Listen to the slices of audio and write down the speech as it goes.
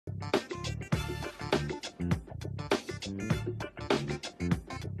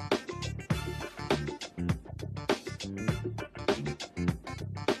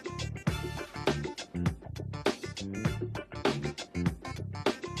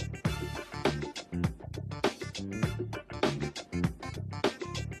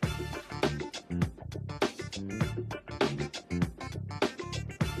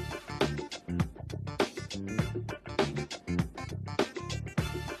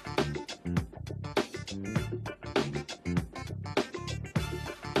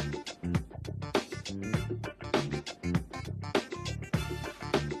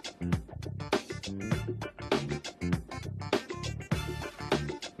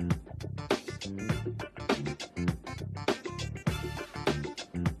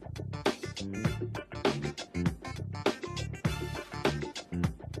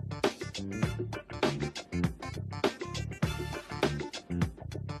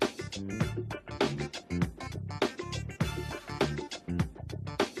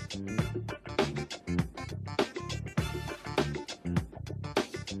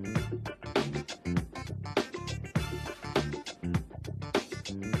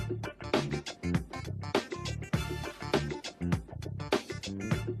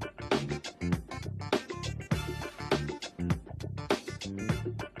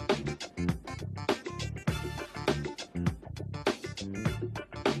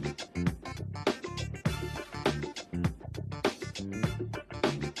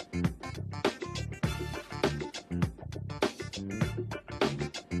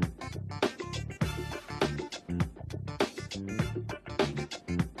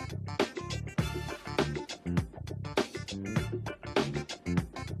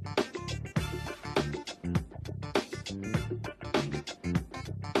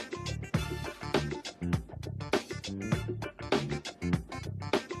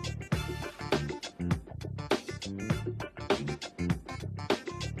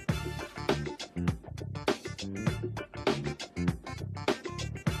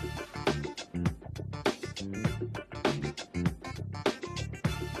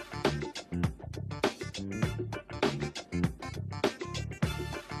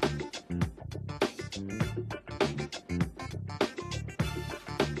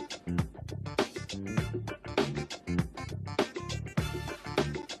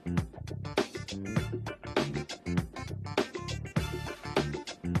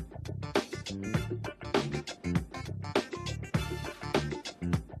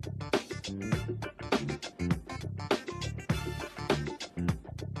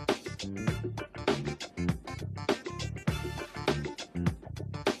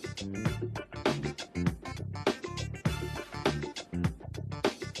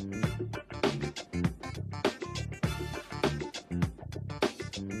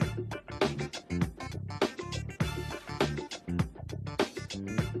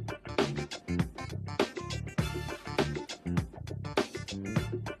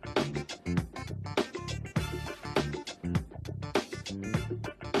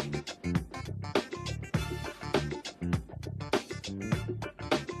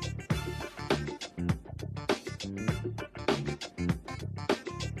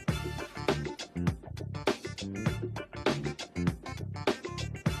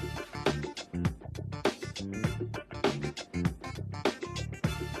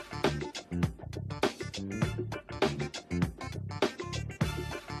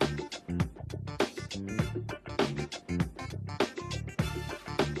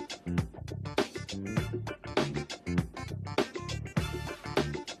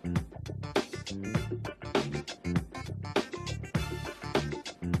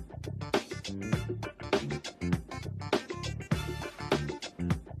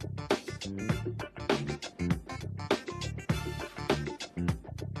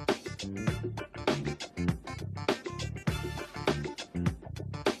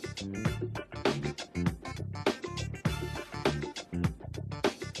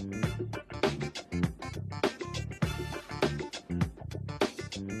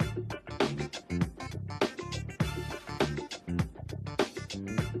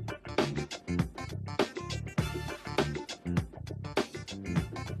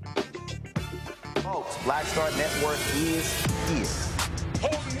Folks, Black Star Network is here.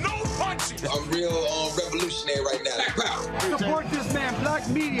 Hold no punches! I'm real revolutionary right now. Support this man, Black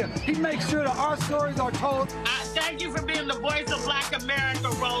Media. He makes sure that our stories are told. Thank you for being the voice of Black America,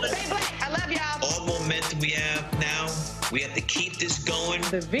 Roland. Stay black. I love y'all. All momentum we have now, we have to keep this going.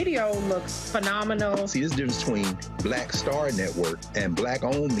 The video looks phenomenal. See, this difference between Black Star Network and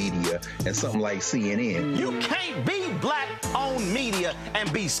Black-owned media and something like CNN. You can't be Black-owned media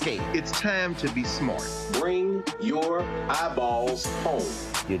and be scared. It's time to be smart. Bring your eyeballs home.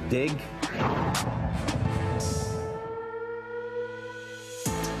 You dig?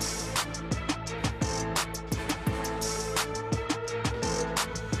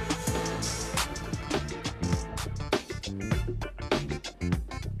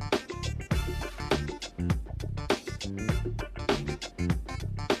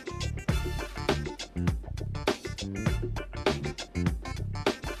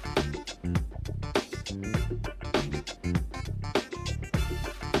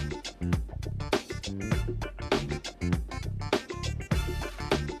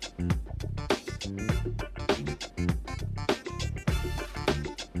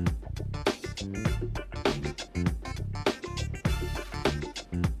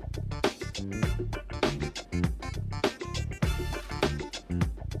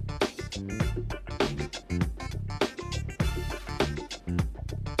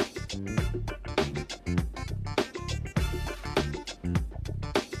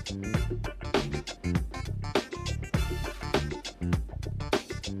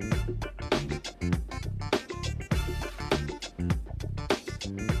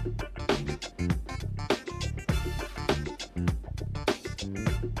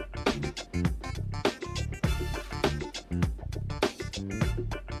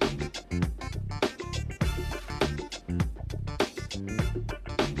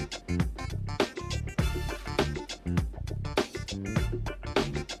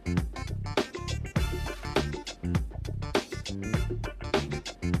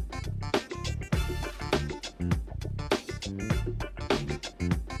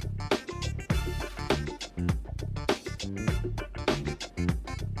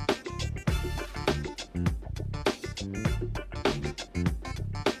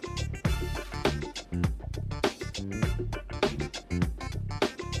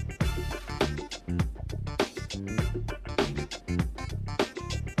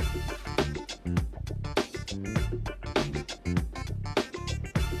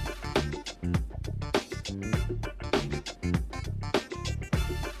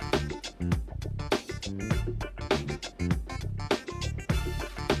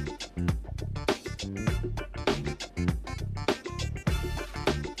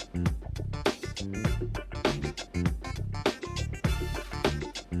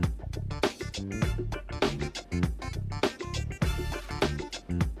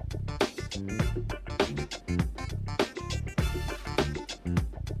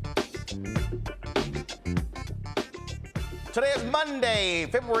 Today is Monday,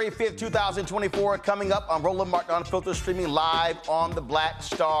 February 5th, 2024. Coming up on Roland Martin Unfiltered, streaming live on the Black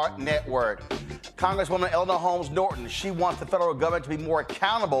Star Network. Congresswoman Eleanor Holmes Norton, she wants the federal government to be more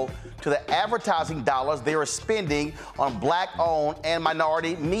accountable to the advertising dollars they are spending on black-owned and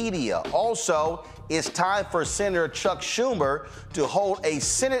minority media. Also, it's time for Senator Chuck Schumer to hold a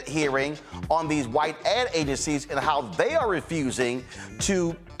Senate hearing on these white ad agencies and how they are refusing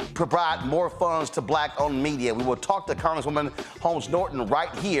to provide more funds to black-owned media. We will talk to Congresswoman Holmes Norton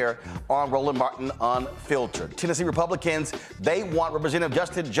right here on Roland Martin Unfiltered. Tennessee Republicans, they want Representative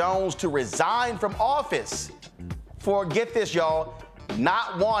Justin Jones to resign from office for, get this, y'all,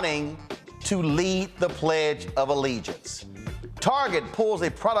 not wanting to lead the Pledge of Allegiance. Target pulls a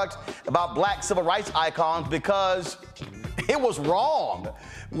product about black civil rights icons because it was wrong.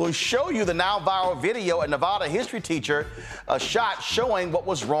 We'll show you the now viral video a Nevada history teacher shot showing what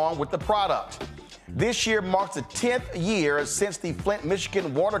was wrong with the product. This year marks the 10th year since the Flint,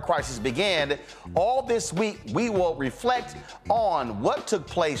 Michigan water crisis began. All this week, we will reflect on what took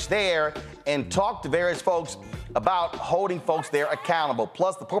place there and talk to various folks about holding folks there accountable.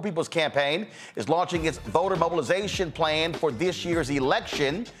 Plus, the Poor People's Campaign is launching its voter mobilization plan for this year's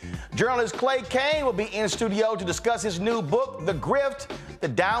election. Journalist Clay Kane will be in studio to discuss his new book, The Gov't, the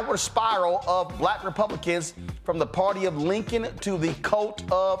downward spiral of black Republicans from the party of Lincoln to the cult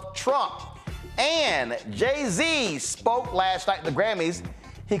of Trump. And Jay-Z spoke last night at the Grammys.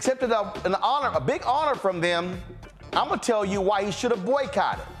 He accepted a big honor from them. I'm gonna tell you why he should have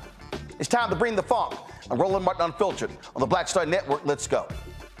boycotted. It's time to bring the funk. I'm Roland Martin Unfiltered on the Black Star Network. Let's go.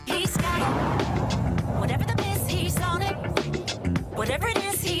 He's got it. Whatever the miss, he's on it. Whatever it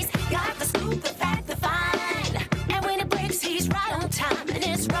is, he's got the scoop, the fact, the find. And when it breaks, he's right on time and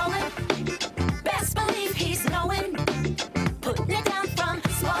it's rolling. Best believe he's knowing. Putting it down from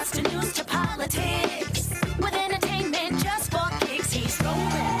sports to news to politics. With entertainment just for kicks, he's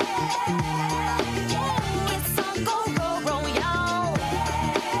rolling. It's on go, roll, roll, y'all.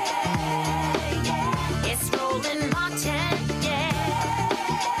 It's Roland Martin, yeah.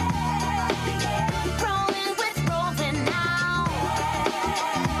 Rolling with Roland now.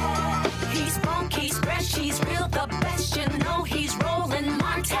 He's funk, he's fresh, he's real, the best, you know he's Roland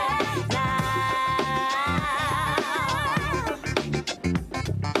Martin now.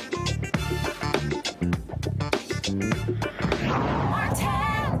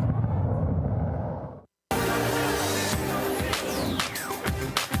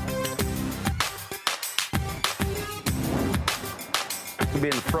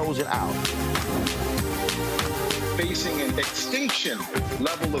 Been frozen out. Facing an extinction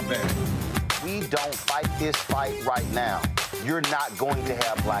level event. We don't fight this fight right now, you're not going to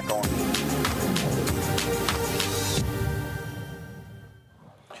have black-owned media.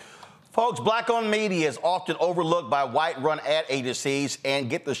 Folks, black-owned media is often overlooked by white-run ad agencies and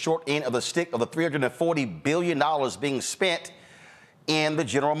get the short end of the stick of the $340 billion being spent in the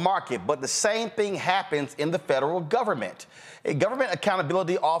general market. But the same thing happens in the federal government. A Government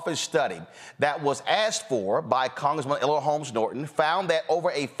Accountability Office study that was asked for by Congresswoman Eleanor Holmes Norton found that over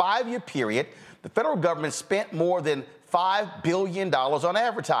a 5-year period, the federal government spent more than $5 billion on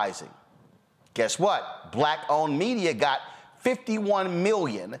advertising. Guess what? Black-owned media got $51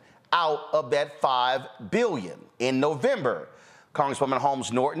 million out of that $5 billion. In November, Congresswoman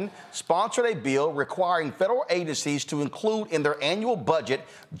Holmes Norton sponsored a bill requiring federal agencies to include in their annual budget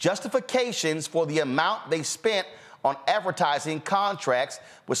justifications for the amount they spent on advertising contracts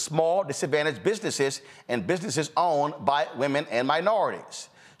with small disadvantaged businesses and businesses owned by women and minorities.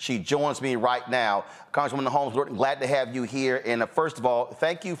 She joins me right now. Congresswoman Holmes Norton, glad to have you here. And first of all,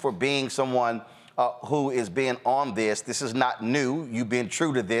 thank you for being someone who is being on this. This is not new. You've been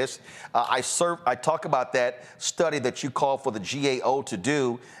true to this. I talk about that study that you called for the GAO to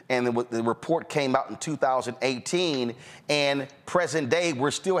do, and the report came out in 2018, and present day, we're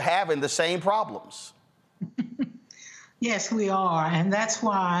still having the same problems. Yes, we are, and that's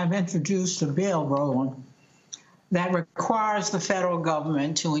why I've introduced a bill, Roland, that requires the federal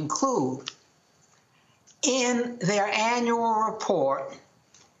government to include in their annual report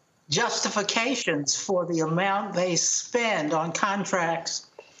justifications for the amount they spend on contracts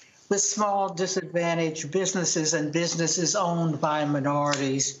with small disadvantaged businesses and businesses owned by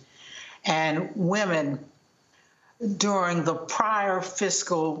minorities and women during the prior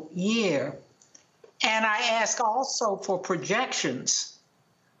fiscal year. And I ask also for projections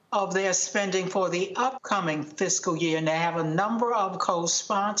of their spending for the upcoming fiscal year. And I have a number of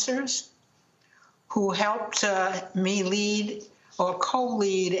co-sponsors who helped me lead or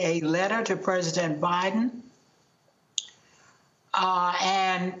co-lead a letter to President Biden.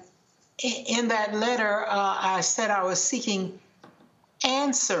 And in that letter, I said I was seeking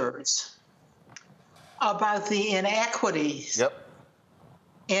answers about the inequities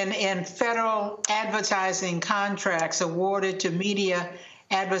in federal advertising contracts awarded to media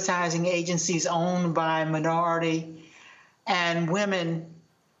advertising agencies owned by minority and women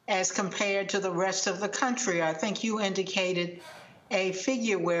as compared to the rest of the country. I think you indicated a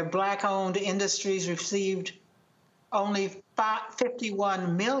figure where Black-owned industries received only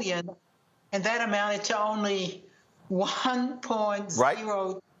 51 million, and that amounted to only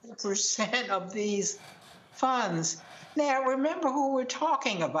 1.02% of these funds. Now, remember who we're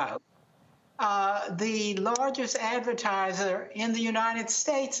talking about. The largest advertiser in the United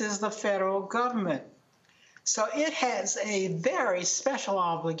States is the federal government. So it has a very special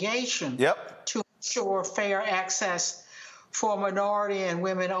obligation to ensure fair access for minority and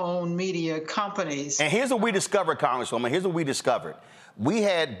women-owned media companies. And here's what we discovered, Congresswoman. Here's what we discovered. We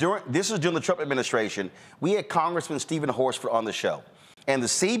had, this is during the Trump administration, we had Congressman Stephen Horsford on the show. And the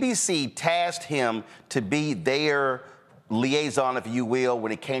CBC tasked him to be their liaison, if you will,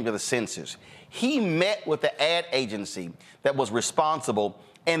 when it came to the census. He met with the ad agency that was responsible,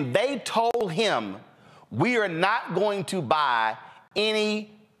 and they told him, we are not going to buy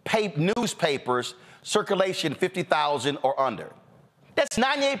any newspapers circulation 50,000 or under. That's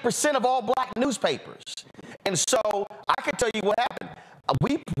 98% of all Black newspapers. And so I can tell you what happened.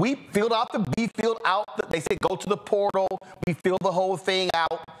 We filled out they said go to the portal. We filled the whole thing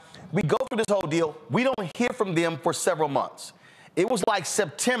out. We go through this whole deal. We don't hear from them for several months. It was like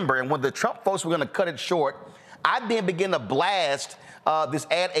September, and when the Trump folks were going to cut it short, I then began to blast this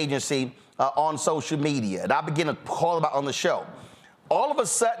ad agency on social media, and I began to call about on the show. All of a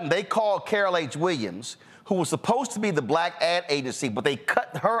sudden, they called Carol H. Williams, who was supposed to be the Black ad agency, but they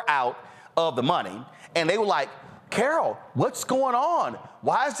cut her out of the money, and they were like, Carol, what's going on?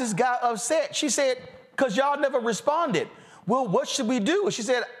 Why is this guy upset? She said, because y'all never responded. Well, what should we do? She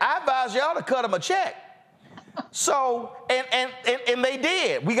said, I advise y'all to cut him a check. So, and they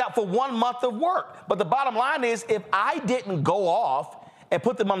did. We got for 1 month of work. But the bottom line is, if I didn't go off and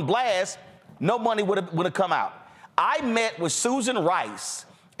put them on blast, no money would have come out. I met with Susan Rice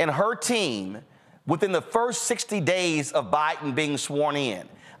and her team within the first 60 days of Biden being sworn in.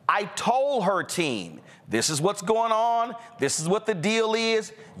 I told her team, this is what's going on. This is what the deal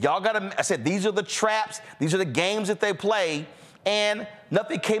is. Y'all gotta, I said, these are the traps. These are the games that they play. And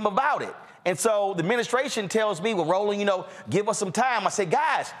nothing came about it. And so the administration tells me, well, Roland, give us some time. I said,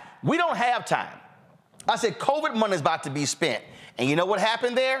 guys, we don't have time. I said, COVID money is about to be spent. And you know what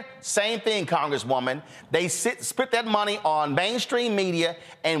happened there? Same thing, Congresswoman. They spent that money on mainstream media,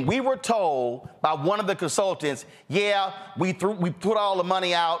 and we were told by one of the consultants, yeah, we put all the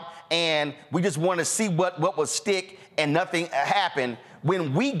money out, and we just wanted to see what would stick, and nothing happened.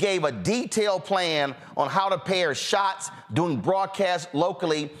 When we gave a detailed plan on how to pair shots, doing broadcasts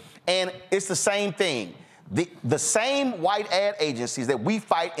locally, and it's the same thing. The same white ad agencies that we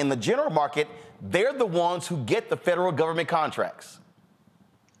fight in the general market, they're the ones who get the federal government contracts.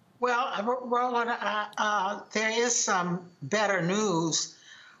 Well, Roland, there is some better news.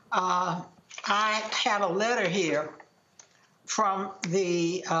 I have a letter here from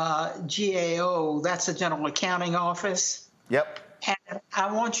the GAO, that's the General Accounting Office. Yep. And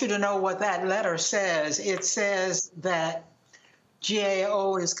I want you to know what that letter says. It says that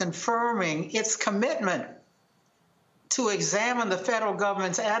GAO is confirming its commitment to examine the federal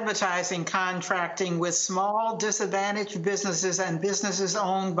government's advertising contracting with small disadvantaged businesses and businesses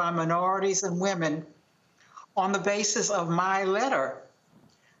owned by minorities and women on the basis of my letter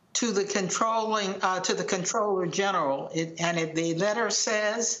to the Comptroller General. The letter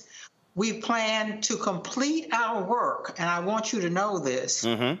says, we plan to complete our work, and I want you to know this,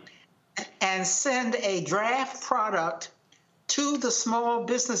 and send a draft product to the Small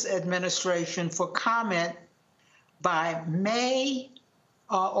Business Administration for comment by May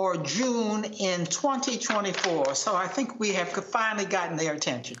or June in 2024. So I think we have finally gotten their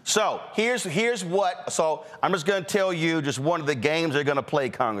attention. So here's what, so I'm just going to tell you just one of the games they're going to play,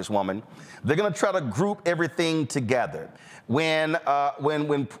 Congresswoman. They're going to try to group everything together. When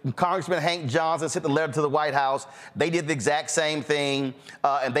Congressman Hank Johnson sent the letter to the White House, they did the exact same thing,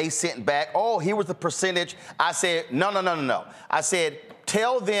 and they sent back, oh, here was the percentage. I said, no. I said,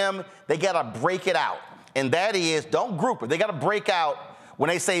 tell them they got to break it out. And that is, don't group it. They got to break out. When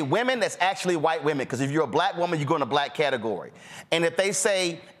they say women, that's actually white women, because if you're a Black woman, you go in a Black category. And if they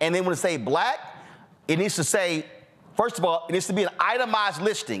say, and then when they say Black, it needs to say, first of all, it needs to be an itemized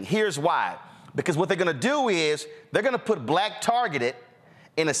listing. Here's why. Because what they're going to do is they're going to put Black targeted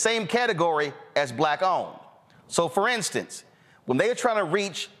in the same category as Black owned. So for instance, when they're trying to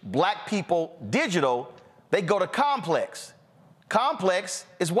reach Black people digital, they go to Complex. Complex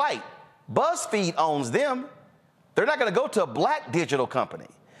is white. BuzzFeed owns them. They're not going to go to a Black digital company.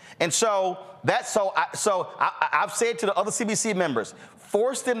 And so I've said to the other CBC members,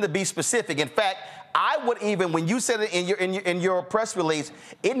 force them to be specific. In fact, I would even, when you said it in your press release,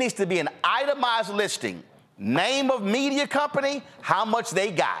 it needs to be an itemized listing. Name of media company, how much they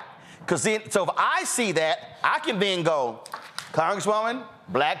got. Because then, so if I see that, I can then go, Congresswoman,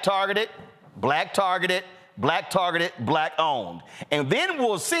 black targeted, black targeted, black targeted, black owned. And then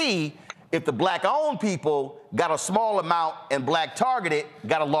we'll see if the black owned people got a small amount and black targeted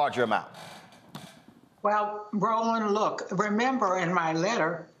got a larger amount. Well, Roland, look, remember in my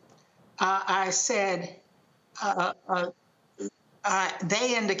letter, I said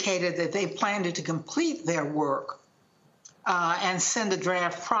they indicated that they planned to complete their work and send a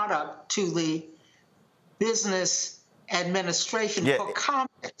draft product to the Business Administration for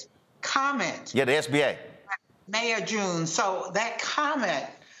comment. Yeah, the SBA. May or June. So that comment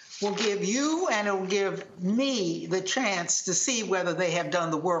will give you and it will give me the chance to see whether they have done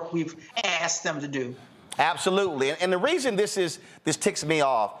the work we've asked them to do. Absolutely. And the reason this ticks me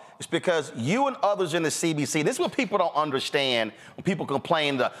off is because you and others in the CBC, this is what people don't understand when people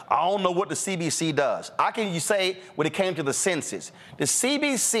complain that, I don't know what the CBC does. You say when it came to the census, the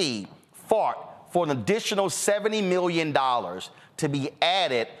CBC fought for an additional $70 million to be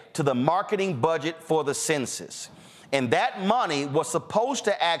added to the marketing budget for the census. And that money was supposed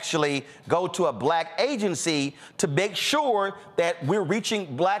to actually go to a black agency to make sure that we're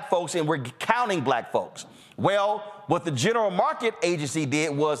reaching black folks and we're counting black folks. Well, what the general market agency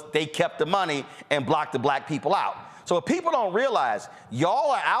did was they kept the money and blocked the black people out. So what people don't realize,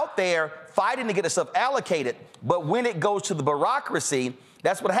 y'all are out there fighting to get this stuff allocated, but when it goes to the bureaucracy,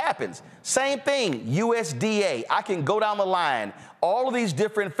 that's what happens. Same thing, USDA. I can go down the line, all of these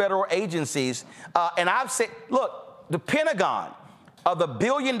different federal agencies, and I've said, look, the Pentagon, of the $1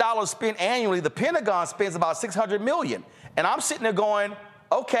 billion spent annually, the Pentagon spends about $600 million. And I'm sitting there going,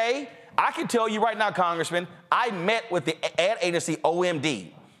 okay, I can tell you right now, Congressman, I met with the ad agency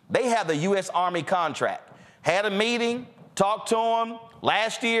OMD. They have the U.S. Army contract. Had a meeting, talked to them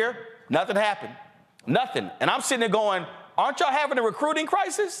last year, nothing happened. Nothing. And I'm sitting there going, aren't y'all having a recruiting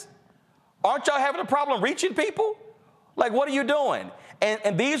crisis? Aren't y'all having a problem reaching people? Like, what are you doing?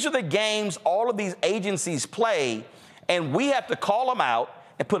 And these are the games all of these agencies play, and we have to call them out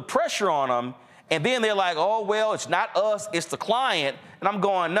and put pressure on them, and then they're like, oh, well, it's not us, it's the client. And I'm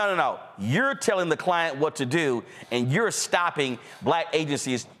going, no. You're telling the client what to do, and you're stopping black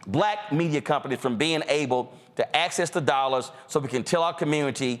agencies, black media companies from being able to access the dollars so we can tell our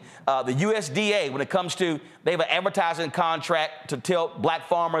community. The USDA, when it comes to, they have an advertising contract to tell black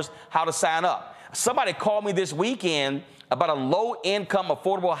farmers how to sign up. Somebody called me this weekend about a low-income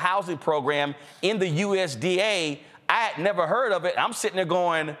affordable housing program in the USDA. I had never heard of it. I'm sitting there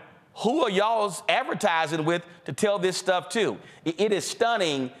going, who are y'all's advertising with to tell this stuff to? It is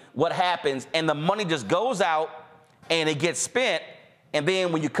stunning what happens, and the money just goes out and it gets spent, and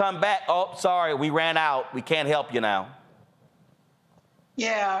then when you come back, oh, sorry, we ran out. We can't help you now.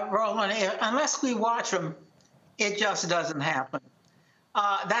 Yeah, Roland, unless we watch them, it just doesn't happen.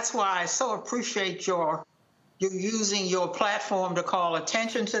 That's why I so appreciate you using your platform to call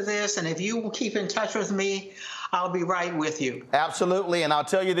attention to this. And if you will keep in touch with me, I'll be right with you. Absolutely. And I'll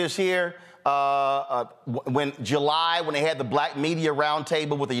tell you this here, when they had the Black Media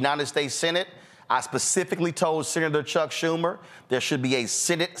Roundtable with the United States Senate, I specifically told Senator Chuck Schumer there should be a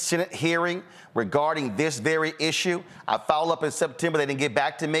Senate hearing regarding this very issue. I followed up in September. They didn't get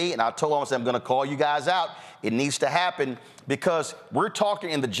back to me. And I told them, I said, I'm going to call you guys out. It needs to happen because we're talking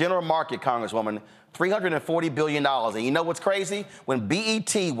in the general market, Congresswoman, $340 billion. And you know what's crazy? When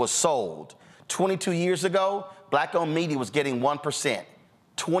BET was sold 22 years ago, black-owned media was getting 1%.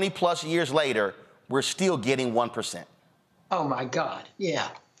 20 plus years later, we're still getting 1%. Oh, my God. Yeah.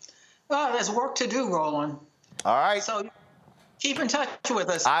 Well, there's work to do, Roland. All right. So keep in touch with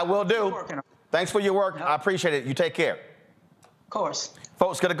us. I will do. Thanks for your work. I appreciate it. You take care. Of course.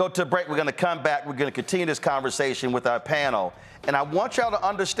 Folks, going to go to a break. We're going to come back. We're going to continue this conversation with our panel. And I want y'all to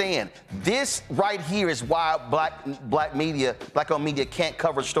understand, this right here is why black-owned media can't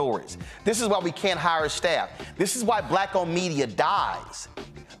cover stories. This is why we can't hire staff. This is why black-owned media dies.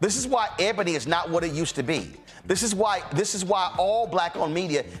 This is why Ebony is not what it used to be. This is why all black-owned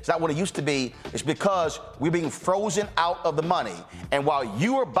media is not what it used to be. It's because we're being frozen out of the money. And while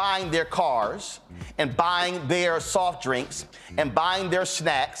you are buying their cars and buying their soft drinks and buying their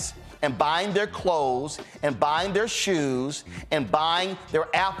snacks and buying their clothes and buying their shoes and buying their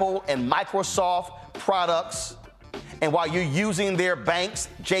Apple and Microsoft products, and while you're using their banks,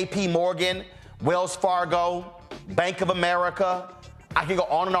 JP Morgan, Wells Fargo, Bank of America, I can go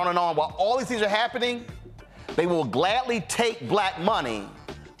on and on and on. While all these things are happening, they will gladly take black money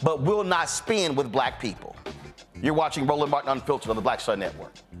but will not spend with black people. You're watching Roland Martin Unfiltered on the Black Star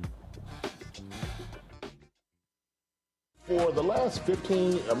Network. For the last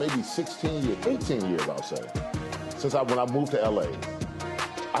 15 or maybe 16 years, 18 years, I'll say, since when I moved to LA,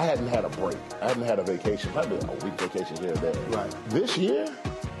 I hadn't had a break. I hadn't had a vacation. I had a week vacation here and there. Right. This year,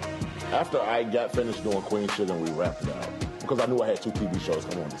 after I got finished doing Queen Sugar and we wrapped it out, because I knew I had 2 TV shows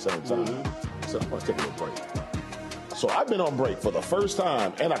coming on at the same time, so I'm going to take a little break. So I've been on break for the first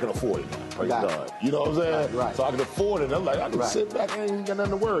time, and I can afford it now. Praise God. You know what I'm saying? Right. So I can afford it. I'm like, I can sit back and ain't got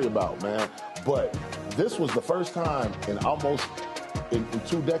nothing to worry about, man. But this was the first time in almost in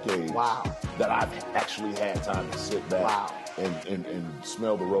 2 decades that I've actually had time to sit back and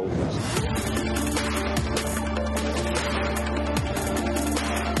smell the roses.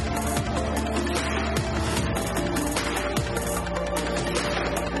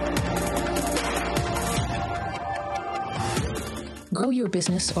 Grow your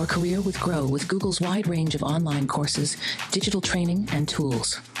business or career with Grow with Google's wide range of online courses, digital training, and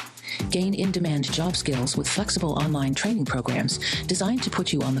tools. Gain in-demand job skills with flexible online training programs designed to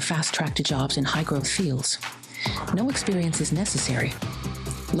put you on the fast track to jobs in high-growth fields. No experience is necessary.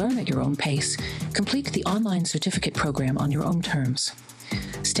 Learn at your own pace. Complete the online certificate program on your own terms.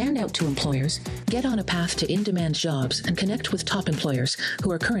 Stand out to employers, get on a path to in-demand jobs, and connect with top employers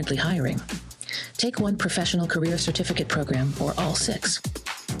who are currently hiring. Take one professional career certificate program or all 6.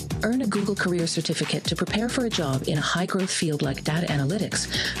 Earn a Google Career Certificate to prepare for a job in a high-growth field like data analytics,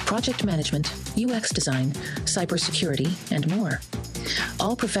 project management, UX design, cybersecurity, and more.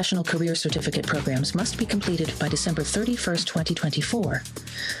 All professional career certificate programs must be completed by December 31st, 2024.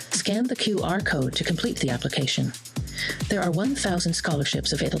 Scan the QR code to complete the application. There are 1,000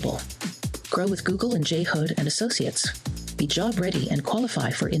 scholarships available. Grow with Google and J. Hood and Associates. Be job ready and qualify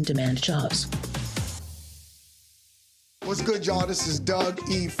for in-demand jobs. What's good, y'all? This is Doug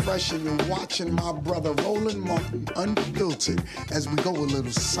E. Fresh, and you're watching my brother Roland Martin Unfiltered as we go a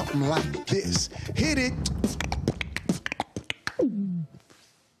little something like this. Hit it.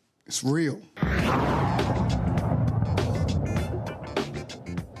 It's real.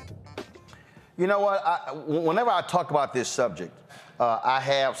 You know what? Whenever I talk about this subject, I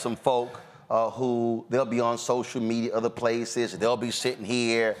have some folk who they'll be on social media, other places, they'll be sitting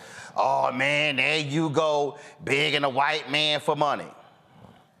here. Oh, man, there you go, begging a white man for money.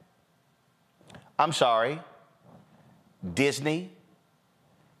 I'm sorry. Disney,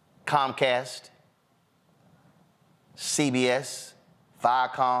 Comcast, CBS,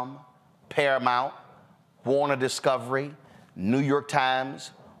 Viacom, Paramount, Warner Discovery, New York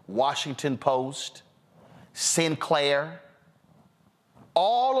Times, Washington Post, Sinclair,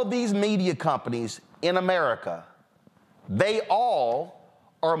 all of these media companies in America, they all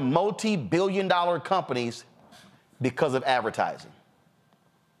are multi-billion-dollar companies because of advertising.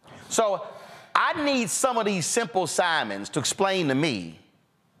 So I need some of these simple Simons to explain to me,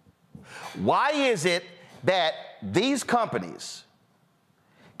 why is it that these companies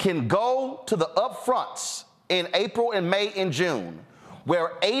can go to the upfronts in April and May and June,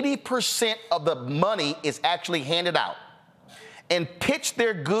 where 80% of the money is actually handed out, and pitch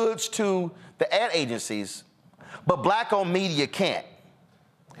their goods to the ad agencies, but black-owned media can't?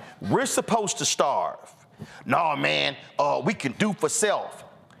 We're supposed to starve. No, man, we can do for self.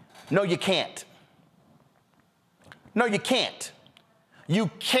 No, you can't. No, you can't. You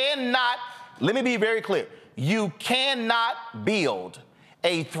cannot, let me be very clear, you cannot build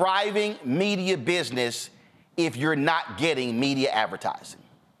a thriving media business if you're not getting media advertising.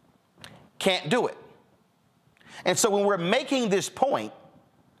 Can't do it. And so when we're making this point,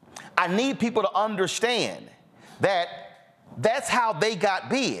 I need people to understand that that's how they got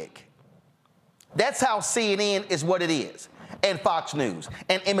big. That's how CNN is what it is, and Fox News,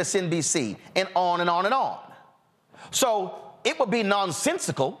 and MSNBC, and on and on and on. So it would be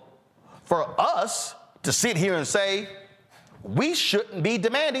nonsensical for us to sit here and say, we shouldn't be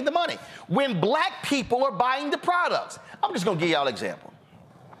demanding the money when black people are buying the products. I'm just gonna give y'all an example.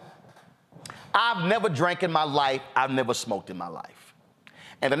 I've never drank in my life. I've never smoked in my life.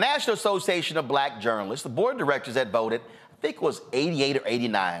 And the National Association of Black Journalists, the board of directors that voted, I think it was 88 or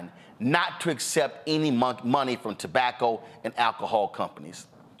 89, not to accept any money from tobacco and alcohol companies.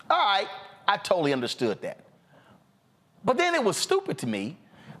 All right, I totally understood that. But then it was stupid to me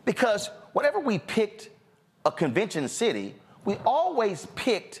because whenever we picked a convention city, we always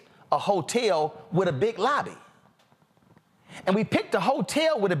picked a hotel with a big lobby. And we picked a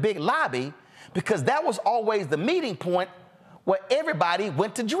hotel with a big lobby because that was always the meeting point where everybody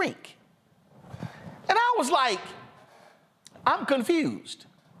went to drink. And I was like, I'm confused.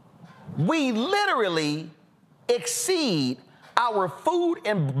 We literally exceed our food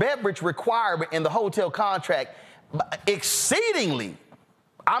and beverage requirement in the hotel contract exceedingly.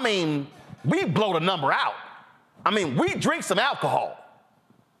 I mean, we blow the number out. I mean, we drink some alcohol.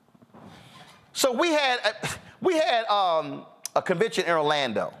 So we had a convention in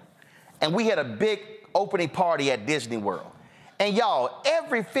Orlando, and we had a big opening party at Disney World. And y'all,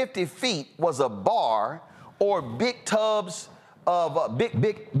 every 50 feet was a bar or big tubs of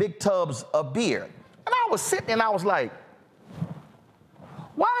big tubs of beer. And I was sitting and I was like,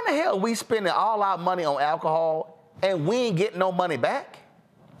 why in the hell are we spending all our money on alcohol and we ain't getting no money back?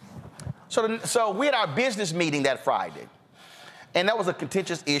 So we had our business meeting that Friday. And that was a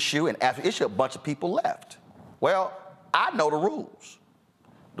contentious issue, and after the issue, a bunch of people left. Well, I know the rules.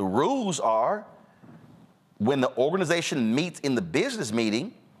 The rules are when the organization meets in the business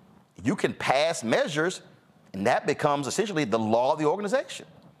meeting, you can pass measures, and that becomes essentially the law of the organization.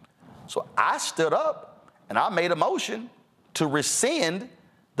 So I stood up and I made a motion to rescind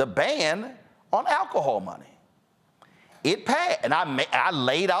the ban on alcohol money. It passed, and I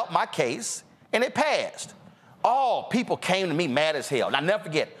laid out my case, and it passed. All people came to me mad as hell. And I'll never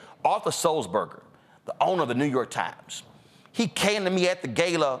forget, Arthur Sulzberger, the owner of the New York Times, he came to me at the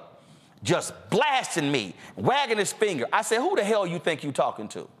gala just blasting me, wagging his finger. I said, who the hell you think you talking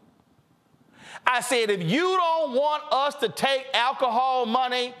to? I said, if you don't want us to take alcohol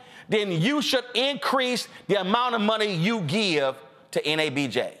money, then you should increase the amount of money you give to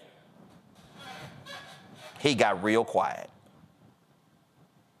NABJ. He got real quiet.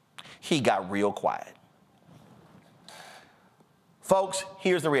 He got real quiet. Folks,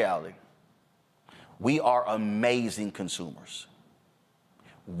 here's the reality. We are amazing consumers.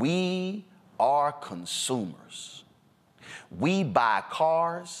 We are consumers. We buy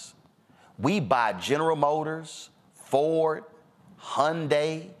cars. We buy General Motors, Ford,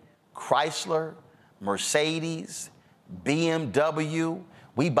 Hyundai, Chrysler, Mercedes, BMW.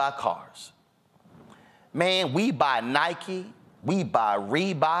 We buy cars. Man, we buy Nike. We buy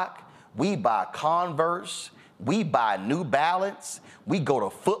Reebok. We buy Converse. We buy New Balance. We go to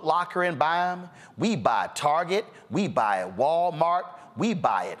Foot Locker and buy them. We buy Target. We buy at Walmart. We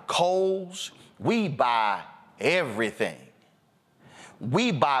buy at Kohl's. We buy everything.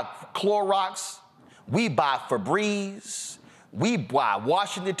 We buy Clorox. We buy Febreze. We buy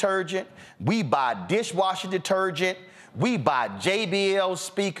washing detergent. We buy dishwashing detergent. We buy JBL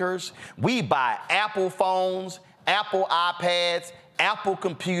speakers. We buy Apple phones, Apple iPads, Apple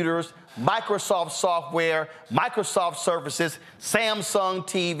computers, Microsoft software, Microsoft services, Samsung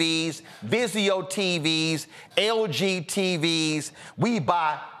TVs, Vizio TVs, LG TVs. We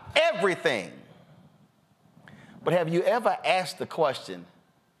buy everything. But have you ever asked the question,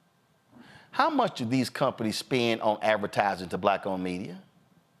 how much do these companies spend on advertising to black-owned media?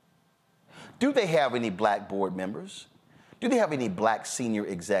 Do they have any black board members? Do they have any black senior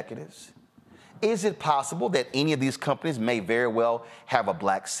executives? Is it possible that any of these companies may very well have a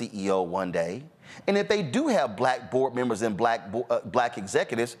black CEO one day? And if they do have black board members and black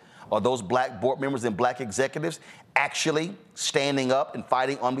executives, are those black board members and black executives actually standing up and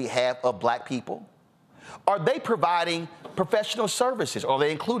fighting on behalf of black people? Are they providing professional services? Are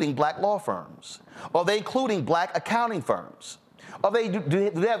they including black law firms? Are they including black accounting firms? Do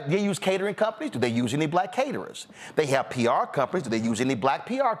they use catering companies? Do they use any black caterers? They have PR companies. Do they use any black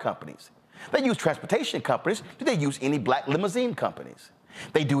PR companies? They use transportation companies. Do they use any black limousine companies?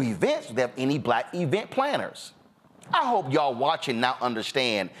 They do events. Do they have any black event planners? I hope y'all watching now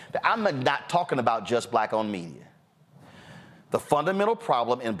understand that I'm not talking about just black-owned media. The fundamental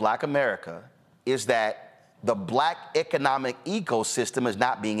problem in black America is that the black economic ecosystem is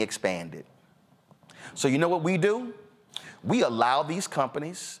not being expanded. So you know what we do? We allow these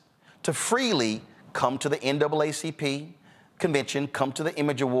companies to freely come to the NAACP convention, come to the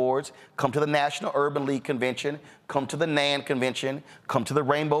Image Awards, come to the National Urban League Convention, come to the NAN Convention, come to the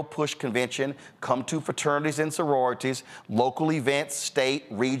Rainbow Push Convention, come to fraternities and sororities, local events, state,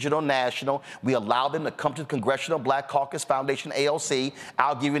 regional, national. We allow them to come to the Congressional Black Caucus Foundation, ALC.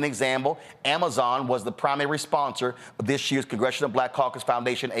 I'll give you an example. Amazon was the primary sponsor of this year's Congressional Black Caucus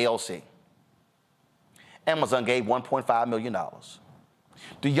Foundation, ALC. Amazon gave $1.5 million.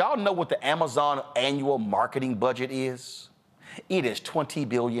 Do y'all know what the Amazon annual marketing budget is? It is $20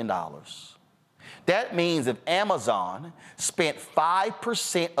 billion. That means if Amazon spent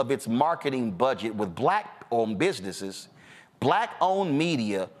 5% of its marketing budget with black-owned businesses, black-owned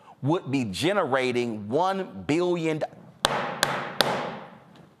media would be generating $1 billion.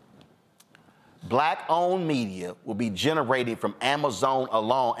 Black-owned media will be generating from Amazon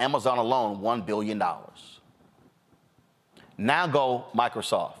alone $1 billion. Now go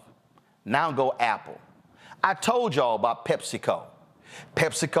Microsoft. Now go Apple. I told y'all about PepsiCo.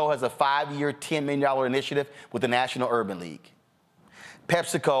 PepsiCo has a 5-year, $10 million initiative with the National Urban League.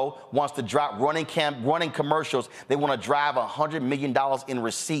 PepsiCo wants to drop running commercials. They want to drive $100 million in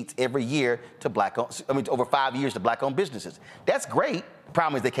receipts every year to over 5 years to black-owned businesses. That's great. The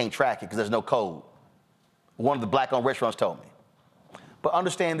problem is they can't track it because there's no code. One of the black-owned restaurants told me. But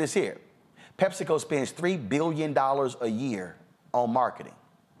understand this here. PepsiCo spends $3 billion a year on marketing.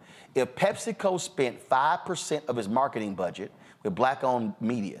 If PepsiCo spent 5% of its marketing budget with black-owned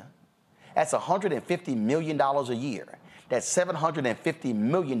media, that's $150 million a year. That's $750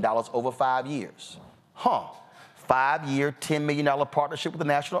 million over 5 years. 5-year, $10 million partnership with the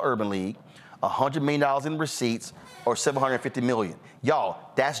National Urban League, $100 million in receipts, or $750 million.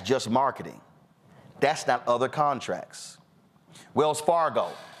 Y'all, that's just marketing. That's not other contracts. Wells Fargo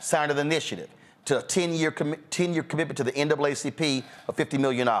signed an initiative to a 10-year commitment to the NAACP of $50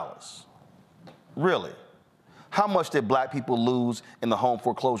 million. Really? How much did black people lose in the home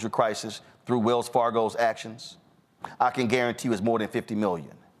foreclosure crisis through Wells Fargo's actions? I can guarantee you it's more than $50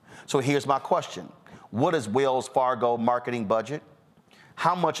 million. So here's my question. What is Wells Fargo marketing budget?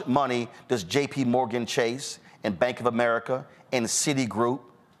 How much money does JP Morgan Chase and Bank of America and Citigroup,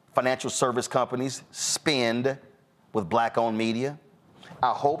 financial service companies, spend with black-owned media?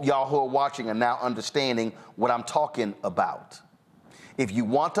 I hope y'all who are watching are now understanding what I'm talking about. If you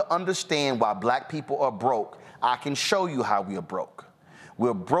want to understand why black people are broke, I can show you how we are broke.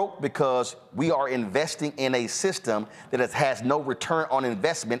 We're broke because we are investing in a system that has no return on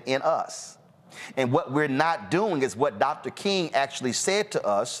investment in us. And what we're not doing is what Dr. King actually said to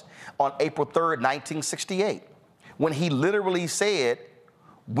us on April 3rd, 1968, when he literally said,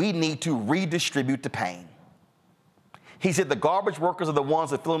 we need to redistribute the pain. He said the garbage workers are the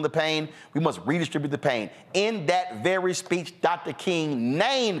ones that are feeling the pain. We must redistribute the pain. In that very speech, Dr. King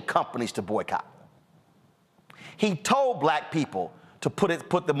named companies to boycott. He told black people to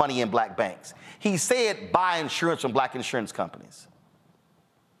put the money in black banks. He said buy insurance from black insurance companies.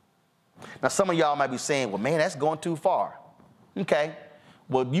 Now, some of y'all might be saying, well, man, that's going too far. Okay.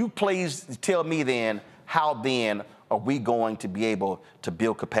 Well, you please tell me then, how then are we going to be able to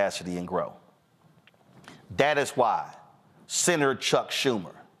build capacity and grow? That is why Senator Chuck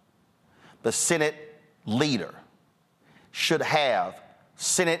Schumer, the Senate leader, should have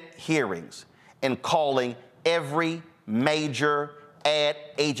Senate hearings and calling every major ad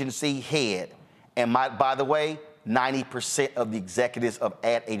agency head. And by the way, 90% of the executives of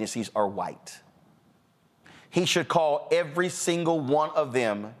ad agencies are white. He should call every single one of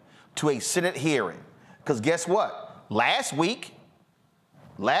them to a Senate hearing. Because guess what? Last week,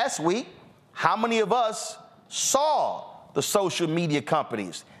 how many of us saw the social media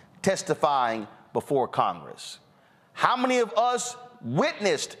companies testifying before Congress? How many of us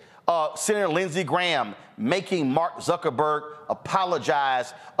witnessed Senator Lindsey Graham making Mark Zuckerberg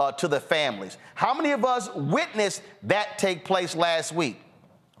apologize to the families? How many of us witnessed that take place last week?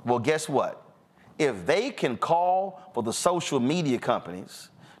 Well, guess what? If they can call for the social media companies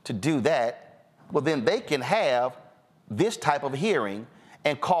to do that, well, then they can have this type of hearing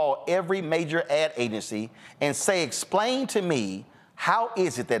and call every major ad agency and say, explain to me, how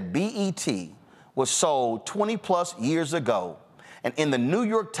is it that BET was sold 20 plus years ago? And in the New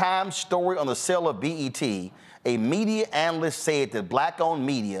York Times story on the sale of BET, a media analyst said that black-owned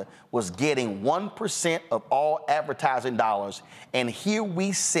media was getting 1% of all advertising dollars. And here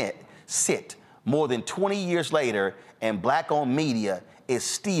we sit more than 20 years later, and black-owned media is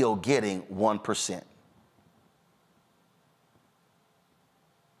still getting 1%.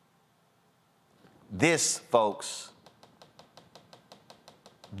 This, folks,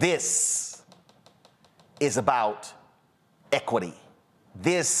 this is about equity.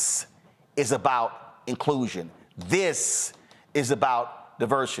 This is about inclusion. This is about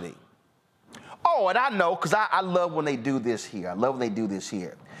diversity. Oh, and I know, because I love when they do this here. I love when they do this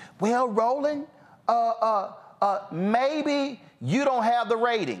here. Well, Roland, maybe you don't have the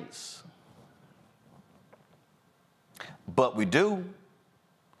ratings. But we do.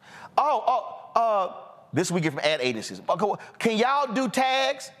 This we get from ad agencies. Can y'all do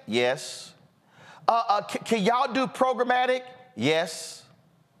tags? Yes. Can y'all do programmatic? Yes.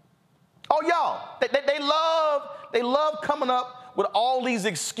 Oh, y'all, they love coming up with all these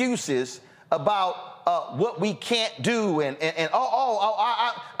excuses about what we can't do, and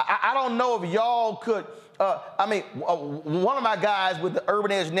I don't know if y'all could. One of my guys with the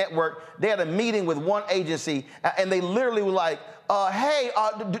Urban Edge Network, they had a meeting with one agency, and they literally were like, hey,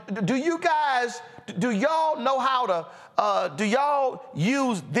 do y'all know how to, do y'all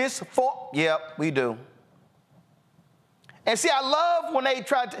use this form? Yep, we do. And see, I love when they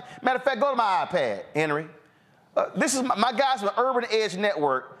try to, matter of fact, go to my iPad, Henry. This is my guys from the Urban Edge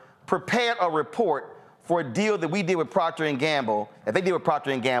Network prepared a report for a deal that we did with Procter & Gamble, that they did with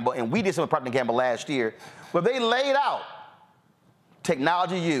Procter & Gamble, and we did some with Procter & Gamble last year, where they laid out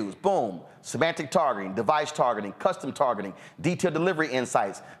technology used, boom, semantic targeting, device targeting, custom targeting, detailed delivery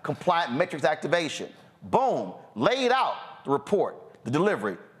insights, compliant metrics activation, boom, laid out the report, the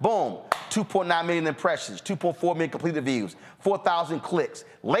delivery, boom, 2.9 million impressions, 2.4 million completed views, 4,000 clicks,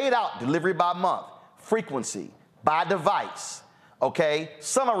 laid out delivery by month, frequency, by device, okay,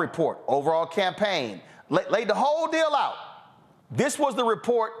 summer report, overall campaign, laid the whole deal out. This was the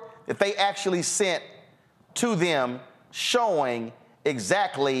report that they actually sent to them showing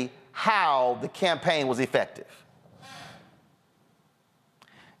exactly how the campaign was effective.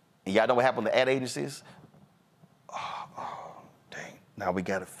 And y'all know what happened to ad agencies? Oh, dang. Now we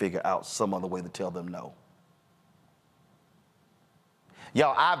got to figure out some other way to tell them no.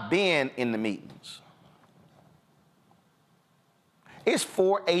 Y'all, I've been in the meetings. It's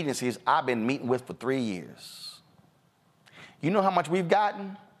 4 agencies I've been meeting with for 3 years. You know how much we've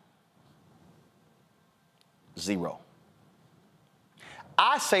gotten? 0.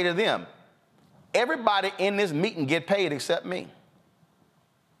 I say to them, everybody in this meeting get paid except me.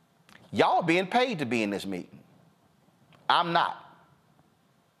 Y'all being paid to be in this meeting. I'm not.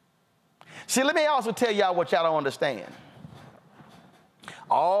 See, let me also tell y'all what y'all don't understand.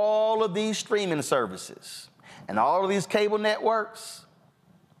 All of these streaming services and all of these cable networks,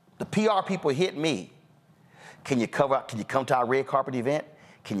 the PR people hit me. Can you come to our red carpet event?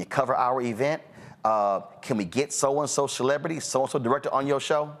 Can you cover our event? Can we get so-and-so celebrity, so-and-so director on your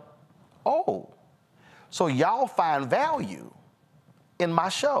show? Oh, so y'all find value in my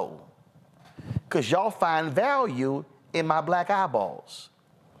show because y'all find value in my black eyeballs.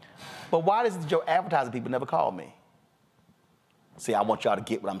 But why does your advertising people never call me? See, I want y'all to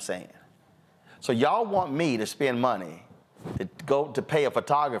get what I'm saying. So y'all want me to spend money to pay a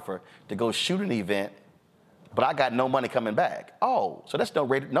photographer to go shoot an event, but I got no money coming back. Oh, so that's no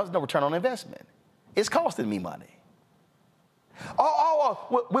return on investment. It's costing me money.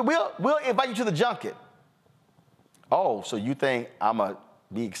 We'll invite you to the junket. Oh, so you think I'm going to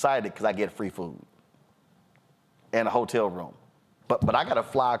be excited because I get free food and a hotel room. But I got to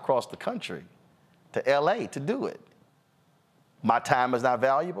fly across the country to LA to do it. My time is not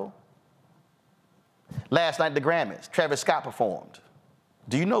valuable. Last night, the Grammys, Travis Scott performed.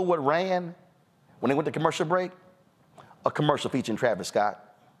 Do you know what ran when they went to commercial break? A commercial featuring Travis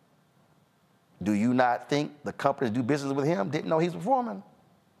Scott. Do you not think the companies do business with him didn't know he's performing?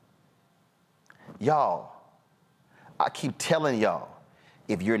 Y'all, I keep telling y'all,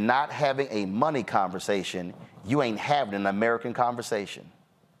 if you're not having a money conversation, you ain't having an American conversation.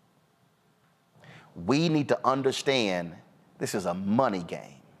 We need to understand this is a money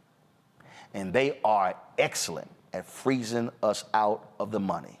game. And they are excellent at freezing us out of the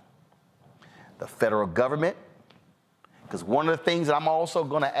money. The federal government, because one of the things that I'm also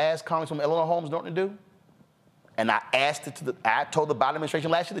going to ask Congresswoman Eleanor Holmes Norton to do, and I told the Biden administration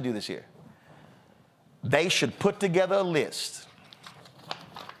last year to do this year, they should put together a list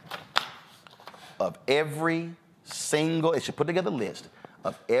of every single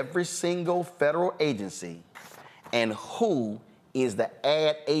federal agency and who is the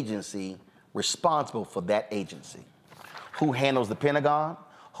ad agency responsible for that agency. Who handles the Pentagon?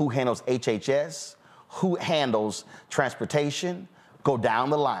 Who handles HHS? Who handles transportation? Go down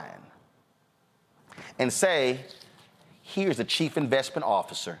the line and say, here's the chief investment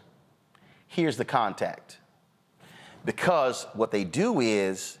officer. Here's the contact. Because what they do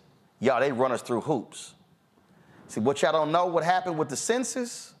is, y'all, they run us through hoops. See, what y'all don't know, what happened with the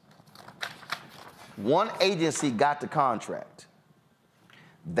census? One agency got the contract.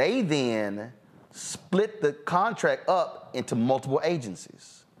 They then split the contract up into multiple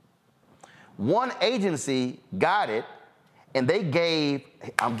agencies. One agency got it, and they gave,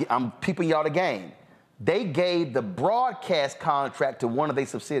 I'm peeping y'all the game, they gave the broadcast contract to one of their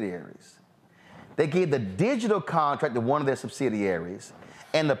subsidiaries. They gave the digital contract to one of their subsidiaries,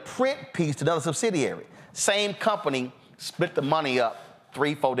 and the print piece to another subsidiary. Same company split the money up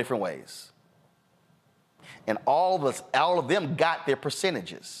 3-4 different ways. And all of them got their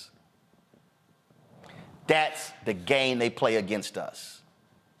percentages. That's the game they play against us.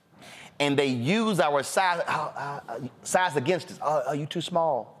 And they use our size against us. Oh, are you too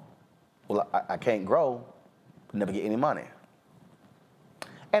small? Well, I can't grow, never get any money.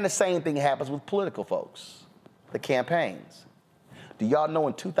 And the same thing happens with political folks, the campaigns. Do y'all know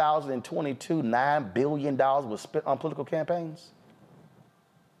in 2022, $9 billion was spent on political campaigns?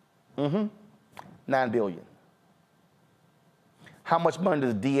 $9 billion. How much money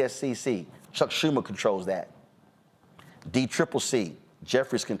does the DSCC? Chuck Schumer controls that. DCCC,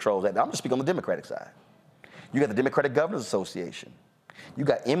 Jeffries controls that. Now, I'm just speaking on the Democratic side. You got the Democratic Governors Association. You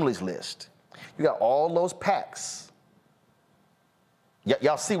got Emily's List. You got all those PACs.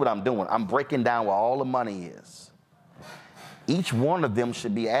 Y'all see what I'm doing. I'm breaking down where all the money is. Each one of them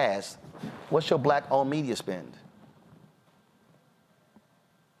should be asked, what's your black-owned media spend?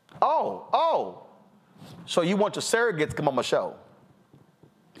 Oh, so you want your surrogates to come on my show.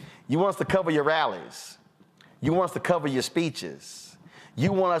 You want us to cover your rallies. You want us to cover your speeches.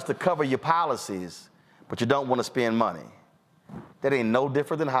 You want us to cover your policies, but you don't want to spend money. That ain't no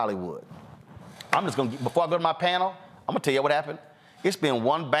different than Hollywood. I'm just going to, before I go to my panel, I'm going to tell you what happened. It's been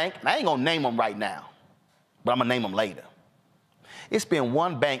one bank, and I ain't going to name them right now, but I'm going to name them later. It's been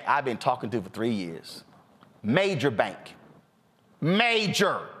one bank I've been talking to for 3 years. Major bank.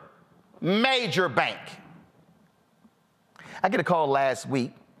 Major bank. I get a call last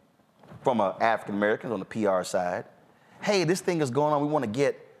week from an African American on the PR side. Hey, this thing is going on. We want to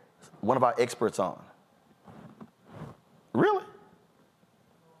get one of our experts on. Really?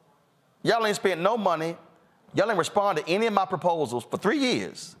 Y'all ain't spent no money. Y'all ain't responded to any of my proposals for 3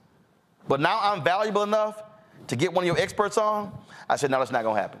 years. But now I'm valuable enough to get one of your experts on? I said, no, that's not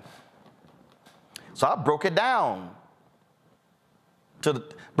going to happen. So I broke it down to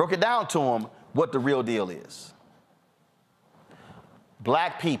them what the real deal is.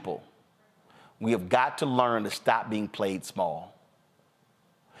 Black people, we have got to learn to stop being played small.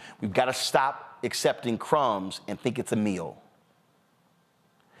 We've got to stop accepting crumbs and think it's a meal.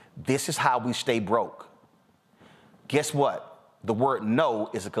 This is how we stay broke. Guess what? The word no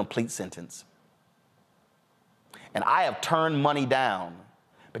is a complete sentence. And I have turned money down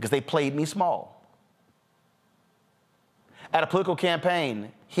because they played me small. At a political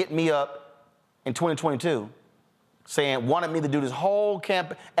campaign, hit me up in 2022 saying, wanted me to do this whole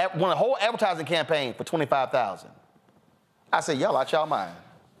campaign, a whole advertising campaign for $25,000. I said, y'all out y'all mind.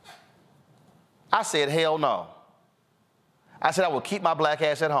 I said, hell no. I said, I will keep my black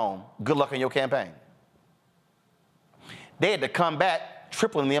ass at home. Good luck on your campaign. They had to come back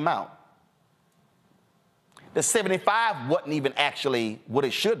tripling the amount. The 75 wasn't even actually what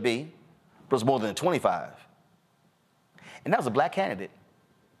it should be, but it was more than 25. And that was a black candidate.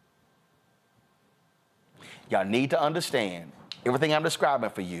 Y'all need to understand, everything I'm describing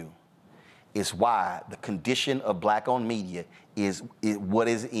for you is why the condition of black-owned media is what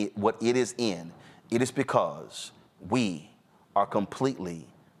it is in. It is because we are completely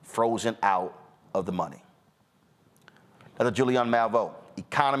frozen out of the money. Dr. Julianne Malveaux,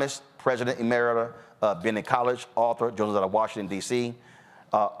 economist, president emerita, Bennett College, author, journalist out of Washington, D.C.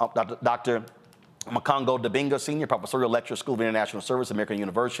 Dr. Makongo Dabinga, senior professorial lecturer, School of International Service, American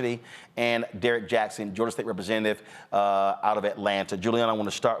University, and Derek Jackson, Georgia State Representative out of Atlanta. Julianne, I want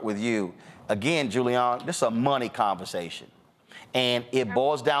to start with you. Again, Julianne, this is a money conversation, and it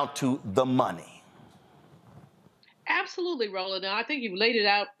boils down to the money. Absolutely, Roland. Now, I think you've laid it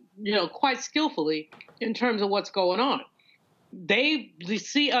out, quite skillfully in terms of what's going on. They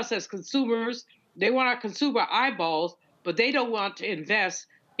see us as consumers. They want our consumer eyeballs, but they don't want to invest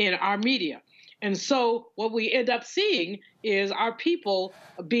in our media. And so what we end up seeing is our people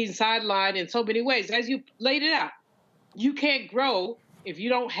being sidelined in so many ways. As you laid it out, you can't grow if you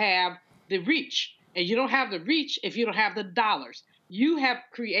don't have the reach. And you don't have the reach if you don't have the dollars. You have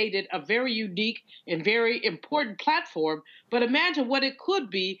created a very unique and very important platform, but imagine what it could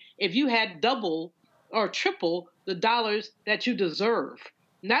be if you had double or triple the dollars that you deserve.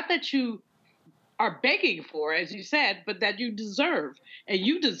 Not that you are begging for, as you said, but that you deserve. And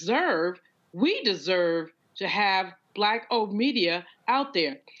we deserve to have black-owned media out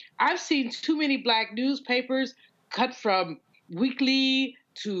there. I've seen too many black newspapers cut from weekly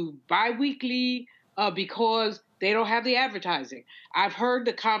to bi-weekly because they don't have the advertising. I've heard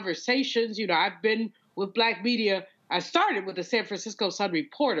the conversations, I've been with black media. I started with the San Francisco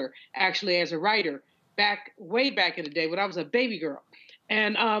Sun-Reporter, actually, as a writer, way back in the day when I was a baby girl.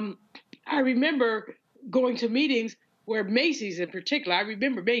 And I remember going to meetings where Macy's in particular, I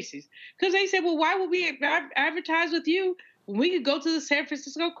remember Macy's, because they said, well, why would we advertise with you when we could go to the San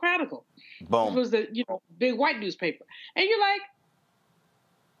Francisco Chronicle? Boom. It was the big white newspaper. And you're like,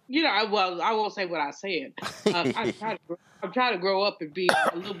 I won't say what I said. I'm trying to grow up and be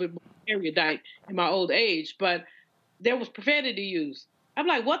a little bit more erudite in my old age, but there was profanity used. I'm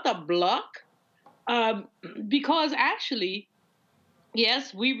like, what the block? Because actually,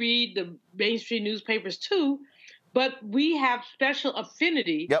 yes, we read the mainstream newspapers too, but we have special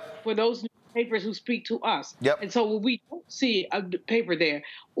affinity for those newspapers who speak to us. And so when we don't see a paper there,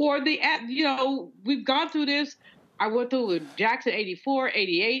 or we've gone through this. I went through with Jackson 84,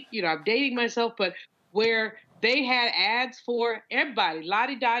 88, I'm dating myself, but where they had ads for everybody,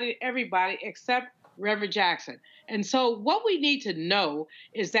 lottie-dottie, everybody except Reverend Jackson. And so what we need to know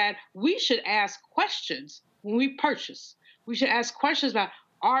is that we should ask questions when we purchase. We should ask questions about,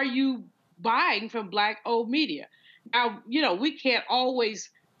 are you buying from Black-owned media? Now, you know, we can't always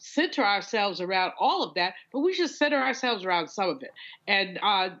center ourselves around all of that, but we should center ourselves around some of it. And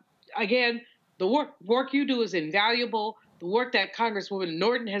again, the work you do is invaluable. The work that Congresswoman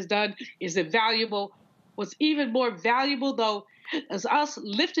Norton has done is invaluable. What's even more valuable, though, is us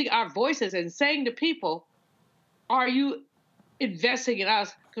lifting our voices and saying to people, are you investing in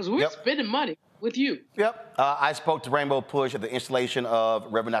us? Because we're spending money with you. Yep. I spoke to Rainbow Push at the installation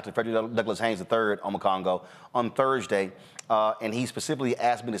of Reverend Dr. Frederick Douglass Haynes III on Congo on Thursday, and he specifically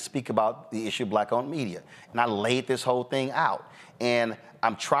asked me to speak about the issue of Black-owned media. And I laid this whole thing out. And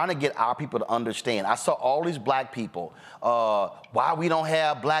I'm trying to get our people to understand. I saw all these Black people, why we don't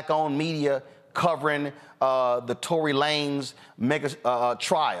have Black-owned media covering the Tory Lanez mega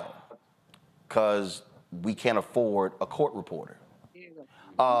trial, because we can't afford a court reporter.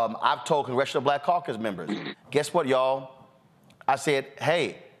 I've told Congressional Black Caucus members, guess what, y'all? I said,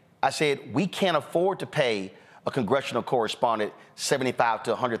 hey, we can't afford to pay a congressional correspondent $75,000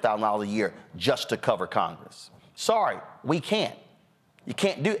 to $100,000 a year just to cover Congress. Sorry, we can't. You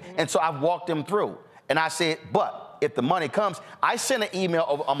can't do it. And so I've walked them through. And I said, but if the money comes, I sent an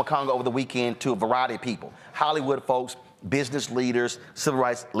email on Congo over the weekend to a variety of people, Hollywood folks, business leaders, civil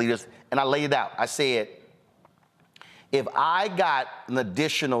rights leaders, and I laid it out. I said, if I got an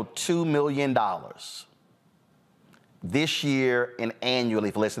additional $2 million this year and annually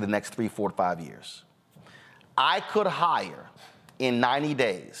for, let's say, the next 3, 4, 5 years, I could hire in 90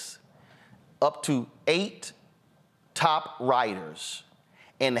 days up to 8 top writers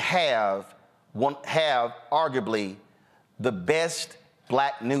and have arguably the best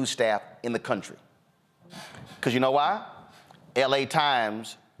Black news staff in the country. Because you know why? LA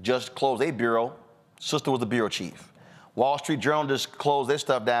Times just closed a bureau. Sister was the bureau chief. Wall Street Journal just closed their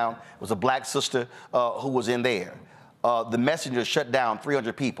stuff down. It was a Black sister who was in there. The Messenger shut down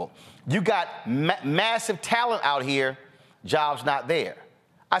 300 people. You got massive talent out here, jobs not there.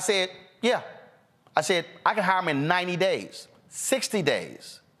 I said, yeah. I said, I can hire them in 90 days, 60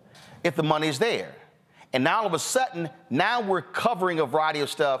 days, if the money's there. And now all of a sudden, now we're covering a variety of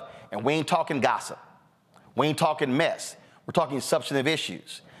stuff, and we ain't talking gossip. We ain't talking mess. We're talking substantive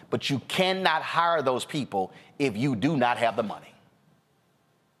issues. But you cannot hire those people if you do not have the money.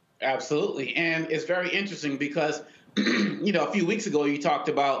 Absolutely. And it's very interesting because, you know, a few weeks ago, you talked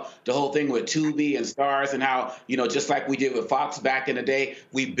about the whole thing with Tubi and Stars and how, you know, just like we did with Fox back in the day,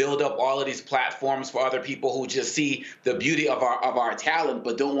 we build up all of these platforms for other people who just see the beauty of our talent,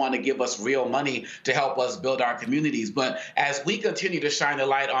 but don't want to give us real money to help us build our communities. But as we continue to shine the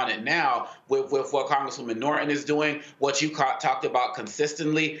light on it now with what Congresswoman Norton is doing, what you talked about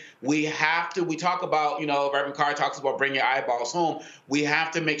consistently, we talk about, you know, Reverend Carr talks about bring your eyeballs home. We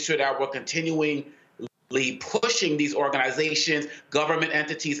have to make sure that we're continuing pushing these organizations, government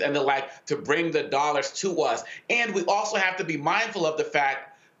entities, and the like to bring the dollars to us. And we also have to be mindful of the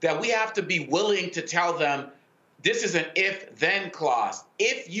fact that we have to be willing to tell them this is an if-then clause.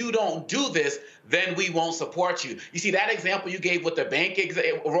 If you don't do this, then we won't support you. You see, that example you gave with the bank,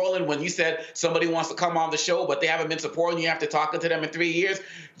 Roland, when you said somebody wants to come on the show, but they haven't been supporting you after talking to them in 3 years,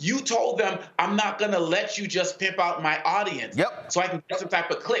 you told them, I'm not going to let you just pimp out my audience so I can get some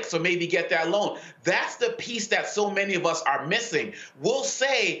type of click, so maybe get that loan. That's the piece that so many of us are missing. We'll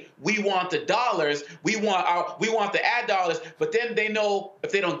say we want the dollars, we want the ad dollars, but then they know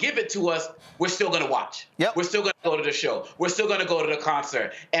if they don't give it to us, we're still going to watch. We're still going to go to the show. We're still going to go to the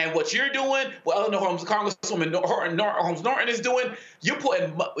concert. And what you're doing, what Congresswoman Holmes Norton is doing, you're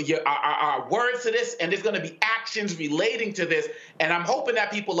putting our words to this, and there's going to be actions relating to this. And I'm hoping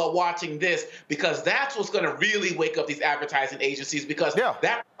that people are watching this, because that's what's going to really wake up these advertising agencies, because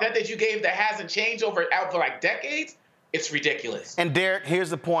that percentage you gave that hasn't changed over like decades, it's ridiculous. And Derek, here's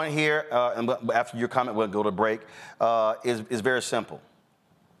the point here, and after your comment, we'll go to break, is very simple.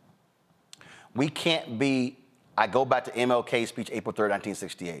 We can't be, I go back to MLK's speech, April 3rd,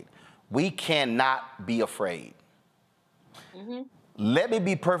 1968. We cannot be afraid. Let me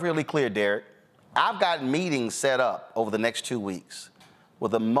be perfectly clear, Derek. I've got meetings set up over the next 2 weeks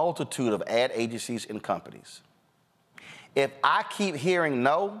with a multitude of ad agencies and companies. If I keep hearing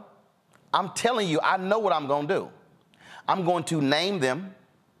no, I'm telling you, I know what I'm going to do. I'm going to name them.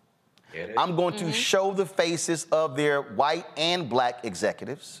 I'm going to show the faces of their white and Black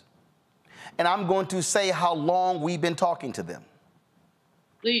executives. And I'm going to say how long we've been talking to them.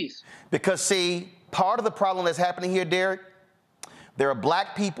 Please. Because, see, part of the problem that's happening here, Derek, there are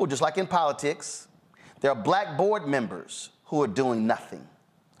Black people, just like in politics, There are black board members who are doing nothing,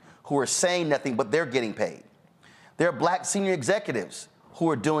 who are saying nothing, but they're getting paid. There are black senior executives who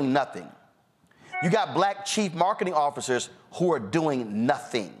are doing nothing. You got black chief marketing officers who are doing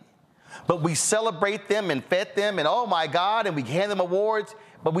nothing. But we celebrate them and fet them and oh my God, and we hand them awards,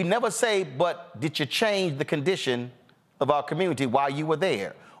 but we never say, but did you change the condition of our community while you were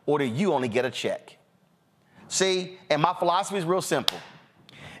there? Or did you only get a check? See, and my philosophy is real simple.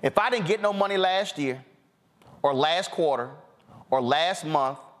 If I didn't get no money last year, or last quarter, or last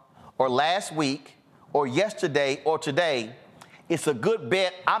month, or last week, or yesterday, or today, it's a good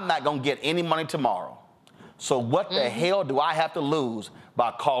bet I'm not gonna get any money tomorrow. So what the hell do I have to lose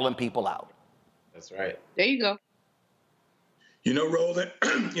by calling people out? That's right. There you go. You know,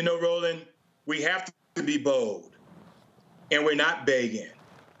 Roland, we have to be bold, and we're not begging.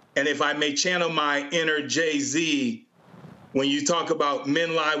 And if I may channel my inner Jay-Z, when you talk about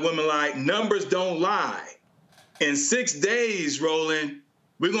men lie, women lie, numbers don't lie. In 6 days, Roland,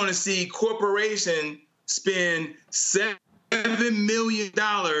 we're going to see corporations spend $7 million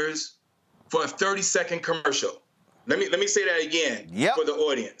for a 30-second commercial. Let me say that again for the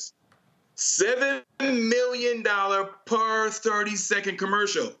audience. $7 million per 30-second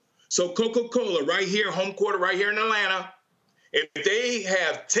commercial. So Coca-Cola, right here, home quarter, right here in Atlanta, if they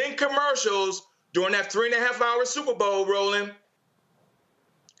have 10 commercials during that 3.5-hour Super Bowl, Roland,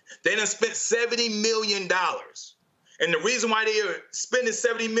 they done spent $70 million. And the reason why they are spending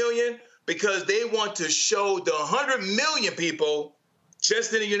 $70 million, because they want to show the 100 million people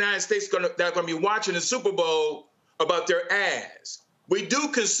just in the United States that are going to be watching the Super Bowl about their ads. We do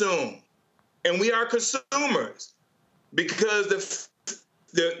consume, and we are consumers, because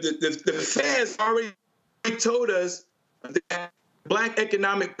the fans already told us that black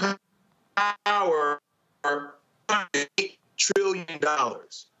economic power are $8 trillion. Let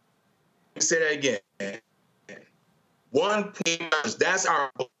me say that again. $1 billion, that's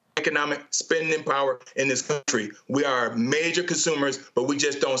our economic spending power in this country. We are major consumers, but we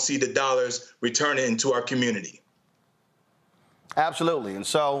just don't see the dollars returning into our community. Absolutely. And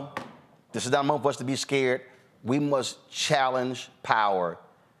so this is not a moment for us to be scared. We must challenge power.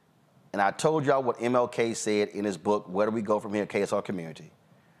 And I told y'all what MLK said in his book, Where Do We Go From Here, KSR Community,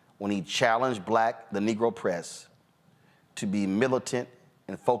 when he challenged the Negro press to be militant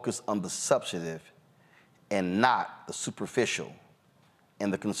and focus on the substantive and not the superficial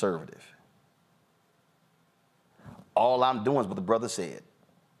and the conservative. All I'm doing is what the brother said.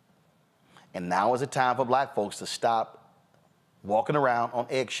 And now is the time for black folks to stop walking around on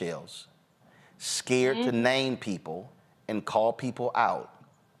eggshells, scared to name people and call people out.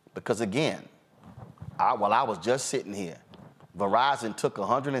 Because again, while I was just sitting here, Verizon took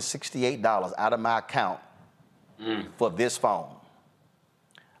 $168 out of my account for this phone.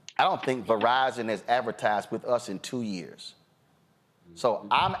 I don't think Verizon has advertised with us in 2 years. So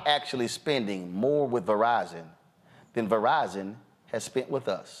I'm actually spending more with Verizon than Verizon has spent with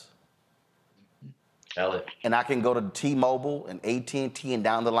us. And I can go to T-Mobile and AT&T and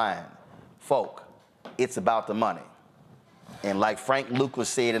down the line. Folk, it's about the money. And like Frank Lucas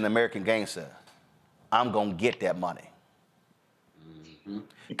said in American Gangster, I'm gonna get that money.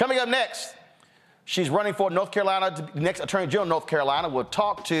 Coming up next, she's running for North Carolina, next Attorney General of North Carolina. We'll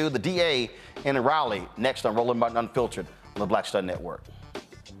talk to the DA in Raleigh next on Roland Martin Unfiltered on the Black Star Network.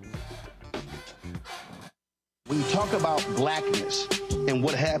 When you talk about blackness and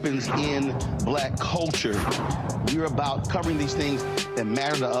what happens in black culture, we're about covering these things that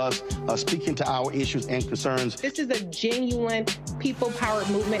matter to us, speaking to our issues and concerns. This is a genuine people-powered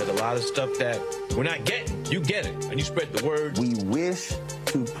movement. There's a lot of stuff that we're not getting. You get it, and you spread the word. We wish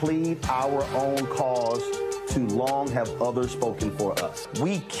to plead our own cause. Too long have others spoken for us.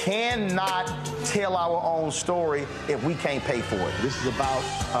 We cannot tell our own story if we can't pay for it. This is about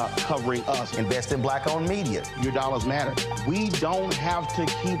covering us. Invest in black-owned media. Your dollars matter. We don't have to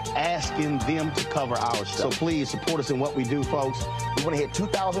keep asking them to cover our stuff. So please support us in what we do, folks. We want to hit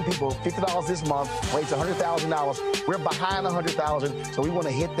 2,000 people, $50 this month, raise $100,000. We're behind 100,000, so we want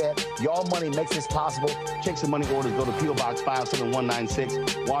to hit that. Y'all money makes this possible. Checks and money orders go to P.O. Box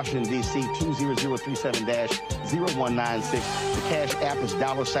 57196, Washington, D.C. 20037-0196. The Cash App is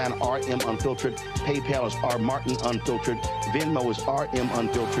 $RM Unfiltered. PayPal is R Martin Unfiltered. Venmo is RM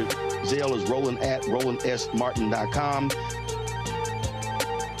Unfiltered. Zelle is Roland at RolandSMartin.com.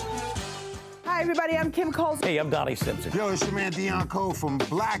 Hi, everybody. I'm Kim Coles. Hey, I'm Donnie Simpson. Yo, it's your man Dion Cole from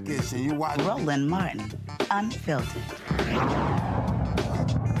Blackish, and you watch Roland Martin Unfiltered.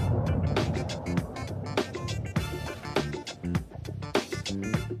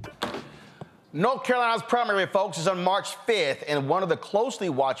 North Carolina's primary, folks, is on March 5th, and one of the closely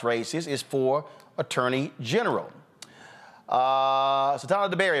watched races is for Attorney General. So Tyler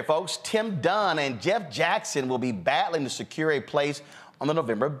DeBerry, folks, Tim Dunn and Jeff Jackson will be battling to secure a place on the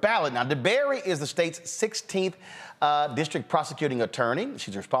November ballot. Now, DeBerry is the state's 16th district prosecuting attorney.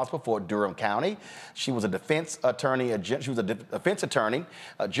 She's responsible for Durham County. She was a defense attorney.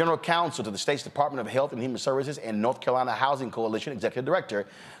 General counsel to the state's Department of Health and Human Services and North Carolina Housing Coalition executive director.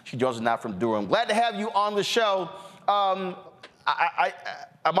 She joins us now from Durham. Glad to have you on the show. I'm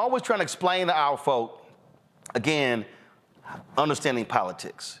always trying to explain to our folk, again, understanding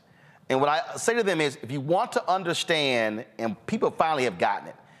politics. And what I say to them is, if you want to understand, and people finally have gotten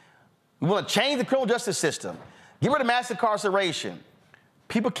it, we want to change the criminal justice system, get rid of mass incarceration.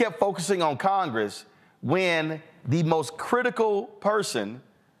 People kept focusing on Congress when the most critical person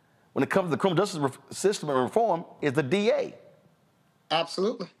when it comes to the criminal justice system and reform is the DA.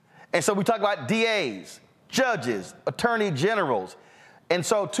 Absolutely. And so we talk about DAs, judges, attorney generals. And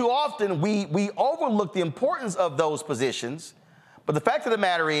so too often we overlook the importance of those positions. But the fact of the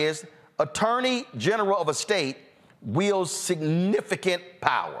matter is, Attorney General of a state wields significant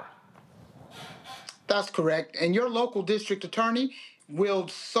power. That's correct. And your local district attorney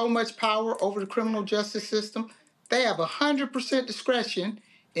wields so much power over the criminal justice system. They have 100% discretion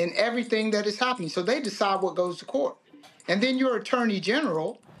in everything that is happening. So they decide what goes to court. And then your attorney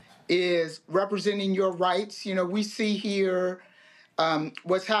general is representing your rights. You know, we see here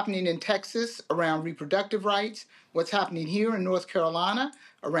what's happening in Texas around reproductive rights, what's happening here in North Carolina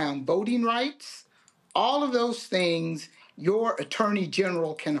around voting rights. All of those things your attorney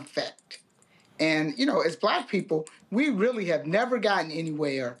general can affect. And, you know, as Black people, we really have never gotten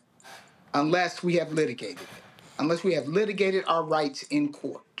anywhere unless we have litigated it, unless we have litigated our rights in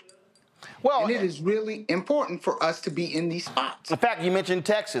court. Well, and it is really important for us to be in these spots. In fact, you mentioned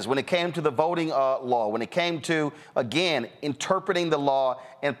Texas. When it came to the voting law, when it came to, again, interpreting the law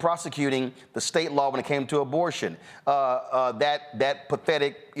and prosecuting the state law when it came to abortion, that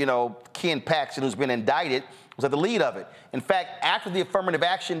pathetic, you know, Ken Paxton, who's been indicted, was at the lead of it. In fact, after the affirmative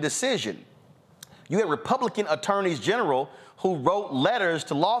action decision, you had Republican attorneys general who wrote letters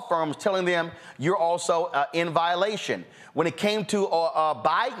to law firms telling them you're also in violation. When it came to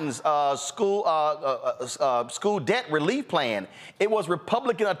Biden's school debt relief plan, it was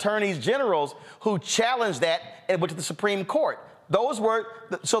Republican attorneys generals who challenged that and went to the Supreme Court. Those were,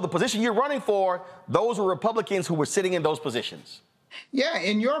 so the position you're running for, those were Republicans who were sitting in those positions. Yeah,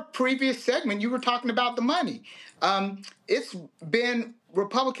 in your previous segment, you were talking about the money. It's been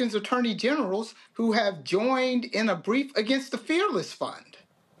Republicans attorney generals who have joined in a brief against the Fearless Fund,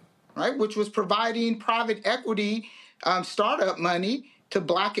 right, which was providing private equity startup money to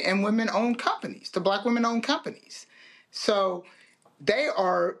Black and women-owned companies, to Black women-owned companies. So they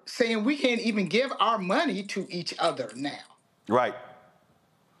are saying we can't even give our money to each other now. Right.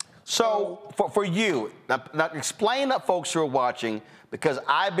 So for you, now explain to folks who are watching, because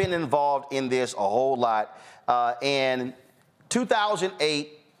I've been involved in this a whole lot. In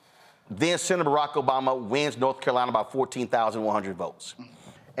 2008, then Senator Barack Obama wins North Carolina by 14,100 votes.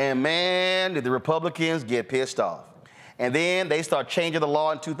 And man, did the Republicans get pissed off. And then they start changing the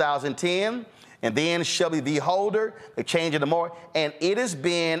law in 2010. And then Shelby v. Holder, they changed it more. And it has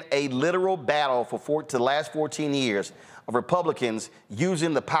been a literal battle for the last 14 years of Republicans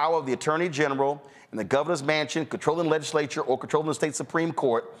using the power of the Attorney General and the governor's mansion, controlling the legislature or controlling the state Supreme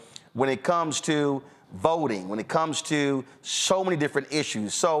Court when it comes to voting, when it comes to so many different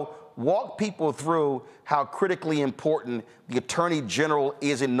issues. So walk people through how critically important the Attorney General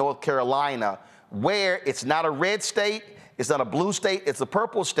is in North Carolina, where it's not a red state, it's not a blue state, it's a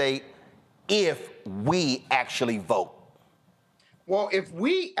purple state, if we actually vote. Well, if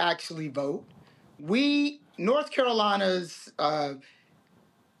we actually vote, North Carolina's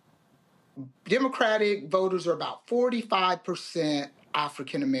Democratic voters are about 45%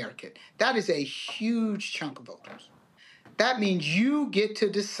 African American. That is a huge chunk of voters. That means you get to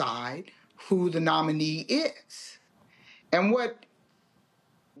decide who the nominee is. And what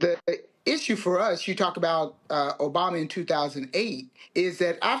the issue for us, you talk about Obama in 2008, is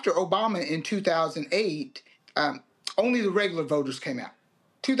that after Obama in 2008, only the regular voters came out.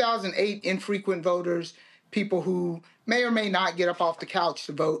 2008, infrequent voters, people who may or may not get up off the couch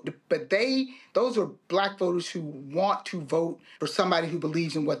to vote, but those are Black voters who want to vote for somebody who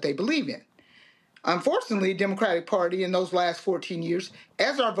believes in what they believe in. Unfortunately, the Democratic Party in those last 14 years,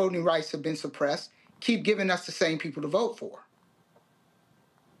 as our voting rights have been suppressed, keep giving us the same people to vote for,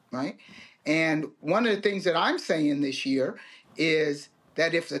 right? And one of the things that I'm saying this year is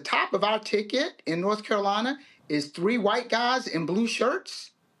that if the top of our ticket in North Carolina is 3 white guys in blue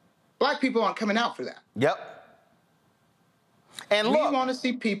shirts, Black people aren't coming out for that. Yep. And we look, want to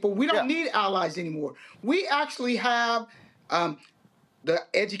see people. We don't need allies anymore. We actually have the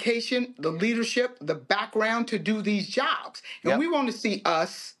education, the leadership, the background to do these jobs. And we want to see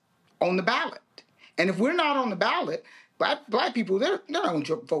us on the ballot. And if we're not on the ballot, black people, they're not going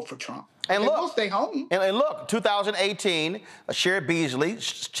to vote for Trump. And look, we'll stay home. And look, 2018, Sherry Beasley,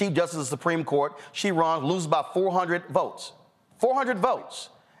 Chief Justice of the Supreme Court, she runs, loses by 400 votes. 400 votes.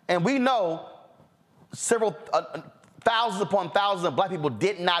 And we know several thousands upon thousands of black people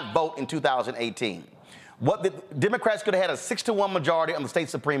did not vote in 2018. What the Democrats could have had a 6-1 majority on the state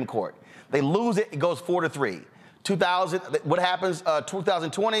Supreme Court. They lose it, it goes 4-3. 2000, what happens,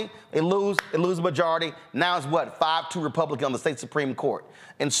 2020, they lose the majority. Now it's what, 5-2 Republican on the state Supreme Court.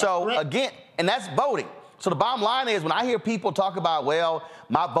 And so, again, and that's voting. So the bottom line is, when I hear people talk about, well,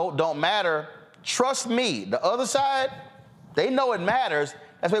 my vote don't matter, trust me, the other side, they know it matters.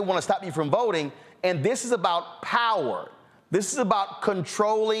 That's why they want to stop you from voting. And this is about power. This is about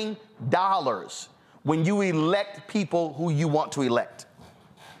controlling dollars when you elect people who you want to elect.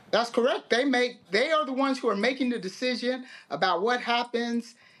 That's correct. They are the ones who are making the decision about what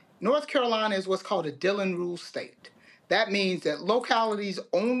happens. North Carolina is what's called a Dillon Rule state. That means that localities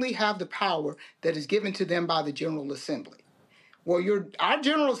only have the power that is given to them by the General Assembly. Well, our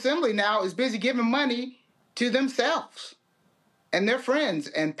General Assembly now is busy giving money to themselves and their friends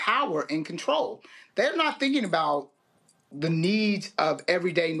and power and control. They're not thinking about the needs of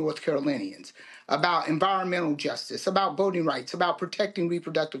everyday North Carolinians, about environmental justice, about voting rights, about protecting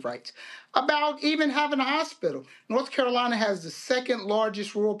reproductive rights, about even having a hospital. North Carolina has the second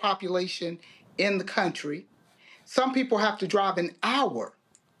largest rural population in the country. Some people have to drive an hour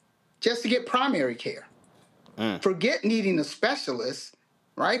just to get primary care. Forget needing a specialist,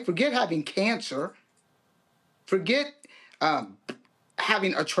 right? Forget having cancer. Forget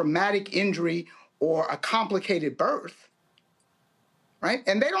having a traumatic injury or a complicated birth, right?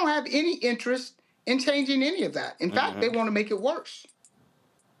 And they don't have any interest in changing any of that. In fact, they want to make it worse.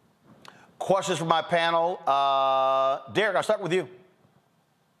 Questions from my panel. Derek, I'll start with you.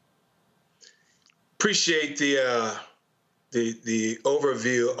 Appreciate the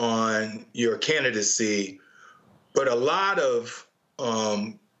overview on your candidacy, but a lot of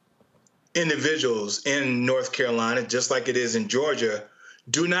individuals in North Carolina, just like it is in Georgia,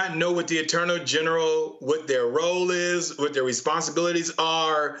 do not know what the Attorney General, what their role is, what their responsibilities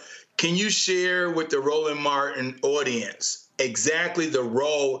are. Can you share with the Roland Martin audience exactly the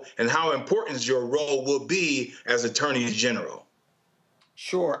role and how important your role will be as Attorney General?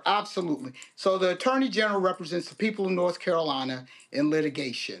 Sure, absolutely. So the Attorney General represents the people of North Carolina in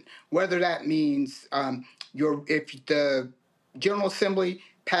litigation, whether that means if the General Assembly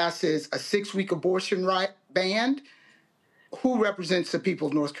passes a 6-week abortion ban, who represents the people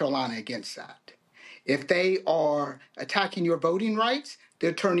of North Carolina against that? If they are attacking your voting rights, the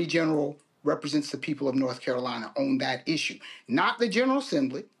Attorney General represents the people of North Carolina on that issue. Not the General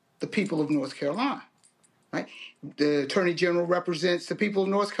Assembly, the people of North Carolina, right? The Attorney General represents the people of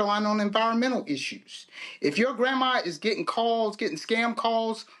North Carolina on environmental issues. If your grandma is getting scam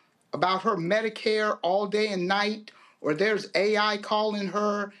calls about her Medicare all day and night, or there's AI calling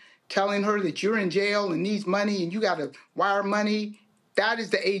her, telling her that you're in jail and needs money and you got to wire money, that is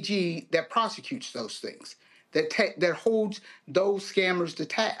the AG that prosecutes those things, that holds those scammers to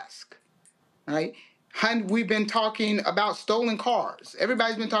task, right? We've been talking about stolen cars.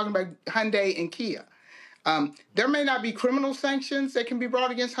 Everybody's been talking about Hyundai and Kia. There may not be criminal sanctions that can be brought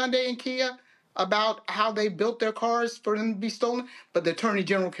against Hyundai and Kia about how they built their cars for them to be stolen, but the Attorney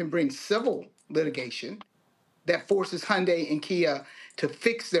General can bring civil litigation that forces Hyundai and Kia to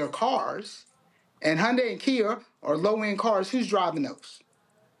fix their cars. And Hyundai and Kia are low-end cars. Who's driving those?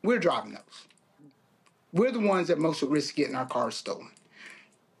 We're driving those. We're the ones that most at risk of getting our cars stolen.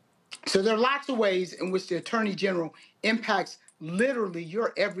 So there are lots of ways in which the Attorney General impacts literally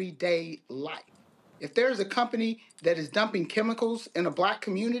your everyday life. If there's a company that is dumping chemicals in a black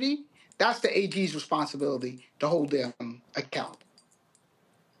community, that's the AG's responsibility to hold them accountable.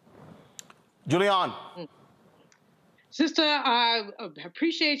 Julian. Sister, I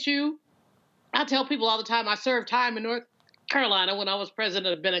appreciate you. I tell people all the time, I served time in North Carolina when I was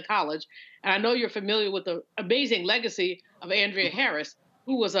president of Bennett College. And I know you're familiar with the amazing legacy of Andrea Harris,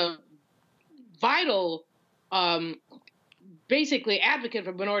 who was a vital, basically advocate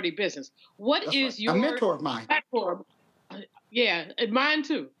for minority business. What is your a mentor of mine platform? Yeah, and mine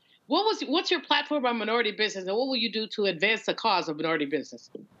too. What's your platform on minority business, and what will you do to advance the cause of minority business?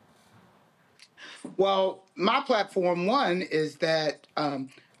 Well, my platform, one, is that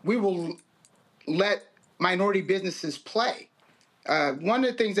we will let minority businesses play. One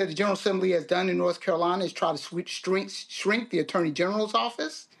of the things that the General Assembly has done in North Carolina is try to shrink the Attorney General's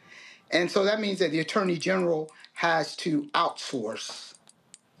office. And so that means that the Attorney General has to outsource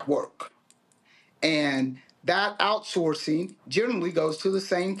work. And that outsourcing generally goes to the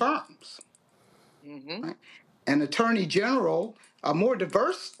same firms. Mm-hmm. Right? An Attorney General, a more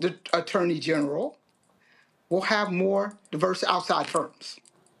diverse Attorney General, will have more diverse outside firms.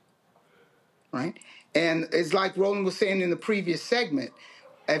 Right? And it's like Roland was saying in the previous segment,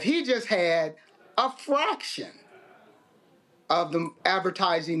 if he just had a fraction of the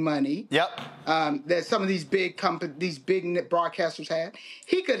advertising money that some of these big broadcasters had,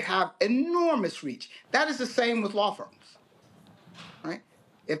 he could have enormous reach. That is the same with law firms, right?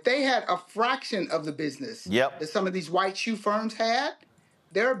 If they had a fraction of the business that some of these white shoe firms had,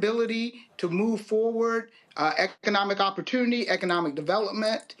 their ability to move forward, economic opportunity, economic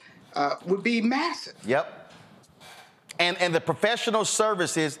development would be massive. And the professional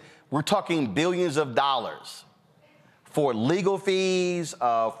services, we're talking billions of dollars. For legal fees,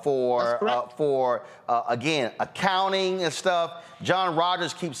 again, accounting and stuff. John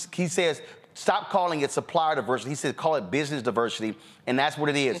Rogers he says, stop calling it supplier diversity. He says, call it business diversity, and that's what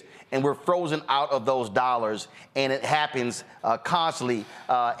it is. And we're frozen out of those dollars, and it happens constantly,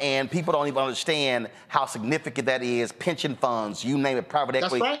 and people don't even understand how significant that is. Pension funds, you name it, private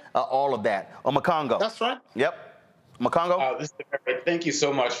equity, all of that. Makongo. That's right. Yep. Makongo? Thank you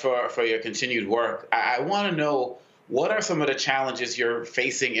so much for your continued work. I want to know, what are some of the challenges you're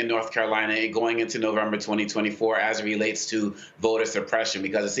facing in North Carolina going into November 2024 as it relates to voter suppression?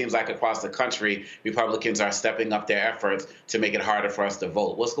 Because it seems like across the country, Republicans are stepping up their efforts to make it harder for us to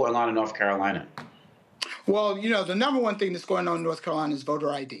vote. What's going on in North Carolina? Well, the number one thing that's going on in North Carolina is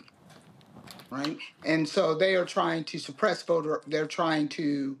voter ID, right? And so they are trying to suppress they're trying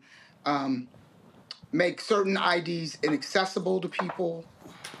to make certain IDs inaccessible to people.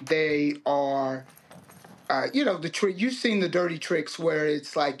 They are... you've seen the dirty tricks where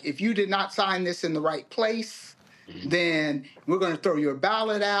it's like, if you did not sign this in the right place, then we're going to throw your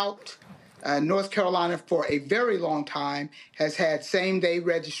ballot out. North Carolina, for a very long time, has had same-day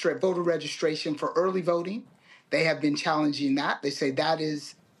voter registration for early voting. They have been challenging that. They say that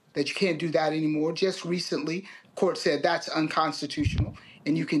you can't do that anymore. Just recently, court said that's unconstitutional,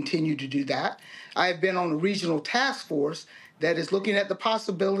 and you continue to do that. I have been on a regional task force that is looking at the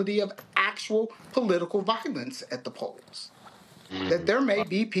possibility of actual political violence at the polls. That there may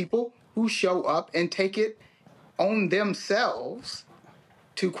be people who show up and take it on themselves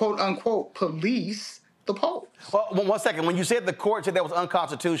to, quote unquote, police the polls. Well, 1 second. When you said the court said that was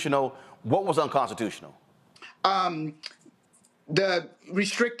unconstitutional, what was unconstitutional? The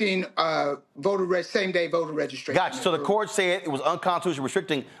restricting same-day voter registration. Gotcha. So the court said it was unconstitutional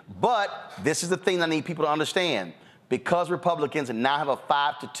restricting, but this is the thing I need people to understand. Because Republicans now have a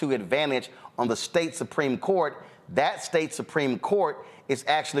 5-2 advantage on the state Supreme Court, that state Supreme Court is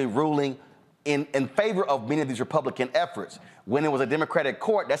actually ruling in favor of many of these Republican efforts. When it was a Democratic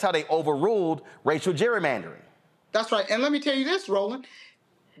court, that's how they overruled racial gerrymandering. That's right. And let me tell you this, Roland.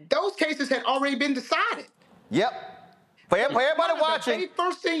 Those cases had already been decided. Yep. For everybody watching, the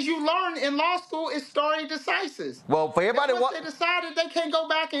first things you learn in law school is stare decisis. Well, for everybody once they decided, they can't go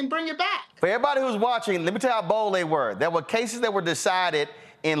back and bring it back. For everybody who's watching, let me tell you how bold they were. There were cases that were decided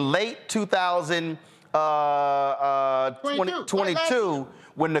in late 2022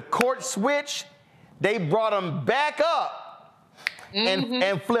 when the court switched. They brought them back up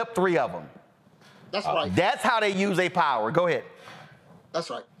and flipped 3 of them. That's right. That's how they use their power. Go ahead. That's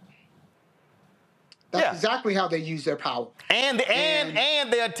right. That's exactly how they use their power. And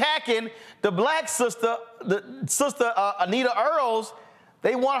they're attacking the black sister, Anita Earls.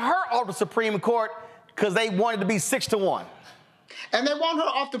 They want her off the Supreme Court because they wanted to be 6-1. And they want her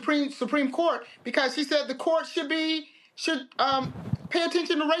off the Supreme Court because she said the court should pay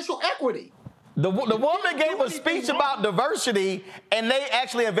attention to racial equity. The woman gave a speech about diversity, and they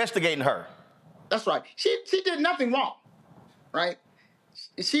actually investigating her. That's right. She did nothing wrong, right?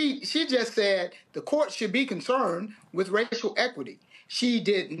 She just said the court should be concerned with racial equity. She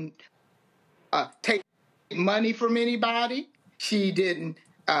didn't take money from anybody. She didn't.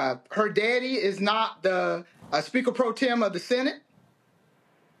 Her daddy is not the Speaker Pro Tem of the Senate,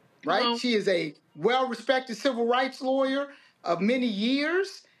 right? No. She is a well-respected civil rights lawyer of many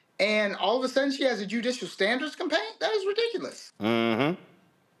years, and all of a sudden she has a judicial standards complaint? That is ridiculous. Mm-hmm.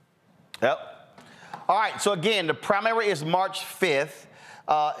 Yep. All right, so again, the primary is March 5th.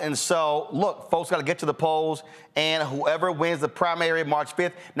 And so, look, folks got to get to the polls, and whoever wins the primary March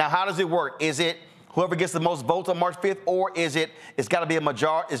 5th. Now, how does it work? Is it whoever gets the most votes on March 5th, or is it's got to be a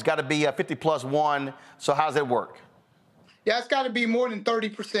majority, it's got to be a 50+1? So how does it work? Yeah, it's got to be more than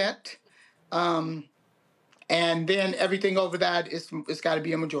 30%. And then everything over that, it's got to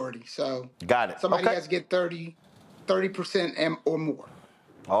be a majority. So got it. Somebody has to get 30% or more.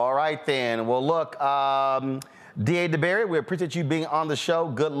 All right, then. Well, look, D.A. DeBerry, we appreciate you being on the show.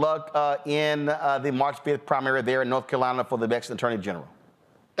 Good luck in the March 5th primary there in North Carolina for the next Attorney General.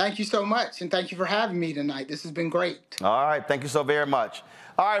 Thank you so much, and thank you for having me tonight. This has been great. All right, thank you so very much.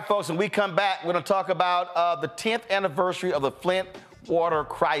 All right, folks, when we come back, we're going to talk about the 10th anniversary of the Flint water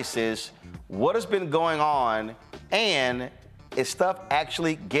crisis, what has been going on, and is stuff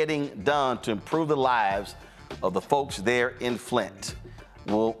actually getting done to improve the lives of the folks there in Flint?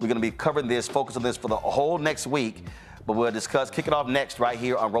 We're going to be covering this, focus on this for the whole next week, but we'll discuss, kick it off next right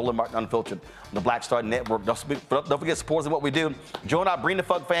here on Roland Martin Unfiltered on the Black Star Network. Don't forget, supporters of what we do. Join our Bring the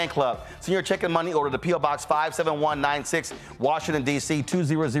Fuck fan club. Send your check and money order to P.O. Box 57196, Washington, D.C.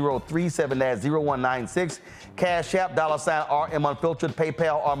 20037, that's 0196. Cash App, $RM Unfiltered,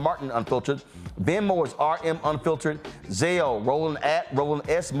 PayPal, R Martin Unfiltered. Venmo is RM Unfiltered. Zelle, Roland at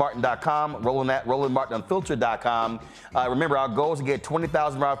RolandSMartin.com, Roland at RolandMartinUnfiltered.com. Remember, our goal is to get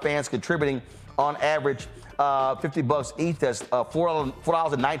 20,000 of our fans contributing on average $50 each. That's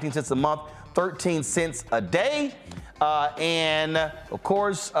 $4.19 a month, 13 cents a day. And of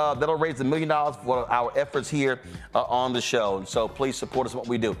course, that'll raise $1 million for our efforts here on the show. And so please support us in what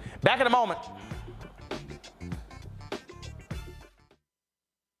we do. Back in a moment.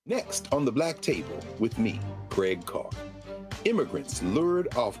 Next on the Black Table with me, Craig Carr. Immigrants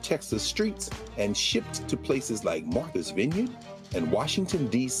lured off Texas streets and shipped to places like Martha's Vineyard and Washington,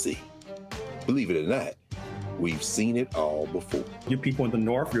 D.C. Believe it or not, we've seen it all before. You people in the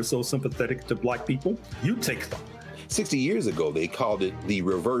North, you're so sympathetic to Black people, you take them. 60 years ago, they called it the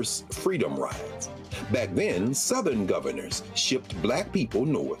reverse freedom rides. Back then, Southern governors shipped Black people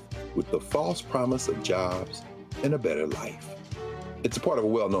north with the false promise of jobs and a better life. It's a part of a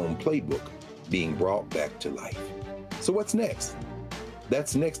well-known playbook being brought back to life. So what's next?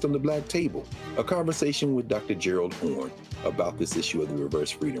 That's next on the Black Table, a conversation with Dr. Gerald Horne about this issue of the reverse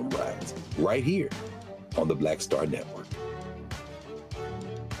freedom rides, right here on the Black Star Network.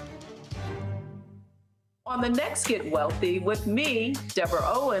 On the next Get Wealthy with me, Deborah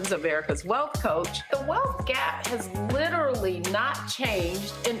Owens, America's Wealth Coach, the wealth gap has literally not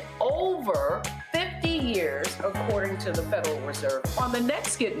changed in over 50 years, according to the Federal Reserve. On the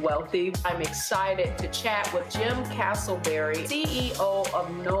next Get Wealthy, I'm excited to chat with Jim Castleberry, CEO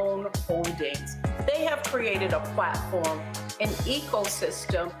of Known Holdings. They have created a platform, an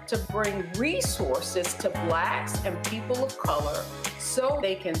ecosystem to bring resources to Blacks and people of color so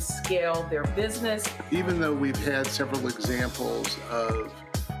they can scale their business. Even though we've had several examples of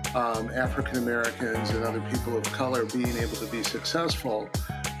African Americans and other people of color being able to be successful,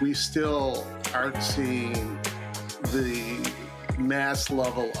 we still aren't seeing the mass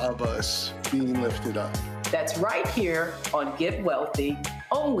level of us being lifted up. That's right here on Get Wealthy,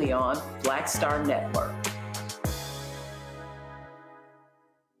 only on Black Star Network.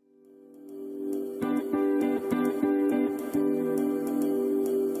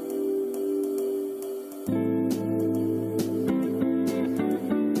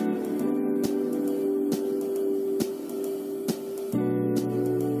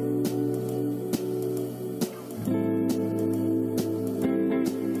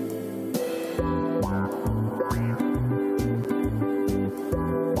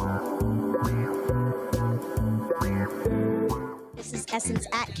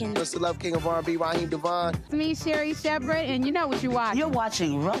 Mr. Love King of R&B, Raheem Devon. It's me, Sherry Shepard, and you know what you're watching. You're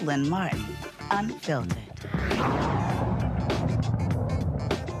watching Roland Martin Unfiltered.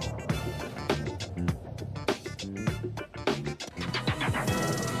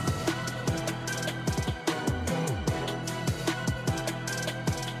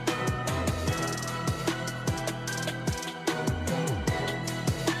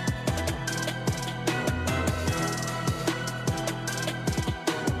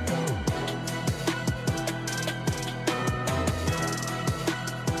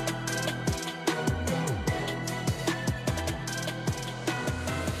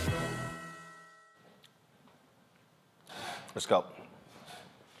 Let's go.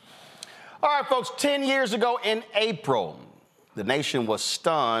 All right, folks, 10 years ago in April, the nation was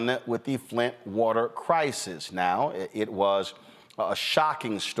stunned with the Flint water crisis. Now, it was a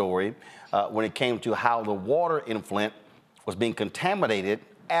shocking story when it came to how the water in Flint was being contaminated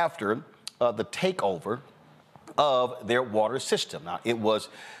after the takeover of their water system. Now, it was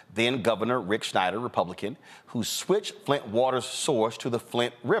then Governor Rick Snyder, Republican, who switched Flint water's source to the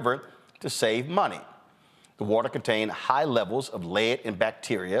Flint River to save money. The water contained high levels of lead and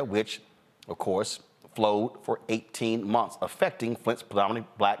bacteria, which, of course, flowed for 18 months, affecting Flint's predominantly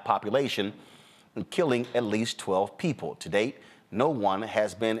black population and killing at least 12 people. To date, no one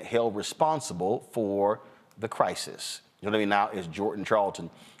has been held responsible for the crisis. Joining me now is Jordan Charlton,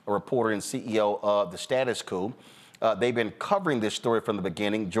 a reporter and CEO of The Status Quo. They've been covering this story from the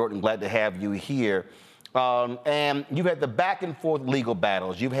beginning. Jordan, glad to have you here. And you've had the back and forth legal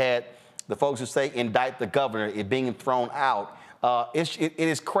battles. You've had the folks who say indict the governor, it being thrown out. It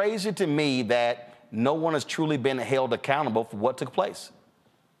is crazy to me that no one has truly been held accountable for what took place.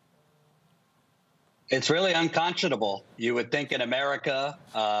 It's really unconscionable. You would think in America,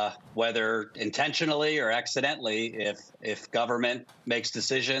 whether intentionally or accidentally, if government makes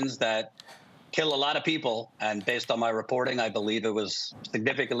decisions that kill a lot of people, and based on my reporting, I believe it was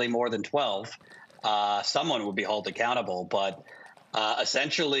significantly more than 12, someone would be held accountable. But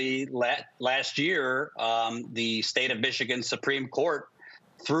essentially, last year, the state of Michigan Supreme Court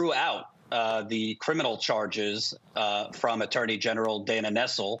threw out the criminal charges from Attorney General Dana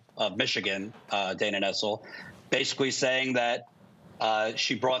Nessel of Michigan, Dana Nessel, basically saying that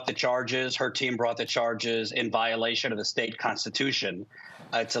she brought the charges, her team brought the charges in violation of the state constitution.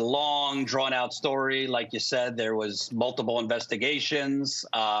 It's a long, drawn-out story. Like you said, there was multiple investigations.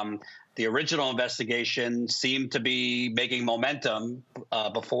 The original investigation seemed to be making momentum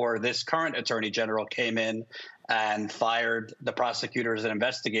before this current attorney general came in and fired the prosecutors and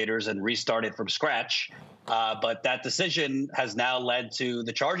investigators and restarted from scratch. But that decision has now led to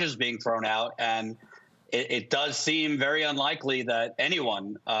the charges being thrown out. And it does seem very unlikely that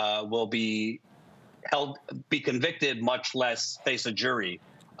anyone will be convicted, much less face a jury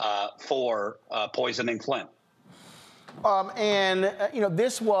for poisoning Flint.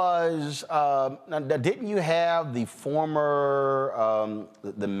 This was, didn't you have the former,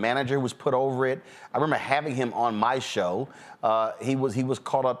 the manager who was put over it? I remember having him on my show. He was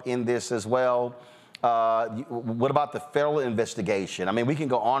caught up in this as well. What about the federal investigation? I mean, we can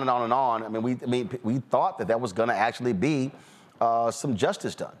go on and on and on. I mean, we thought that was going to actually be some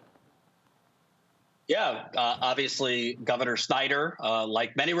justice done. Yeah, obviously, Governor Snyder,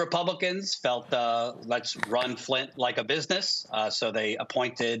 like many Republicans, felt let's run Flint like a business. So they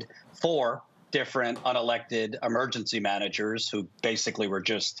appointed 4 different unelected emergency managers who basically were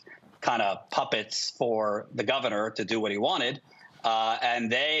just kind of puppets for the governor to do what he wanted.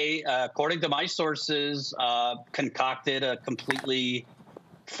 And they, according to my sources, concocted a completely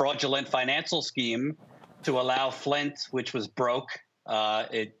fraudulent financial scheme to allow Flint, which was broke.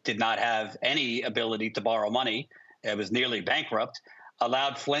 It did not have any ability to borrow money. It was nearly bankrupt.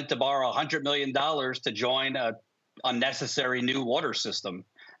 Allowed Flint to borrow $100 million to join an unnecessary new water system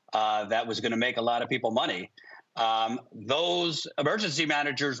that was going to make a lot of people money. Those emergency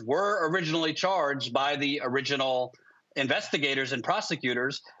managers were originally charged by the original investigators and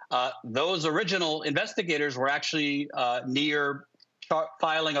prosecutors. Those original investigators were actually near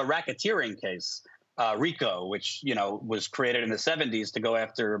filing a racketeering case. RICO, which, was created in the 70s to go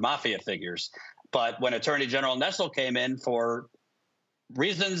after mafia figures. But when Attorney General Nessel came in for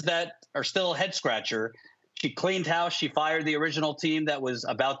reasons that are still a head scratcher, she cleaned house. She fired the original team that was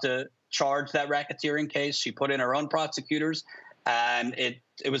about to charge that racketeering case. She put in her own prosecutors, and it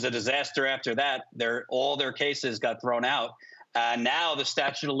was a disaster after that. All their cases got thrown out. And now the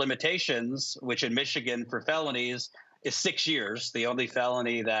statute of limitations, which in Michigan for felonies is 6 years. The only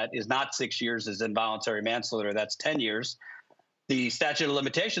felony that is not 6 years is involuntary manslaughter. That's 10 years. The statute of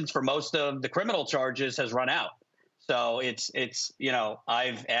limitations for most of the criminal charges has run out. So it's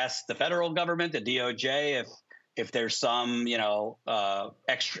I've asked the federal government, the DOJ, if there's some,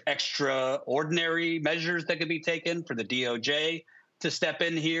 extraordinary measures that could be taken for the DOJ to step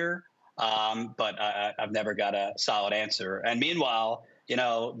in here. But I've never got a solid answer. And meanwhile,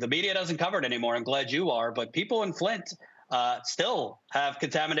 the media doesn't cover it anymore. I'm glad you are. But people in Flint still have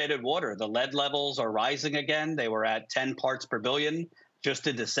contaminated water. The lead levels are rising again. They were at 10 parts per billion just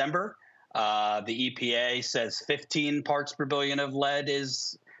in December. The EPA says 15 parts per billion of lead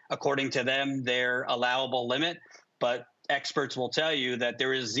is, according to them, their allowable limit. But experts will tell you that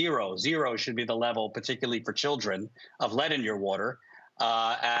there is zero. Zero should be the level, particularly for children, of lead in your water.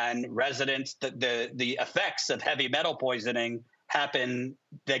 And residents, the effects of heavy metal poisoning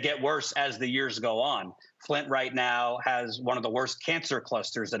they get worse as the years go on. Flint right now has one of the worst cancer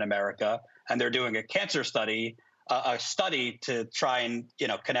clusters in America, and they're doing a cancer study, a study to try and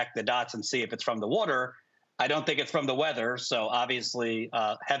connect the dots and see if it's from the water. I don't think it's from the weather. So obviously,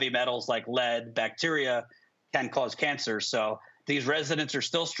 heavy metals like lead, bacteria can cause cancer. So these residents are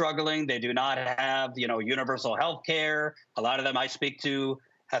still struggling. They do not have universal health care. A lot of them I speak to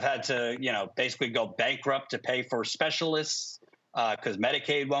have had to basically go bankrupt to pay for specialists. because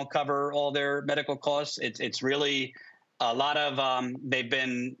Medicaid won't cover all their medical costs. It's really a lot of they've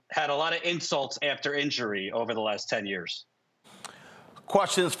had a lot of insults after injury over the last 10 years.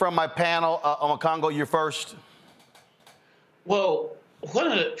 Questions from my panel. Omokongo, you're first. Well,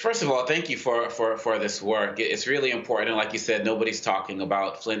 first of all, thank you for this work. It's really important. And like you said, nobody's talking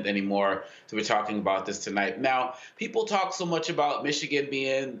about Flint anymore. So we're talking about this tonight. Now, people talk so much about Michigan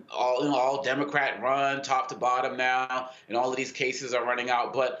being all Democrat run, top to bottom now, and all of these cases are running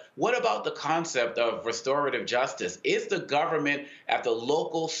out. But what about the concept of restorative justice? Is the government at the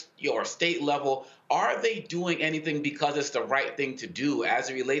local or state level, are they doing anything because it's the right thing to do as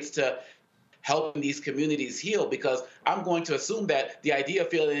it relates to helping these communities heal? Because I'm going to assume that the idea of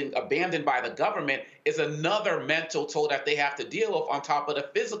feeling abandoned by the government is another mental toll that they have to deal with on top of the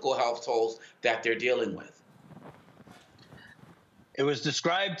physical health tolls that they're dealing with. It was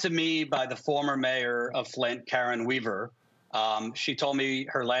described to me by the former mayor of Flint, Karen Weaver. She told me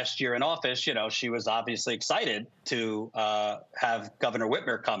her last year in office, she was obviously excited to have Governor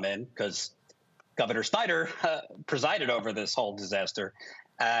Whitmer come in because Governor Snyder presided over this whole disaster.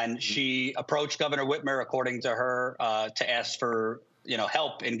 And she approached Governor Whitmer, according to her, to ask for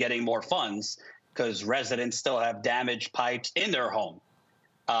help in getting more funds because residents still have damaged pipes in their home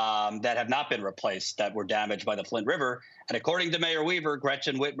that have not been replaced, that were damaged by the Flint River. And according to Mayor Weaver,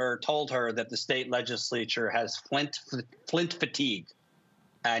 Gretchen Whitmer told her that the state legislature has Flint fatigue,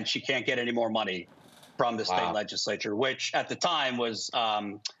 and she can't get any more money from the state legislature, which at the time was,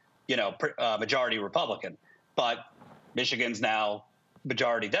 majority Republican. But Michigan's now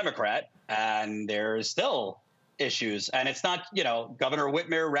majority Democrat, and there's still issues. And it's not, Governor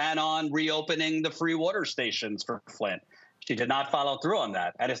Whitmer ran on reopening the free water stations for Flint. She did not follow through on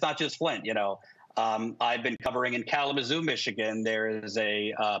that. And it's not just Flint, I've been covering in Kalamazoo, Michigan. There is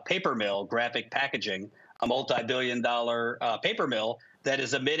a paper mill, Graphic Packaging, a multi-billion-dollar paper mill that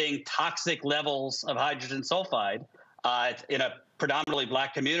is emitting toxic levels of hydrogen sulfide in a predominantly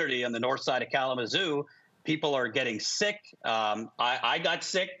Black community on the north side of Kalamazoo. People are getting sick. I got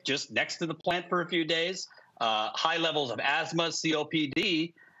sick just next to the plant for a few days. High levels of asthma,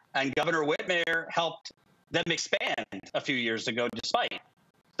 COPD, and Governor Whitmer helped them expand a few years ago despite.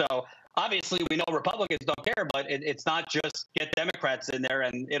 So obviously we know Republicans don't care, but it's not just get Democrats in there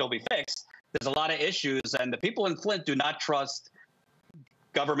and it'll be fixed. There's a lot of issues, and the people in Flint do not trust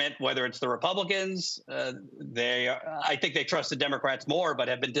government, whether it's the Republicans. I think they trust the Democrats more, but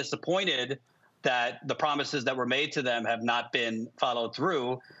have been disappointed that the promises that were made to them have not been followed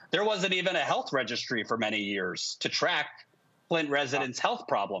through. There wasn't even a health registry for many years to track Flint residents' health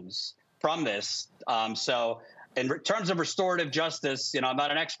problems from this. So in terms of restorative justice, I'm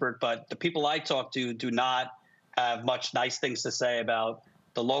not an expert, but the people I talk to do not have much nice things to say about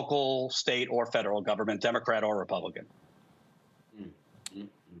the local, state, or federal government, Democrat or Republican.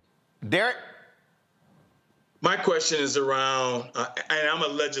 Derek? My question is around, and I'm a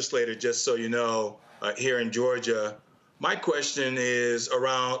legislator, just so you know, here in Georgia. My question is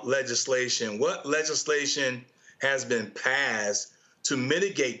around legislation. What legislation has been passed to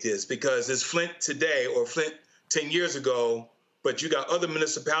mitigate this? Because it's Flint today or Flint 10 years ago, but you got other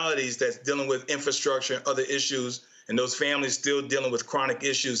municipalities that's dealing with infrastructure and other issues, and those families still dealing with chronic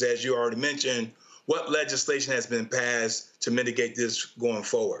issues, as you already mentioned. What legislation has been passed to mitigate this going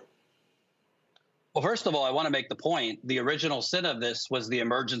forward? Well, first of all, I want to make the point, the original sin of this was the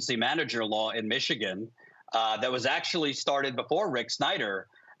emergency manager law in Michigan that was actually started before Rick Snyder.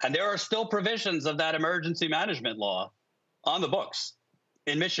 And there are still provisions of that emergency management law on the books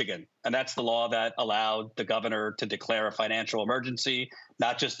in Michigan. And that's the law that allowed the governor to declare a financial emergency,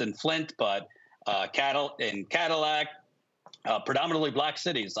 not just in Flint, but in Cadillac, predominantly Black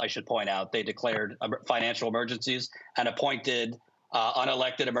cities, I should point out. They declared financial emergencies and appointed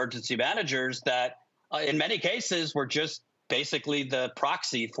unelected emergency managers that in many cases were just basically the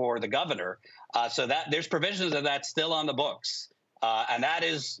proxy for the governor. So that there's provisions of that still on the books. And that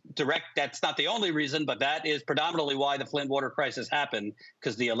is direct. That's not the only reason, but that is predominantly why the Flint water crisis happened,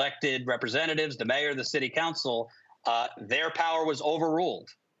 because the elected representatives, the mayor, the city council, their power was overruled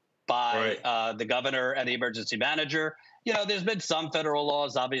by the governor and the emergency manager. There's been some federal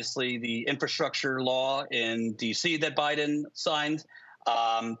laws, obviously the infrastructure law in D.C. that Biden signed,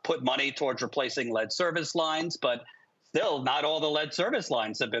 put money towards replacing lead service lines, but still not all the lead service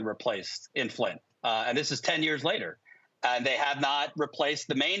lines have been replaced in Flint. And this is 10 years later. And they have not replaced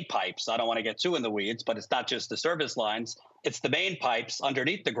the main pipes. I don't want to get too in the weeds, but it's not just the service lines. It's the main pipes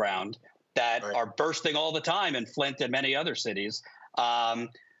underneath the ground that are bursting all the time in Flint and many other cities.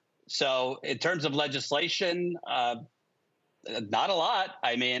 So in terms of legislation, Not a lot.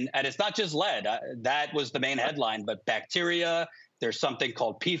 I mean, and it's not just lead. That was the main headline, but bacteria. There's something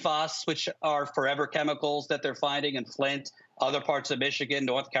called PFAS, which are forever chemicals that they're finding in Flint, other parts of Michigan,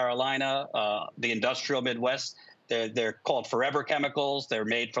 North Carolina, the industrial Midwest. They're called forever chemicals. They're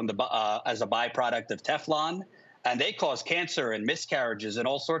made from as a byproduct of Teflon, and they cause cancer and miscarriages and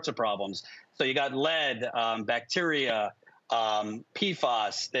all sorts of problems. So you got lead, bacteria,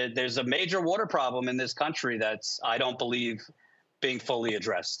 PFAS. There's a major water problem in this country that's, I don't believe, being fully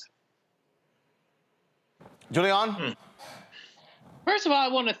addressed. Julian? First of all, I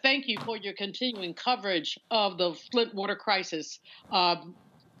want to thank you for your continuing coverage of the Flint water crisis.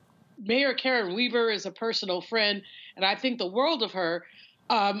 Mayor Karen Weaver is a personal friend, and I think the world of her.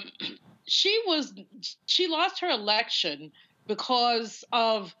 She lost her election because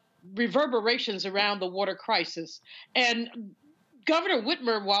of reverberations around the water crisis. And Governor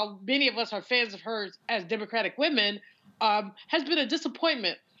Whitmer, while many of us are fans of hers as Democratic women, has been a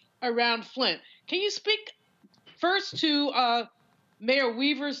disappointment around Flint. Can you speak first to Mayor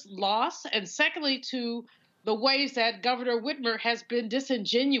Weaver's loss, and secondly to the ways that Governor Whitmer has been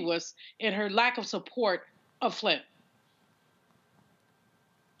disingenuous in her lack of support of Flint?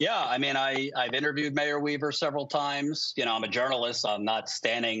 Yeah, I mean, I've interviewed Mayor Weaver several times. You know, I'm a journalist. I'm not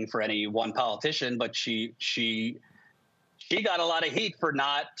standing for any one politician, but she got a lot of heat for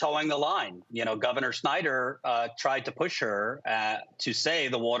not towing the line. You know, Governor Snyder tried to push her to say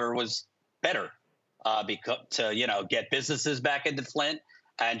the water was better to get businesses back into Flint,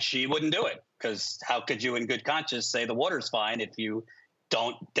 and she wouldn't do it, because how could you in good conscience say the water's fine if you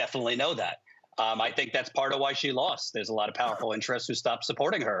don't definitely know that? I think that's part of why she lost. There's a lot of powerful interests who stopped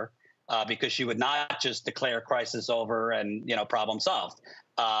supporting her because she would not just declare crisis over and, problem solved.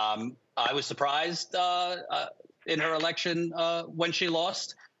 I was surprised in her election when she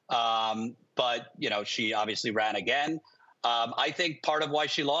lost, but, she obviously ran again. I think part of why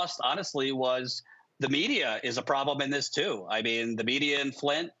she lost, honestly, was the media is a problem in this, too. I mean, the media in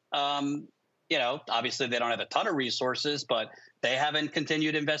Flint, obviously they don't have a ton of resources, but they haven't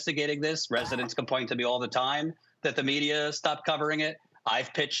continued investigating this. Residents complain to me all the time that the media stopped covering it.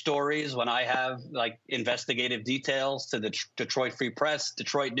 I've pitched stories when I have investigative details to the Detroit Free Press,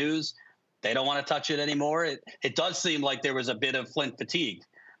 Detroit News. They don't want to touch it anymore. It does seem like there was a bit of Flint fatigue.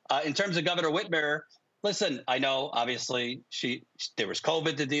 In terms of Governor Whitmer, listen, I know obviously there was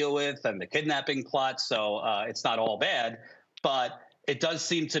COVID to deal with and the kidnapping plot, so it's not all bad, but it does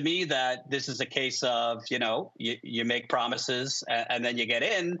seem to me that this is a case of, you make promises and then you get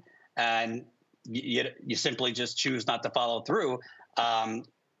in and you simply just choose not to follow through.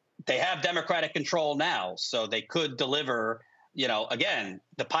 They have Democratic control now, so they could deliver, again,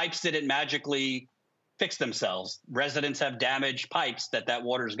 the pipes didn't magically fix themselves. Residents have damaged pipes that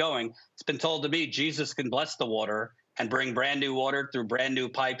water's going. It's been told to me Jesus can bless the water and bring brand new water through brand new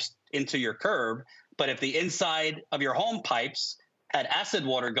pipes into your curb. But if the inside of your home pipes had acid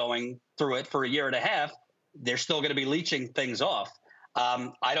water going through it for a year and a half, they're still going to be leaching things off.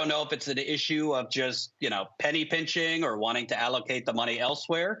 I don't know if it's an issue of just, penny pinching or wanting to allocate the money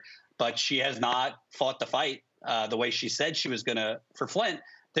elsewhere, but she has not fought the fight the way she said she was going to for Flint.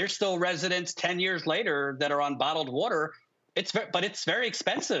 There's still residents 10 years later that are on bottled water. But it's very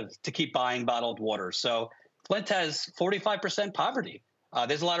expensive to keep buying bottled water. So Flint has 45% poverty.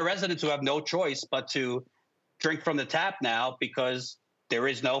 There's a lot of residents who have no choice but to drink from the tap now because there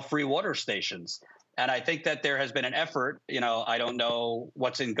is no free water stations. And I think that there has been an effort, I don't know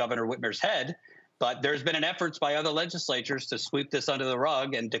what's in Governor Whitmer's head, but there's been an effort by other legislatures to sweep this under the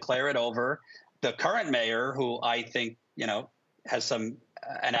rug and declare it over. The current mayor, who I think, has some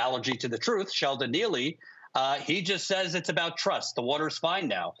analogy to the truth, Sheldon Neely, he just says it's about trust. The water's fine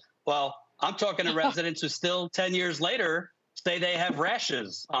now. Well, I'm talking to residents who still 10 years later say they have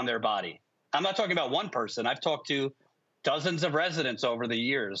rashes on their body. I'm not talking about one person. I've talked to dozens of residents over the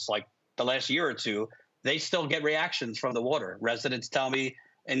years, like the last year or two. They still get reactions from the water. Residents tell me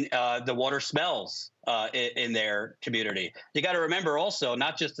the water smells in their community. You got to remember also,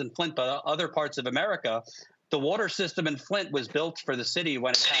 not just in Flint, but other parts of America, the water system in Flint was built for the city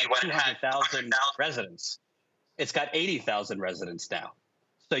when it had 200,000 residents. It's got 80,000 residents now.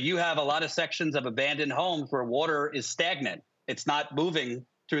 So you have a lot of sections of abandoned homes where water is stagnant. It's not moving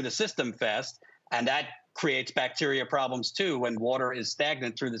through the system fast, and that creates bacteria problems too when water is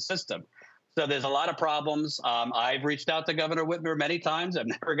stagnant through the system. So there's a lot of problems. I've reached out to Governor Whitmer many times. I've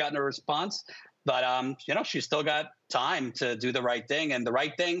never gotten a response, but she's still got time to do the right thing. And the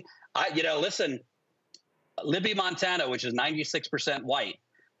right thing, listen, Libby, Montana, which is 96% white,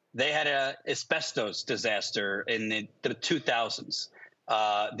 they had a asbestos disaster in the 2000s.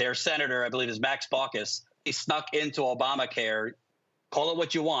 Their senator, I believe, is Max Baucus, snuck into Obamacare, call it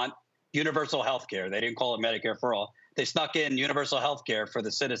what you want, universal health care. They didn't call it Medicare for all. They snuck in universal health care for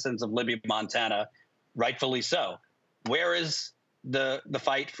the citizens of Libby, Montana, rightfully so. Where is the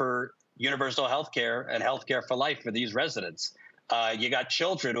fight for universal health care and health care for life for these residents? You got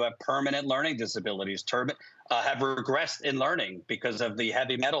children who have permanent learning disabilities, have regressed in learning because of the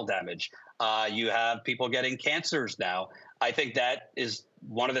heavy metal damage. You have people getting cancers now. I think that is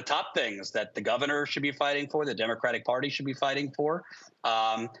one of the top things that the governor should be fighting for, the Democratic Party should be fighting for.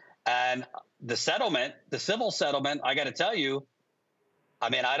 And the settlement, the civil settlement, I got to tell you, I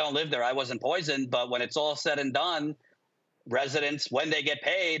mean, I don't live there. I wasn't poisoned. But when it's all said and done, residents, when they get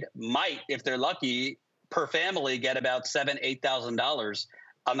paid, might, if they're lucky, per family get about $7,000, $8,000.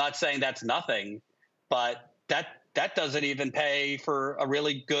 I'm not saying that's nothing, but that doesn't even pay for a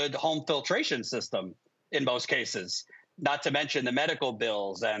really good home filtration system in most cases, not to mention the medical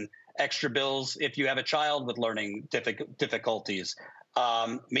bills and extra bills if you have a child with learning difficulties.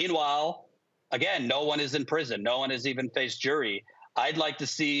 Meanwhile, again, no one is in prison. No one has even faced jury. I'd like to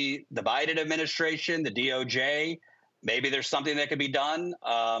see the Biden administration, the DOJ, maybe there's something that could be done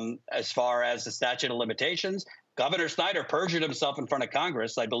as far as the statute of limitations. Governor Snyder perjured himself in front of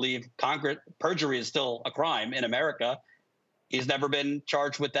Congress. I believe perjury is still a crime in America. He's never been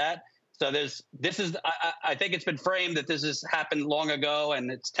charged with that. So I think it's been framed that this has happened long ago and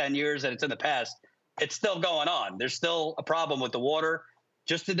it's 10 years and it's in the past. It's still going on. There's still a problem with the water.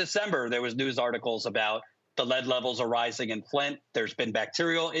 Just in December, there was news articles about the lead levels are rising in Flint. There's been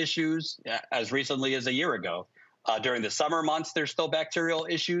bacterial issues as recently as a year ago. During the summer months, there's still bacterial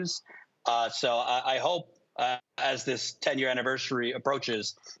issues. So I hope as this 10-year anniversary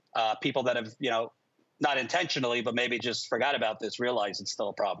approaches, people that have, not intentionally, but maybe just forgot about this, realize it's still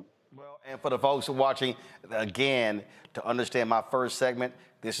a problem. Well, and for the folks who are watching, again, to understand my first segment,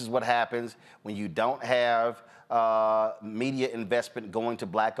 this is what happens when you don't have media investment going to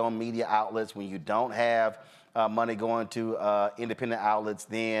black-owned media outlets, when you don't have money going to independent outlets,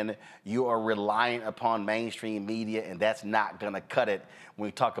 then you are reliant upon mainstream media, and that's not going to cut it when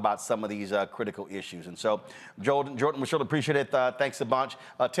we talk about some of these critical issues. And so, Jordan, we sure appreciate it. Thanks a bunch.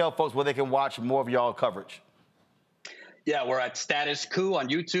 Tell folks where they can watch more of y'all coverage. Yeah, we're at Status Coup on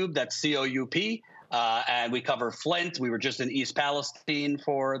YouTube. That's COUP. And we cover Flint. We were just in East Palestine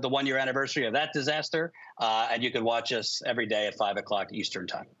for the 1-year anniversary of that disaster. And you can watch us every day at 5 o'clock Eastern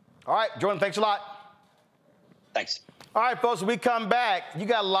time. All right, Jordan, thanks a lot. Thanks. All right, folks, when we come back, you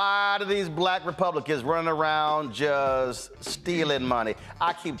got a lot of these black Republicans running around just stealing money.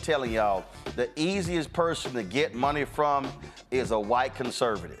 I keep telling y'all, the easiest person to get money from is a white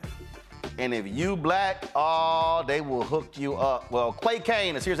conservative. And if you black, they will hook you up. Well, Clay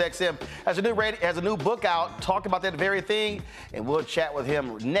Kane of SiriusXM has a new book out talking about that very thing, and we'll chat with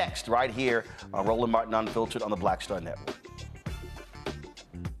him next right here on Roland Martin Unfiltered on the Black Star Network.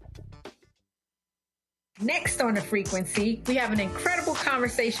 Next on The Frequency, we have an incredible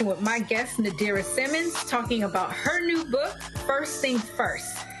conversation with my guest, Nadira Simmons, talking about her new book, First Things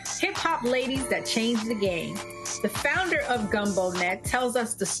First, Hip-Hop Ladies That Changed the Game. The founder of GumboNet tells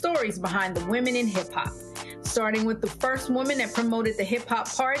us the stories behind the women in hip-hop, starting with the first woman that promoted the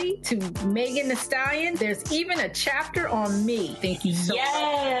hip-hop party to Megan Thee Stallion. There's even a chapter on me. Thank you so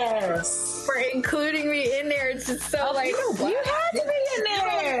much for including me in there. It's just so you had to be in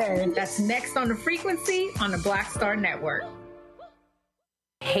there. That's next on The Frequency on the Black Star Network.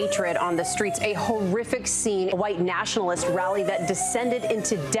 Hatred on the streets, a horrific scene, a white nationalist rally that descended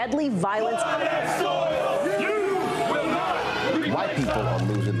into deadly violence. White people are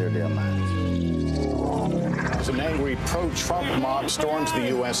losing their damn minds. An angry pro-Trump mob storms the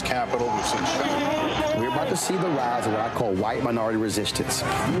U.S. Capitol. We're about to see the rise of what I call white minority resistance.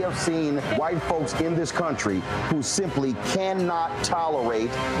 We have seen white folks in this country who simply cannot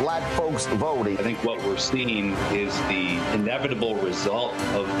tolerate black folks voting. I think what we're seeing is the inevitable result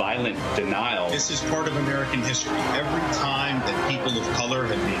of violent denial. This is part of American history. Every time that people of color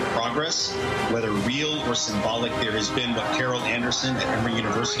have made progress, whether real or symbolic, there has been what Carol Anderson at Emory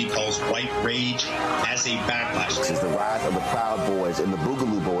University calls white rage as a backlash. This is the rise of the Proud Boys and the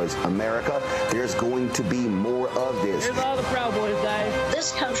Boogaloo Boys. America, there's going to be more of this. Here's all the Proud Boys, guys.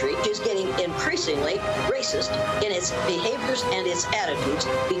 This country is getting increasingly racist in its behaviors and its attitudes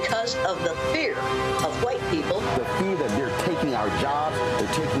because of the fear of white people. The fear that they're taking our jobs,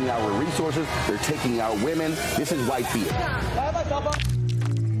 they're taking our resources, they're taking our women. This is white fear.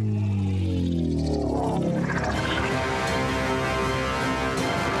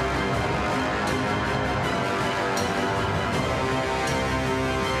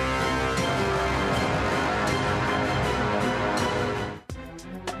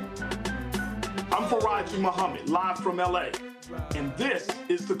 Elijah Muhammad, live from LA. And this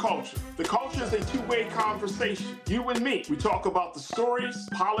is The Culture. The Culture is a two-way conversation. You and me. We talk about the stories,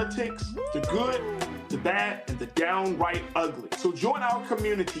 politics, the good, the bad, and the downright ugly. So join our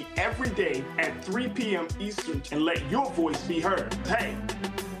community every day at 3 p.m. Eastern and let your voice be heard. Hey,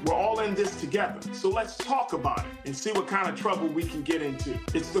 we're all in this together. So let's talk about it and see what kind of trouble we can get into.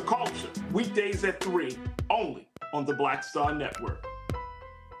 It's The Culture. Weekdays at 3, only on the Black Star Network.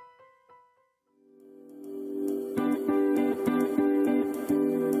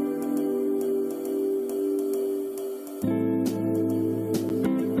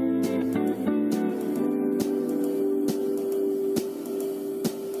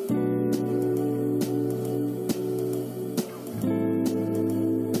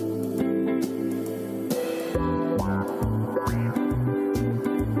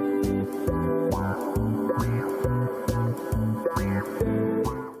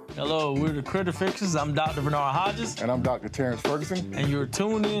 Critter Fixers. I'm Dr. Bernard Hodges. And I'm Dr. Terrence Ferguson. And you're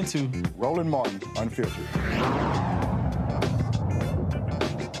tuned in to Roland Martin, Unfiltered.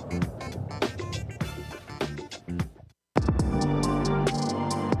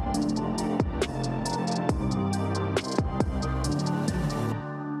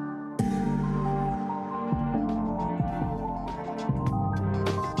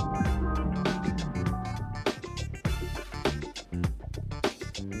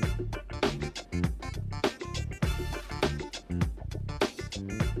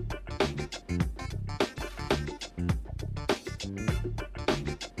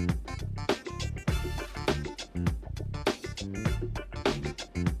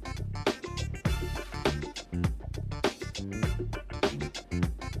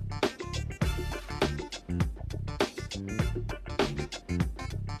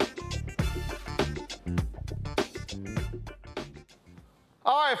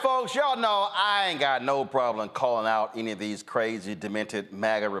 All right, folks, y'all know I ain't got no problem calling out any of these crazy, demented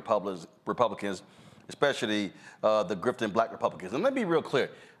MAGA Republicans, especially the grifting black Republicans. And let me be real clear.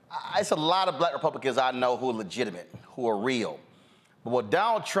 It's a lot of black Republicans I know who are legitimate, who are real. But what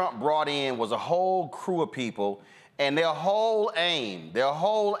Donald Trump brought in was a whole crew of people, and their whole aim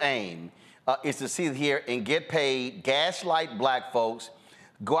is to sit here and get paid, gaslight black folks,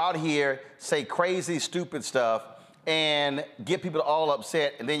 go out here, say crazy, stupid stuff, and get people all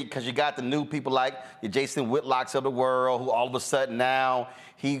upset. And then because you got the new people like your Jason Whitlocks of the world, who all of a sudden now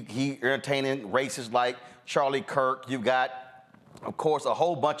he entertaining racists like Charlie Kirk. You got, of course, a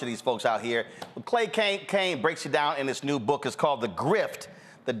whole bunch of these folks out here. But Clay Kane breaks it down in this new book. It's called The Grift,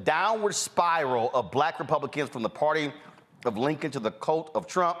 the downward spiral of black Republicans from the party of Lincoln to the cult of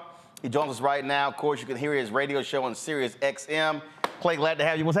Trump. He joins us right now. Of course, you can hear his radio show on Sirius XM. Clay, glad to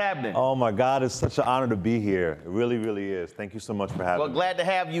have you. What's happening? Oh, my God. It's such an honor to be here. It really, really is. Thank you so much for having me. Well, glad to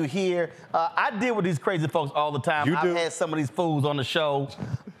have you here. I deal with these crazy folks all the time. I've had some of these fools on the show,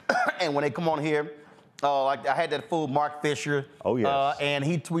 and when they come on here, like I had that fool, Mark Fisher. Oh, yes. And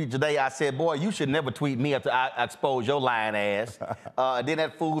he tweeted today, I said, boy, you should never tweet me after I expose your lying ass. Then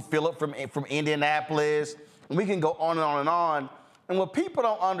that fool, Philip from Indianapolis. And we can go on and on and on. And what people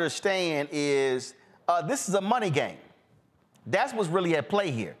don't understand is this is a money game. That's what's really at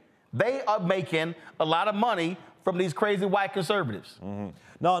play here. They are making a lot of money from these crazy white conservatives. Mm-hmm.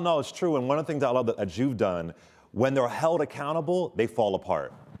 No, it's true. And one of the things I love that you've done, when they're held accountable, they fall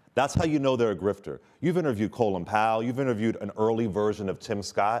apart. That's how you know they're a grifter. You've interviewed Colin Powell, you've interviewed an early version of Tim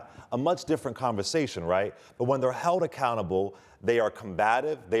Scott, a much different conversation, right? But when they're held accountable, they are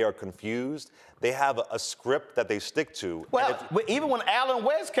combative, they are confused, they have a script that they stick to. Well, even when Alan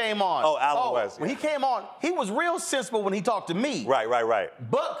West came on. Oh, Alan West. When he came on, he was real sensible when he talked to me. Right.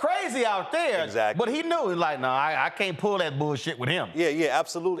 But crazy out there. Exactly. But he knew, like, no, I can't pull that bullshit with him. Yeah,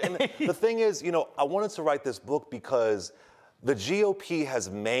 absolutely. And the thing is, I wanted to write this book because the GOP has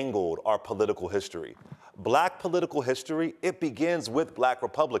mangled our political history. Black political history, it begins with black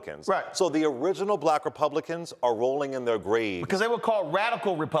Republicans. Right. So the original black Republicans are rolling in their graves. Because they were called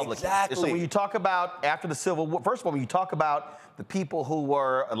radical Republicans. Exactly. So when you talk about after the Civil War, first of all, when you talk about the people who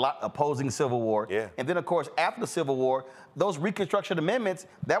were opposing the Civil War, and then of course after the Civil War, those Reconstruction Amendments,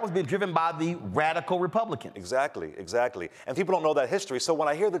 that was being driven by the radical Republicans. Exactly. And people don't know that history. So when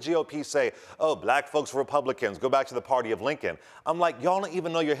I hear the GOP say, oh, black folks were Republicans, go back to the party of Lincoln, I'm like, y'all don't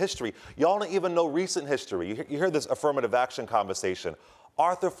even know your history. Y'all don't even know recent history. You hear this affirmative action conversation.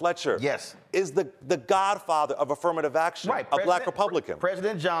 Arthur Fletcher is the godfather of affirmative action, a black Republican.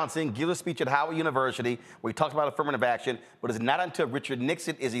 President Johnson gives a speech at Howard University where he talks about affirmative action, but it's not until Richard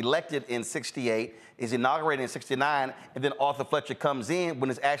Nixon is elected in 68, is inaugurated in 69, and then Arthur Fletcher comes in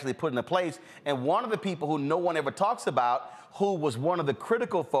when it's actually put into place. And one of the people who no one ever talks about, who was one of the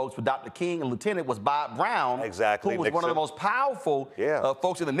critical folks with Dr. King and Lieutenant, was Bob Brown, who was one of the most powerful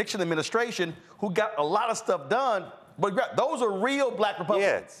folks in the Nixon administration, who got a lot of stuff done. But those are real black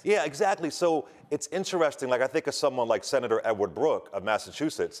Republicans. Yeah, exactly. So it's interesting. Like, I think of someone like Senator Edward Brooke of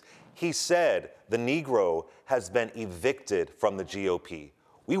Massachusetts. He said the Negro has been evicted from the GOP.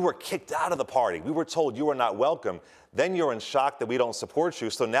 We were kicked out of the party. We were told you are not welcome. Then you're in shock that we don't support you.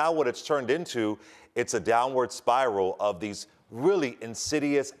 So now what it's turned into, it's a downward spiral of these really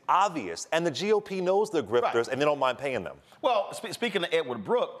insidious, obvious. And the GOP knows they're grifters, and they don't mind paying them. Well, speaking of Edward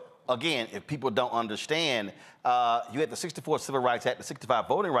Brooke, again, if people don't understand, you had the 64 Civil Rights Act, the 65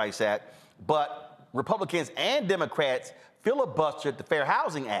 Voting Rights Act, but Republicans and Democrats filibustered the Fair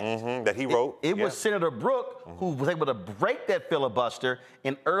Housing Act. That he wrote. It was Senator Brooke who was able to break that filibuster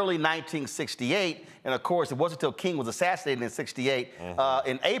in early 1968. And of course, it wasn't until King was assassinated in 68,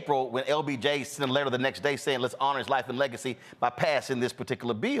 in April, when LBJ sent a letter the next day saying, let's honor his life and legacy by passing this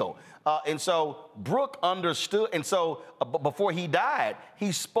particular bill. And so Brooke understood. And so before he died,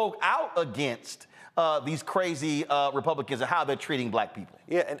 he spoke out against these crazy Republicans and how they're treating black people.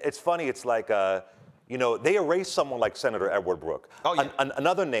 Yeah, and it's funny. It's like, you know, they erased someone like Senator Edward Brooke.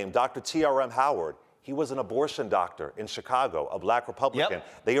 Another name, Dr. T.R.M. Howard. He was an abortion doctor in Chicago, a black Republican.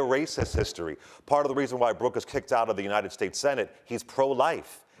 They erased his history. Part of the reason why Brooke is kicked out of the United States Senate, he's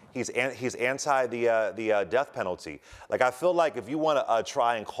pro-life. He's anti the death penalty. Like, I feel like if you want to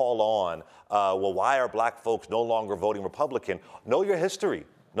try and call on, well, why are black folks no longer voting Republican? Know your history.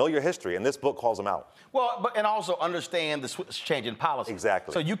 Know your history, and this book calls them out. Well, and also understand the change in policy.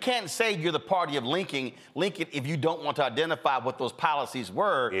 Exactly. So you can't say you're the party of Lincoln if you don't want to identify what those policies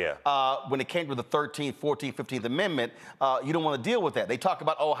were. When it came to the 13th, 14th, 15th Amendment, you don't want to deal with that. They talk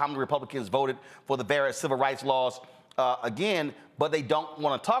about, how many Republicans voted for the various civil rights laws again, but they don't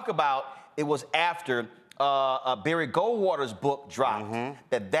want to talk about it was after Barry Goldwater's book dropped,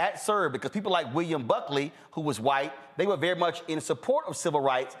 that served, because people like William Buckley, who was white, they were very much in support of civil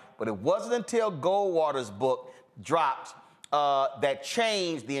rights, but it wasn't until Goldwater's book dropped that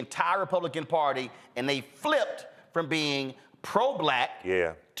changed the entire Republican Party, and they flipped from being pro-black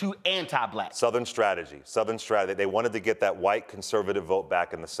to anti-black. Southern strategy. They wanted to get that white conservative vote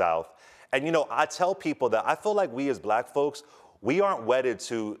back in the South. And, you know, I tell people that I feel like we as black folks, we aren't wedded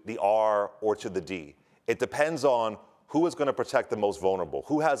to the R or to the D. It depends on who is going to protect the most vulnerable,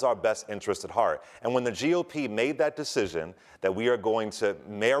 who has our best interest at heart. And when the GOP made that decision that we are going to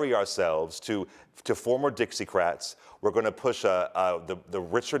marry ourselves to former Dixiecrats, we're going to push the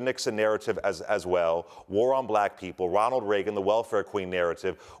Richard Nixon narrative as well, war on black people, Ronald Reagan, the welfare queen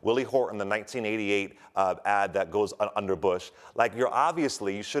narrative, Willie Horton, the 1988 ad that goes under Bush. Like,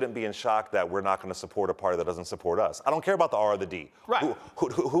 you shouldn't be in shock that we're not going to support a party that doesn't support us. I don't care about the R or the D. Right.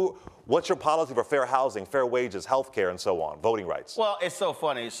 What's your policy for fair housing, fair wages, health care, and so on, voting rights? Well, it's so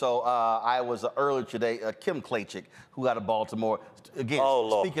funny. So I was earlier today, Kim Klachik, who out of Baltimore, again,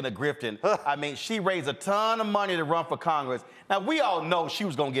 speaking of grifting, I mean, she raised a ton of money to run for Congress. Now, we all know she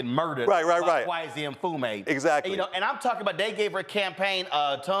was going to get murdered by YZM Fume. Exactly. And I'm talking about they gave her campaign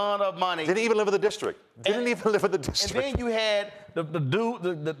a ton of money. Didn't even live in the district. And then you had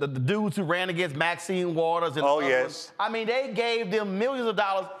the dudes who ran against Maxine Waters and others. I mean, they gave them millions of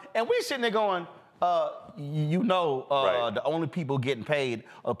dollars, and we're sitting there going, the only people getting paid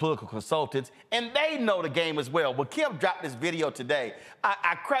are political consultants, and they know the game as well. Well, Kim dropped this video today.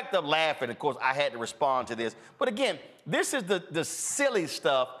 I cracked up laughing. Of course, I had to respond to this. But again, this is the silly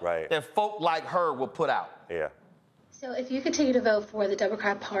stuff that folk like her will put out. Yeah. So if you continue to vote for the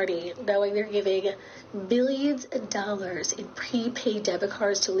Democrat Party, knowing they're giving billions of dollars in prepaid debit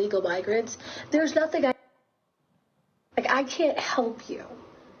cards to legal migrants, there's nothing I can't help you.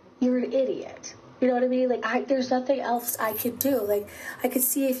 You're an idiot. You know what I mean? Like, there's nothing else I could do. Like, I could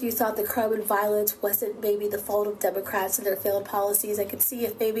see if you thought the crime and violence wasn't maybe the fault of Democrats and their failed policies. I could see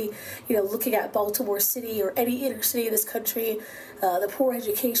if maybe, looking at Baltimore City or any inner city in this country, the poor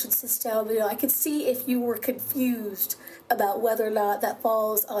education system, I could see if you were confused about whether or not that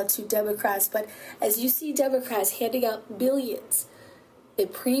falls onto Democrats. But as you see Democrats handing out billions in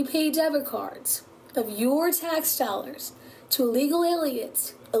prepaid debit cards of your tax dollars to illegal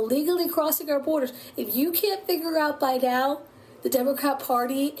aliens, illegally crossing our borders, if you can't figure out by now the Democrat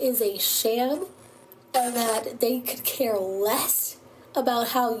Party is a sham and that they could care less about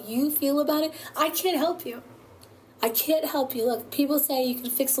how you feel about it, I can't help you. I can't help you. Look, people say you can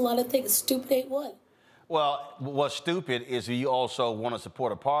fix a lot of things. Stupid ain't one. Well, what's stupid is you also want to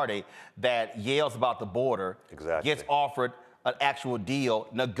support a party that yells about the border, gets offered an actual deal,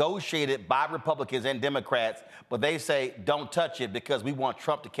 negotiated by Republicans and Democrats, but they say don't touch it because we want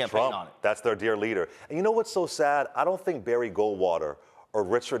Trump to campaign on it. That's their dear leader. And you know what's so sad? I don't think Barry Goldwater or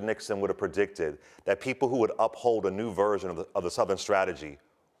Richard Nixon would have predicted that people who would uphold a new version of the Southern strategy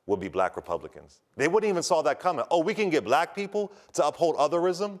would be black Republicans. They wouldn't even saw that coming. Oh, we can get black people to uphold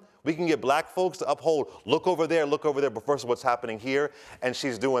otherism. We can get black folks to uphold, look over there, but first what's happening here. And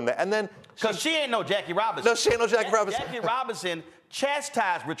she's doing that. And then because she ain't no Jackie Robinson. No, she ain't no Jackie Robinson. Jackie Robinson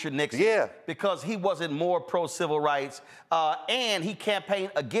chastised Richard Nixon because he wasn't more pro-civil rights, and he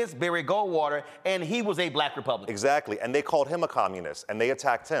campaigned against Barry Goldwater, and he was a black Republican. Exactly, and they called him a communist, and they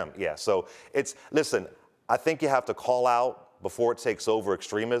attacked him. Yeah, so listen, I think you have to call out before it takes over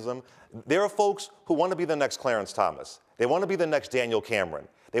extremism. There are folks who want to be the next Clarence Thomas. They want to be the next Daniel Cameron.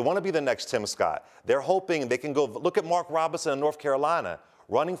 They want to be the next Tim Scott. They're hoping they can go, look at Mark Robinson in North Carolina,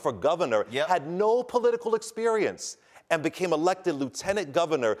 running for governor, had no political experience, and became elected lieutenant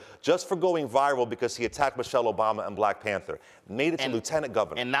governor just for going viral because he attacked Michelle Obama and Black Panther. Made it to lieutenant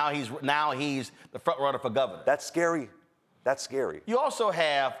governor. And now he's the front runner for governor. That's scary. That's scary. You also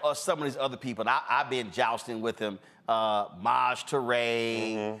have some of these other people, and I've been jousting with him. Maj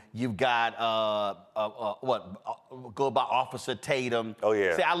Touré. You've got go by Officer Tatum. Oh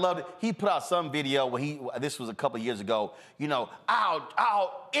yeah. See, I loved it. He put out some video where this was a couple of years ago. You know,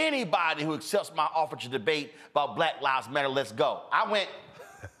 I'll anybody who accepts my offer to debate about Black Lives Matter, let's go. I went.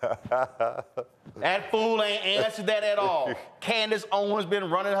 That fool ain't answered that at all. Candace Owens been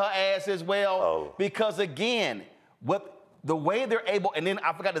running her ass as well because again, the way they're able, and then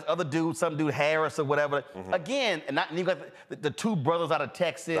I forgot this other dude, some dude Harris or whatever. Again, and you got the two brothers out of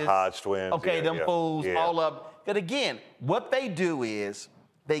Texas. The Hodge twins. Okay, them fools, all of. But again, what they do is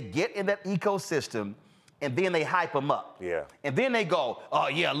they get in that ecosystem and then they hype them up. Yeah. And then they go, oh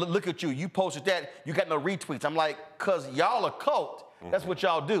yeah, look at you. You posted that, you got no retweets. I'm like, cause y'all a cult. That's what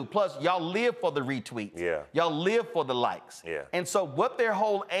y'all do. Plus, y'all live for the retweets. Yeah. Y'all live for the likes. Yeah. And so what their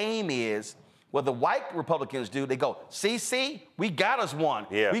whole aim is, what the white Republicans do, they go, see, we got us 1.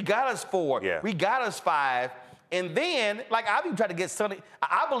 Yeah. We got us 4. Yeah. We got us 5. And then, like, I've been trying to get Sonny,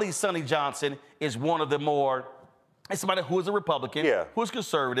 I believe Sonny Johnson is one of the more, it's somebody who is a Republican, who's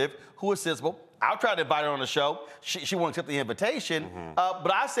conservative, who is sensible. I'll try to invite her on the show. She won't accept the invitation.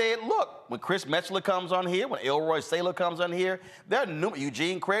 But I said, look, when Chris Metzler comes on here, when Elroy Saylor comes on here, there are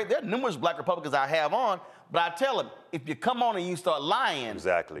Eugene Craig, there are numerous black Republicans I have on. But I tell them, if you come on and you start lying,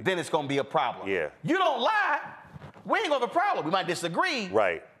 then it's going to be a problem. Yeah. You don't lie, we ain't going to have a problem. We might disagree.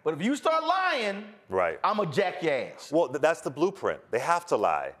 Right. But if you start lying, I'm going to jack your ass. Well, that's the blueprint. They have to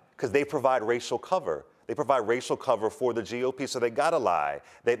lie because they provide racial cover. They provide racial cover for the GOP, so they gotta lie.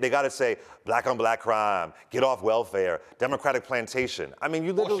 They gotta say black on black crime, get off welfare, Democratic plantation. I mean,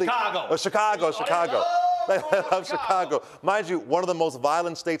 you literally. Chicago. Chicago. Mind you, one of the most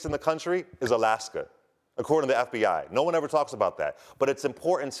violent states in the country is Alaska, according to the FBI. No one ever talks about that. But it's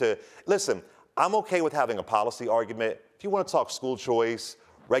important to, listen, I'm okay with having a policy argument. If you want to talk school choice,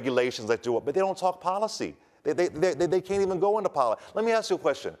 regulations, let's do it, but they don't talk policy. They can't even go into policy. Let me ask you a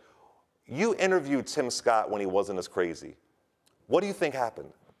question. You interviewed Tim Scott when he wasn't as crazy. What do you think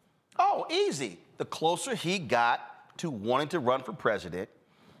happened? Oh, easy. The closer he got to wanting to run for president,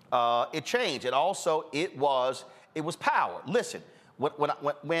 it changed. And also, it was power. Listen,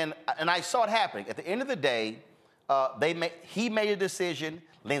 when I saw it happening, at the end of the day, he made a decision,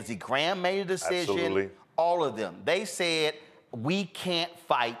 Lindsey Graham made a decision, Absolutely. All of them. They said, we can't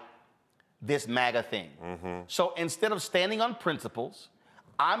fight this MAGA thing. So instead of standing on principles,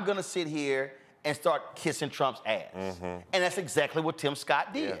 I'm going to sit here and start kissing Trump's ass. And that's exactly what Tim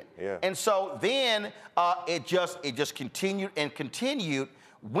Scott did. Yeah. And so then it just continued and continued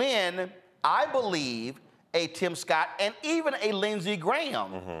when I believe a Tim Scott and even a Lindsey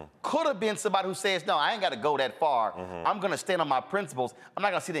Graham could have been somebody who says, no, I ain't got to go that far. I'm going to stand on my principles. I'm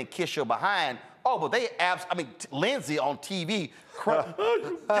not going to sit there and kiss your behind. Oh, but they Lindsey on TV,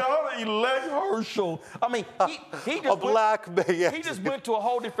 elect Herschel. I mean, he just he just went to a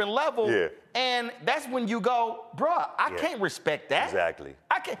whole different level. Yeah. And that's when you go, bruh, I can't respect that. Exactly.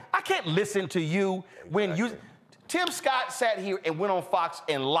 I can't listen to you when you. Tim Scott sat here and went on Fox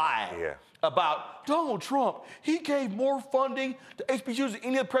and lied about Donald Trump. He gave more funding to HBCUs than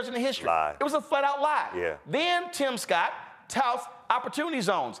any other president in history. Lie. It was a flat out lie. Yeah. Then Tim Scott touts opportunity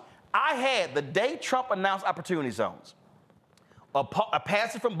zones. I had, the day Trump announced opportunity zones, a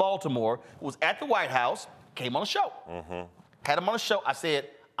pastor from Baltimore who was at the White House, came on the show. Had him on the show. I said,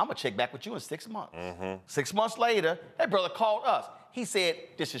 I'm going to check back with you in 6 months. 6 months later, that brother called us. He said,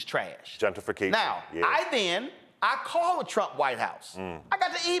 this is trash. Gentrification. Now, I called the Trump White House. I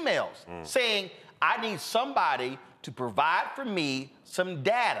got the emails saying, I need somebody to provide for me some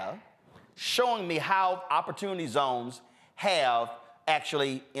data showing me how opportunity zones have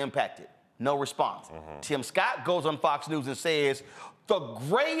actually impacted. No response. Tim Scott goes on Fox News and says, the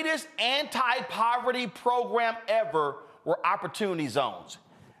greatest anti-poverty program ever were opportunity zones.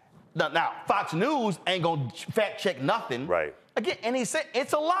 Now, Fox News ain't gonna fact check nothing. Right. Again, and he said,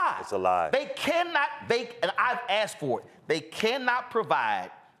 it's a lie. It's a lie. They cannot, and I've asked for it, they cannot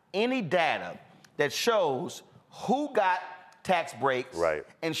provide any data that shows who got tax breaks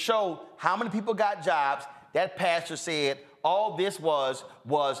and show how many people got jobs. That pastor said all this was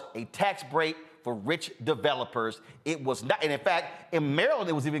a tax break for rich developers. It was not, and in fact, in Maryland,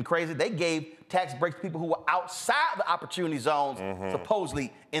 it was even crazy. They gave tax breaks to people who were outside the opportunity zones,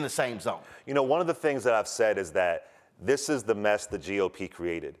 supposedly in the same zone. You know, one of the things that I've said is that this is the mess the GOP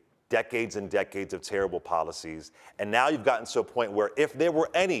created. Decades and decades of terrible policies. And now you've gotten to a point where if there were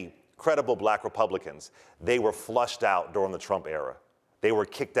any credible black Republicans, they were flushed out during the Trump era. They were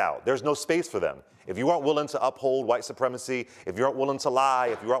kicked out. There's no space for them. If you aren't willing to uphold white supremacy, if you aren't willing to lie,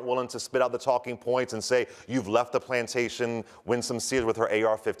 if you aren't willing to spit out the talking points and say you've left the plantation, Winsome Sears with her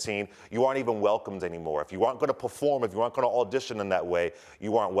AR-15, you aren't even welcomed anymore. If you aren't going to perform, if you aren't going to audition in that way,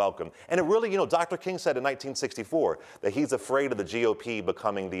 you aren't welcome. And it really, you know, Dr. King said in 1964 that he's afraid of the GOP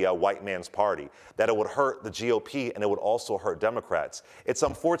becoming the white man's party, that it would hurt the GOP and it would also hurt Democrats. It's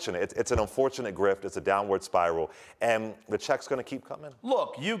unfortunate. It's an unfortunate grift. It's a downward spiral. And the check's going to keep coming.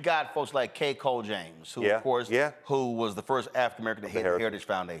 Look, you got folks like K. Cole James, who, of course, who was the first African-American to head the Heritage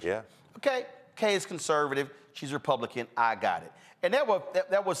Foundation. Okay, Kay is conservative. She's Republican. I got it. And there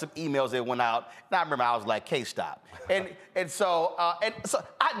was some emails that went out, and I remember I was like, Kay, stop. And so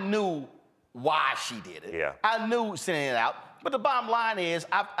I knew why she did it. I knew sending it out. But the bottom line is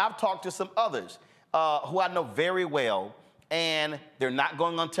I've talked to some others who I know very well, and they're not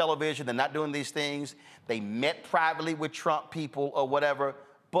going on television. They're not doing these things. They met privately with Trump people or whatever,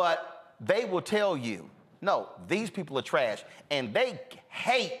 but they will tell you, no, these people are trash. And they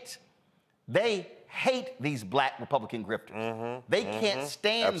hate these black Republican grifters. They can't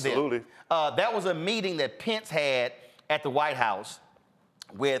stand them. That was a meeting that Pence had at the White House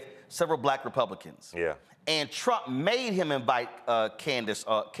with several black Republicans. And Trump made him invite Candace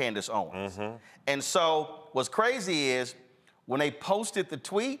Owens. And so what's crazy is when they posted the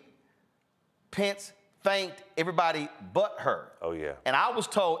tweet, Pence thanked everybody but her. And I was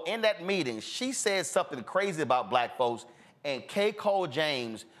told in that meeting, she said something crazy about black folks, and K. Cole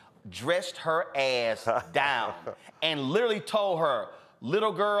James dressed her ass down and literally told her,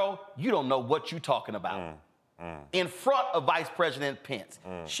 little girl, you don't know what you're talking about. In front of Vice President Pence.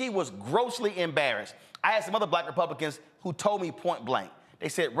 She was grossly embarrassed. I had some other black Republicans who told me point blank. They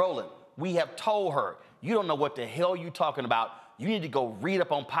said, Roland, we have told her, you don't know what the hell you're talking about. You need to go read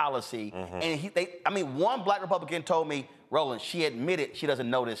up on policy. And one black Republican told me, Roland, she admitted she doesn't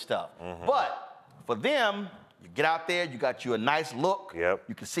know this stuff. But for them, you get out there, you got you a nice look.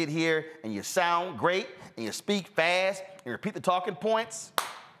 You can sit here and you sound great and you speak fast and repeat the talking points.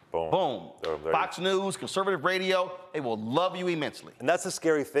 Boom. Fox News, conservative radio, they will love you immensely. And that's the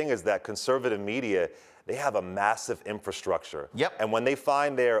scary thing is that conservative media, they have a massive infrastructure. And when they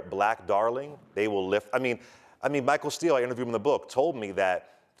find their black darling, they will lift. I mean, Michael Steele, I interviewed him in the book, told me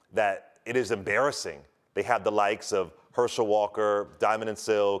that it is embarrassing. They have the likes of Herschel Walker, Diamond and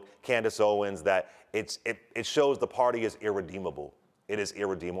Silk, Candace Owens, that it shows the party is irredeemable. It is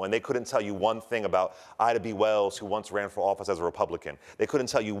irredeemable. And they couldn't tell you one thing about Ida B. Wells, who once ran for office as a Republican. They couldn't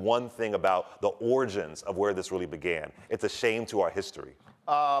tell you one thing about the origins of where this really began. It's a shame to our history.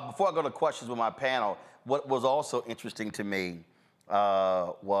 Before I go to questions with my panel, what was also interesting to me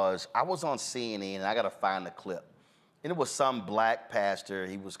was I was on CNN, and I got to find the clip. And it was some black pastor,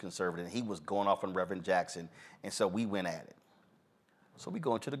 he was conservative, he was going off on Reverend Jackson, and so we went at it. So we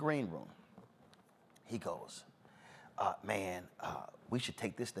go into the green room. He goes, man, we should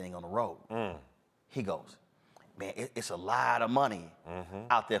take this thing on the road. He goes, man, it's a lot of money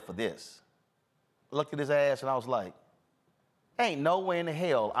out there for this. I looked at his ass, and I was like, ain't no way in the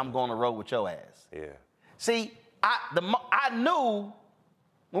hell I'm going on the road with your ass. See, I knew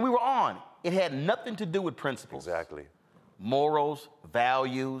when we were on, it had nothing to do with principles. Morals,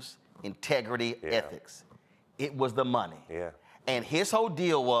 values, integrity, ethics. It was the money. And his whole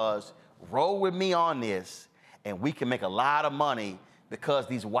deal was, roll with me on this, and we can make a lot of money because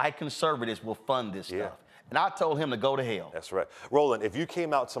these white conservatives will fund this stuff. And I told him to go to hell. That's right. Roland, if you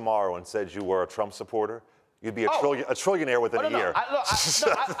came out tomorrow and said you were a Trump supporter, You'd be a trillionaire within a year.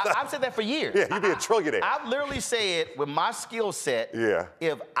 I've said that for years. Yeah, you'd be a trillionaire. I've literally said, with my skill set,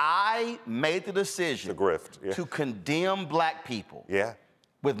 if I made the decision to condemn black people,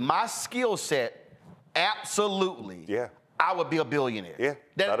 with my skill set, absolutely, I would be a billionaire. Yeah,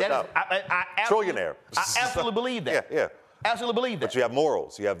 trillionaire. I absolutely believe that. Yeah. Absolutely believe that. But you have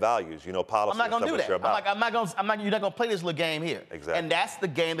morals, you have values, you know policy. I'm not gonna do that. You're not gonna play this little game here. Exactly. And that's the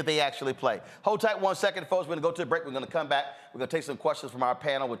game that they actually play. Hold tight 1 second, folks. We're gonna go to a break. We're gonna come back. We're gonna take some questions from our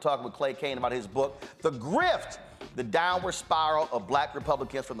panel. We're talking with Clay Cane about his book, The Grift, The Downward Spiral of Black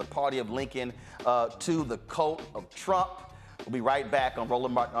Republicans from the Party of Lincoln to the Cult of Trump. We'll be right back on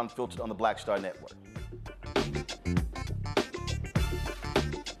Roland Martin Unfiltered on the Black Star Network.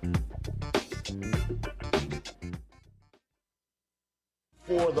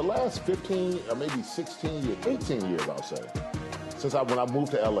 For the last 15 or maybe 16 years, 18 years, I'll say, since when I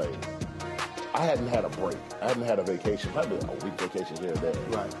moved to LA, I hadn't had a break. I hadn't had a vacation, probably a week vacation here and there.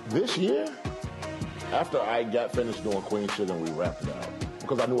 Right. This year, after I got finished doing Queen Sugar and we wrapped it out,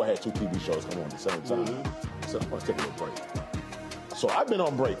 because I knew I had 2 TV shows coming on at the same time, I said, I'm going to take a little break. So I've been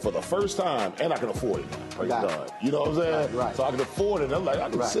on break for the first time, and I can afford it now. Praise God. You know what I'm saying? Right. So I can afford it. I'm like, I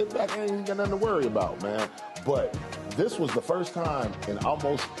can sit back and ain't got nothing to worry about, man. But this was the first time in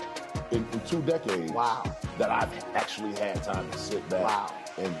almost in 2 decades that I've actually had time to sit back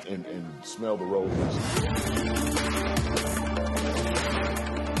and smell the roses.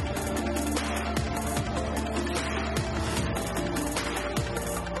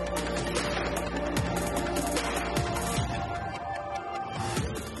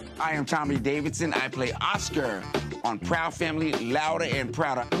 I am Tommy Davidson. I play Oscar on Proud Family, Louder and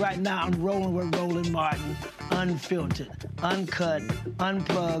Prouder. Right now, I'm rolling with Roland Martin, unfiltered, uncut,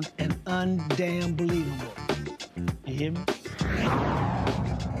 unplugged, and undamn believable. You hear me?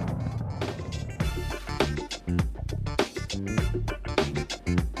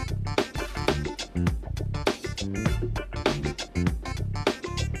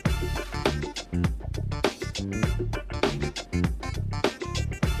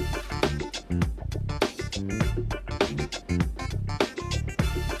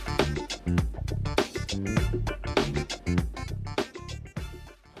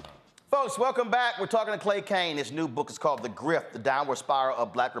 Folks, welcome back. We're talking to Clay Cane. His new book is called The Grift, The Downward Spiral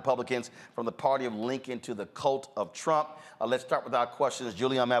of Black Republicans from the Party of Lincoln to the Cult of Trump. Let's start with our questions.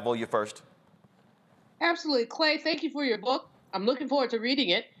 Julie, I'm going to have you first. Absolutely. Clay, thank you for your book. I'm looking forward to reading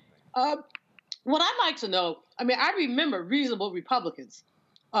it. What I'd like to know, I mean, I remember reasonable Republicans.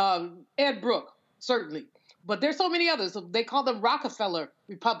 Ed Brooke, certainly. But there's so many others. They call them Rockefeller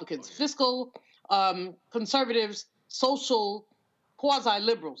Republicans, fiscal conservatives, social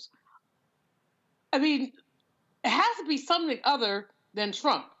quasi-liberals. I mean, it has to be something other than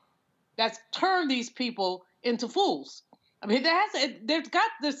Trump that's turned these people into fools. I mean,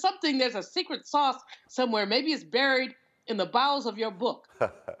 there's a secret sauce somewhere. Maybe it's buried in the bowels of your book.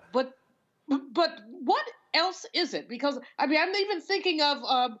 But what else is it? Because, I mean, I'm even thinking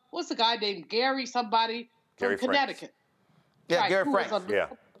of, what's the guy named Gary somebody from Connecticut? Yeah, Gary Franks.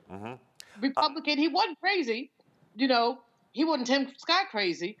 Republican. He wasn't crazy. You know, he wasn't Tim Scott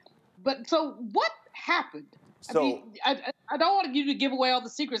crazy. But so what happened? So, I don't want you to give away all the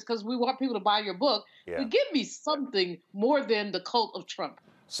secrets because we want people to buy your book. But give me something more than the cult of Trump.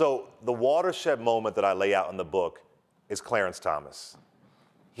 So the watershed moment that I lay out in the book is Clarence Thomas.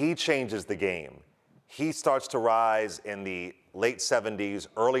 He changes the game. He starts to rise in the late 70s,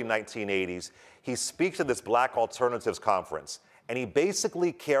 early 1980s. He speaks at this Black Alternatives Conference, and he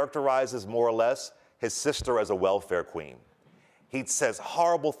basically characterizes more or less his sister as a welfare queen. He says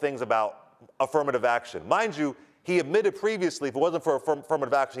horrible things about affirmative action. Mind you, he admitted previously if it wasn't for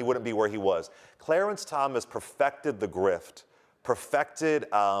affirmative action, he wouldn't be where he was. Clarence Thomas perfected the grift, perfected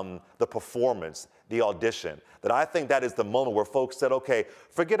the performance, the audition, that I think that is the moment where folks said, okay,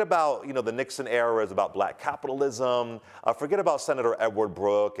 forget about, you know, the Nixon era is about black capitalism, forget about Senator Edward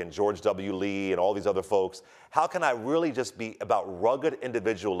Brooke and George W. Lee and all these other folks. How can I really just be about rugged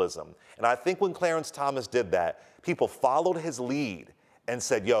individualism? And I think when Clarence Thomas did that, people followed his lead and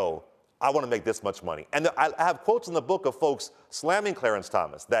said, yo, I want to make this much money. And I have quotes in the book of folks slamming Clarence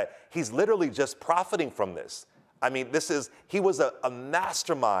Thomas, that he's literally just profiting from this. I mean, he was a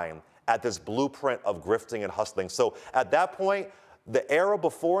mastermind at this blueprint of grifting and hustling. So at that point, the era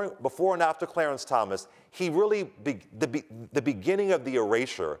before and after Clarence Thomas, he really, the beginning of the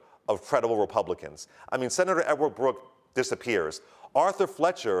erasure of credible Republicans. I mean, Senator Edward Brooke disappears. Arthur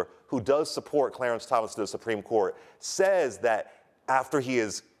Fletcher, who does support Clarence Thomas to the Supreme Court, says that after he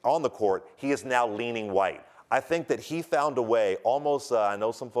is on the court, he is now leaning white. I think that he found a way, almost, I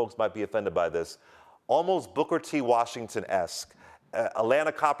know some folks might be offended by this, almost Booker T. Washington-esque.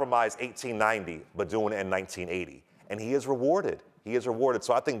 Atlanta compromised 1890, but doing it in 1980. And he is rewarded. He is rewarded.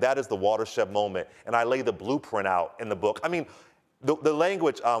 So I think that is the watershed moment. And I lay the blueprint out in the book. I mean, the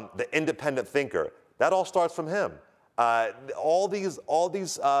language, the independent thinker, that all starts from him. All these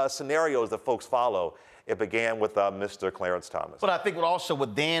scenarios that folks follow, it began with Mr. Clarence Thomas. But I think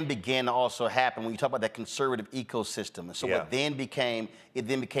what then began to also happen when you talk about that conservative ecosystem. And so what then became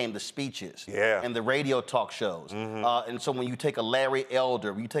the speeches and the radio talk shows. And so when you take a Larry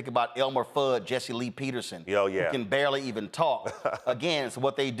Elder, when you take about Elmer Fudd, Jesse Lee Peterson, who can barely even talk. Again, so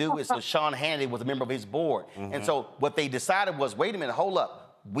what they do is, so Sean Hannity was a member of his board. And so what they decided was, wait a minute, hold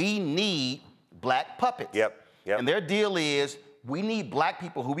up. We need black puppets. And their deal is, we need black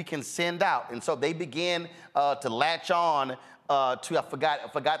people who we can send out. And so they began to latch on to, I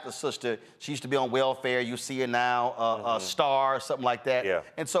forgot the sister. She used to be on welfare. You see her now, Star, something like that.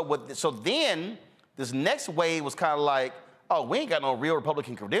 And so then this next wave was kind of like, oh, we ain't got no real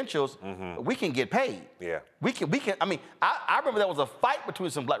Republican credentials, but we can get paid. We can, I mean, I remember there was a fight between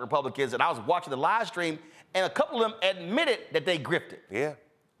some black Republicans, and I was watching the live stream, and a couple of them admitted that they grifted.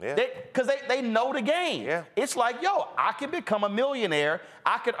 Because they know the game. It's like, yo, I can become a millionaire.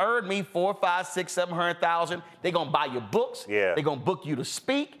 I could earn me $400,000, $500,000, $700,000. They're gonna buy your books. They're gonna book you to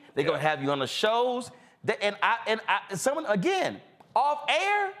speak. They're gonna have you on the shows. And someone, again, off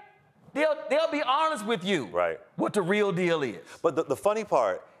air, they'll be honest with you. What the real deal is. But the funny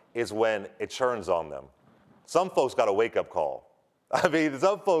part is when it churns on them. Some folks got a wake-up call. I mean,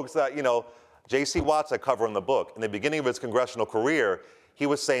 some folks, you know, J.C. Watts, I cover in the book, in the beginning of his congressional career, he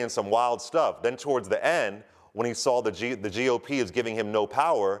was saying some wild stuff. Then towards the end, when he saw the GOP is giving him no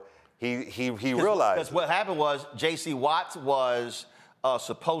power, he realized. Because what happened was J.C. Watts was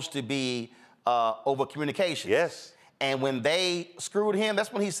supposed to be over communication. And when they screwed him,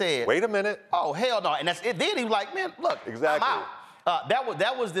 that's when he said, wait a minute. Oh, hell no. And that's it. Then he was like, man, look, I'm out.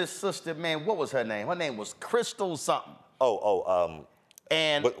 That was this sister, man, what was her name? Her name was Crystal something.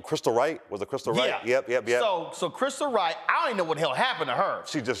 And Crystal Wright? Was it Crystal Wright? Yep. So Crystal Wright, I don't even know what the hell happened to her.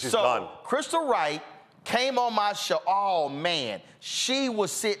 She's done. Crystal Wright came on my show. Oh, man. She was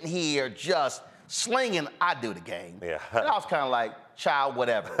sitting here just slinging, I do the game. And I was kind of like, child,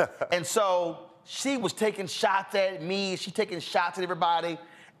 whatever. And so she was taking shots at me. She taking shots at everybody.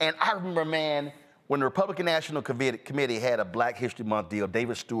 And I remember, man, when the Republican National Committee had a Black History Month deal,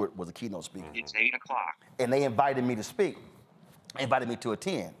 David Stewart was a keynote speaker. It's 8 o'clock. And they invited me to speak. Invited me to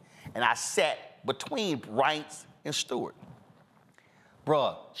attend. And I sat between Wright and Stewart.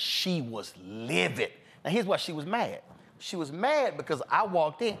 Bruh, she was livid. Now here's why she was mad. She was mad because I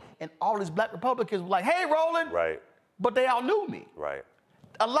walked in and all these black Republicans were like, hey, Roland. But they all knew me.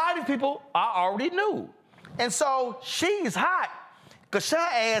 A lot of these people I already knew. And so she's hot because her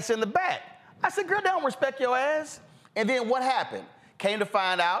ass in the back. I said, girl, they don't respect your ass. And then what happened? Came to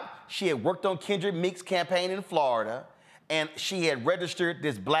find out she had worked on Kendrick Meek's campaign in Florida. And she had registered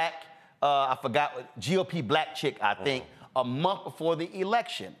this black, I forgot, GOP black chick, I think, a month before the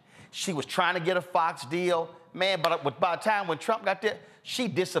election. She was trying to get a Fox deal. Man, but by the time when Trump got there, she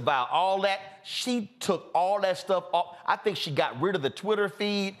disavowed all that. She took all that stuff off. I think she got rid of the Twitter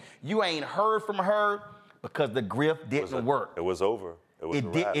feed. You ain't heard from her because the grift didn't work. It was over.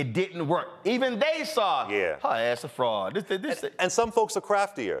 It didn't work. Even they saw her ass a fraud. And some folks are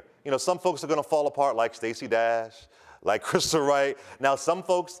craftier. You know, some folks are going to fall apart like Stacey Dash, like Crystal Wright. Now, some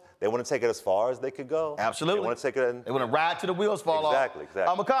folks, they want to take it as far as they could go. Absolutely. They want to take it. They want to ride till the wheels fall off. Exactly.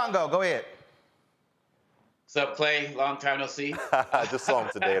 Makongo, go ahead. What's up, Clay? Long time no see. I just saw him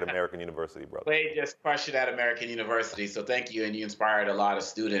today at American University, brother. Clay just crushed it at American University, so thank you, and you inspired a lot of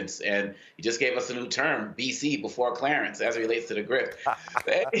students. And you just gave us a new term, BC, before Clarence, as it relates to the grift.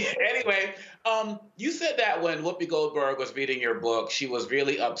 Anyway, you said that when Whoopi Goldberg was reading your book, she was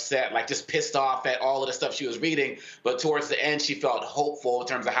really upset, like just pissed off at all of the stuff she was reading, but towards the end, she felt hopeful in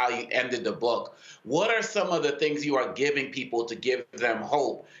terms of how you ended the book. What are some of the things you are giving people to give them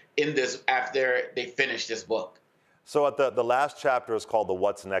hope in this after they finish this book? So at the last chapter is called the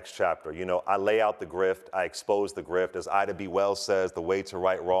What's Next chapter. You know, I lay out the grift, I expose the grift. As Ida B. Wells says, the way to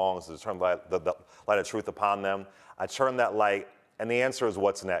right wrongs is to turn the light of truth upon them. I turn that light, and the answer is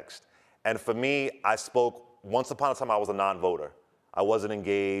what's next. And for me, I spoke, once upon a time I was a non-voter. I wasn't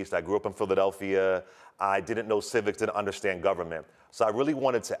engaged, I grew up in Philadelphia, I didn't know civics, didn't understand government. So I really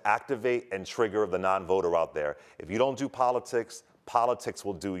wanted to activate and trigger the non-voter out there. If you don't do politics, politics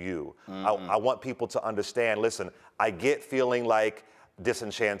will do you. I want people to understand, listen, I get feeling like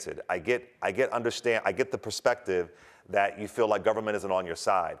disenchanted. I get the perspective that you feel like government isn't on your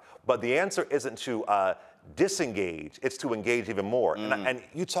side. But the answer isn't to disengage, it's to engage even more. And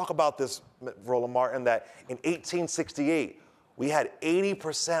you talk about this, Roland Martin, that in 1868, we had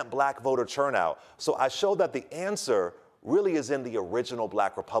 80% black voter turnout. So I showed that the answer really is in the original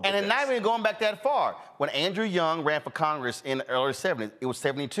black Republicans. And not even going back that far. When Andrew Young ran for Congress in the early 70s, it was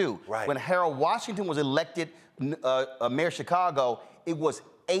 72. Right. When Harold Washington was elected mayor of Chicago, it was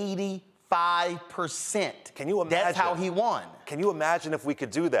 85%. Can you imagine? That's how he won. Can you imagine if we could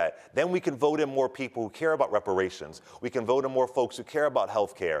do that? Then we can vote in more people who care about reparations. We can vote in more folks who care about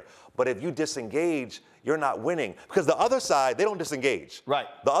health care. But if you disengage, you're not winning. Because the other side, they don't disengage. Right.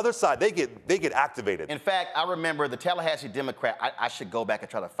 The other side, they get activated. In fact, I remember the Tallahassee Democrat, I should go back and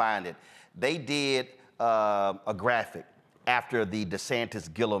try to find it. They did a graphic after the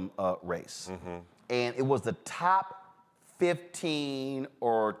DeSantis-Gillum race. And it was the top 15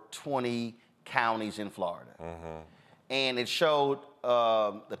 or 20 counties in Florida. And it showed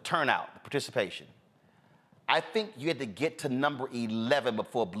the turnout, the participation. I think you had to get to number 11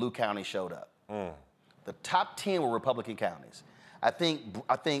 before Blue County showed up. The top 10 were Republican counties. I think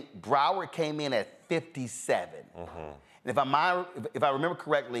Broward came in at 57. And if I remember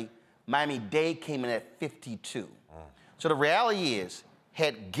correctly, Miami-Dade came in at 52. So the reality is,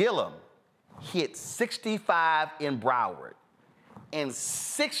 had Gillum hit 65 in Broward and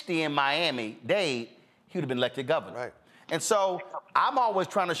 60 in Miami-Dade, he would have been elected governor. Right. And so I'm always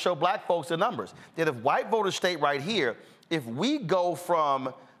trying to show black folks the numbers, that if white voters stay right here, if we go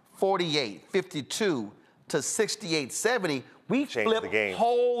from 48, 52 to 68, 70, we flip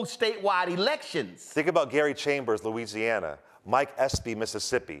whole statewide elections. Think about Gary Chambers, Louisiana, Mike Espy,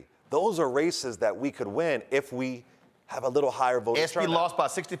 Mississippi. Those are races that we could win if we have a little higher voter turnout. Espy lost by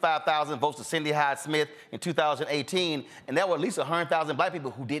 65,000 votes to Cindy Hyde-Smith in 2018, and there were at least 100,000 black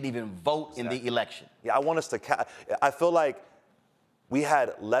people who didn't even vote in the election. Yeah, I want us to, I feel like we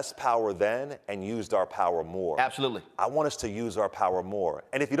had less power then and used our power more. Absolutely. I want us to use our power more.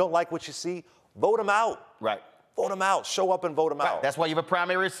 And if you don't like what you see, vote them out. Right. Vote them out. Show up and vote them out. That's why you have a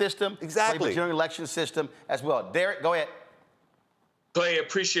primary system. Exactly. You have a general election system as well. Derek, go ahead. Clay,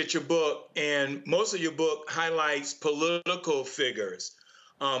 appreciate your book, and most of your book highlights political figures.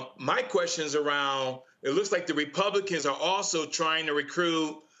 My question's around, it looks like the Republicans are also trying to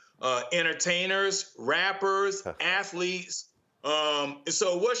recruit entertainers, rappers, athletes.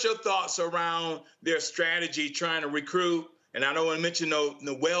 So what's your thoughts around their strategy trying to recruit, and I don't want to mention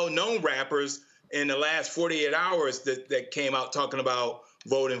the well-known rappers in the last 48 hours that came out talking about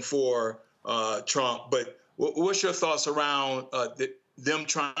voting for Trump, but what's your thoughts around them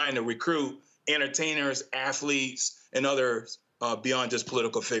trying to recruit entertainers, athletes, and others beyond just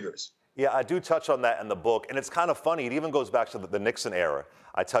political figures? Yeah, I do touch on that in the book, and it's kind of funny. It even goes back to the Nixon era.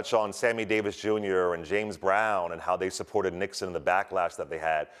 I touch on Sammy Davis Jr. and James Brown and how they supported Nixon and the backlash that they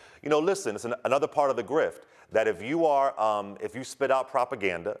had. You know, listen, it's another part of the grift, that if you spit out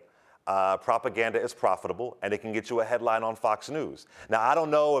propaganda, propaganda is profitable, and it can get you a headline on Fox News. Now, I don't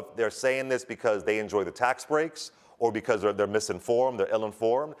know if they're saying this because they enjoy the tax breaks or because they're misinformed, they're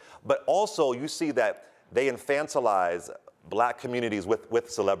ill-informed, but also you see that they infantilize black communities with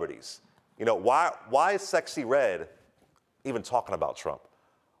celebrities. You know, why is Sexy Red even talking about Trump?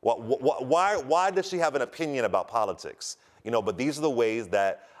 Why does she have an opinion about politics? You know, but these are the ways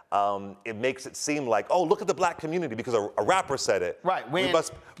that it makes it seem like, oh, look at the black community because a rapper said it. Right.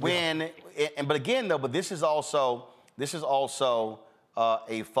 But again, though, but this is also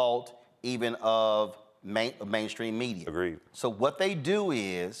a fault even of mainstream media. Agreed. So what they do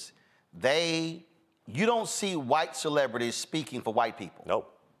is you don't see white celebrities speaking for white people.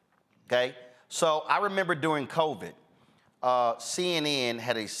 Nope. Okay. So I remember during COVID, CNN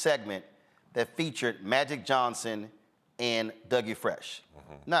had a segment that featured Magic Johnson and Dougie Fresh.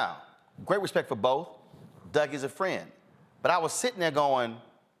 Now, great respect for both. Dougie's a friend. But I was sitting there going,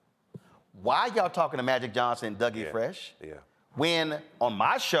 why y'all talking to Magic Johnson and Dougie Fresh? Yeah. When on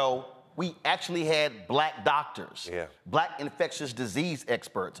my show, we actually had black doctors, black infectious disease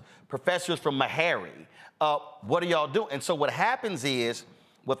experts, professors from Meharry. What are y'all doing? And so what happens is,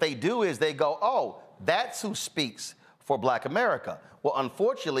 what they do is they go, oh, that's who speaks for black America. Well,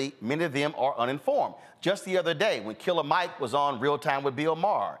 unfortunately, many of them are uninformed. Just the other day, when Killer Mike was on Real Time with Bill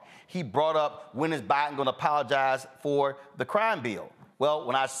Maher, he brought up, when is Biden going to apologize for the crime bill? Well,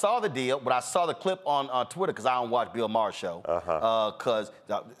 when I saw the deal, when I saw the clip on Twitter, because I don't watch Bill Maher's show, because,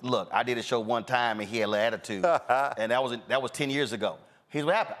 look, I did a show one time and he had a little attitude, and that was 10 years ago. Here's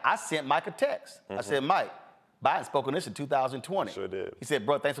what happened. I sent Mike a text. I said, Mike, Biden spoke on this in 2020. Sure did. He said,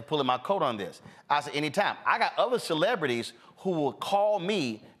 bro, thanks for pulling my coat on this. I said, anytime. I got other celebrities who will call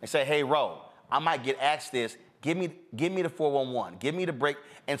me and say, hey, Ro, I might get asked this Give me the 411. Give me the break.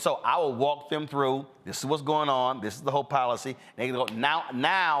 And so I will walk them through, this is what's going on, this is the whole policy. And they go,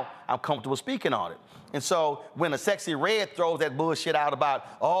 now I'm comfortable speaking on it. And so when a Sexy Red throws that bullshit out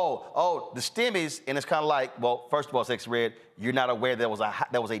about, the stimmies, and it's kind of like, well, first of all, Sexy Red, you're not aware there was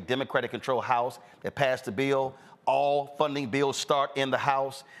a Democratic-controlled House that passed the bill. All funding bills start in the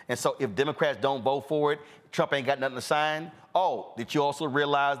House. And so if Democrats don't vote for it, Trump ain't got nothing to sign. Oh, did you also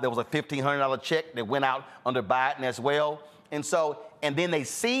realize there was a $1,500 check that went out under Biden as well? And then they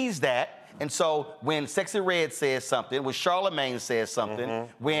seized that. And so when Sexy Red says something, when Charlemagne says something,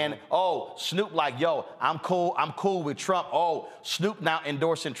 when, Snoop like, yo, I'm cool with Trump. Oh, Snoop now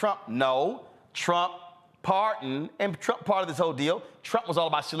endorsing Trump. No, Trump pardon, and Trump part of this whole deal, Trump was all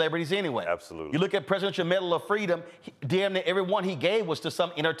about celebrities anyway. Absolutely. You look at Presidential Medal of Freedom, damn near every one he gave was to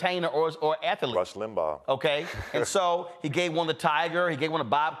some entertainer or athlete. Rush Limbaugh. Okay? And so he gave one to Tiger, he gave one to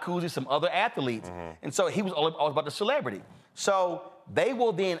Bob Cousy, some other athletes. And so he was all about the celebrity. So they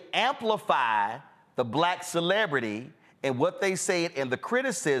will then amplify the black celebrity and what they said and the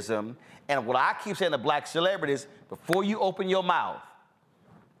criticism. And what I keep saying to black celebrities, before you open your mouth,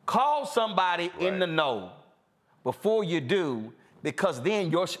 call somebody in the know before you do, because then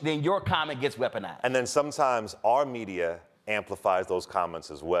your comment gets weaponized. And then sometimes our media amplifies those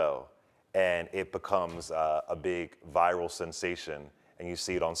comments as well, and it becomes a big viral sensation. And you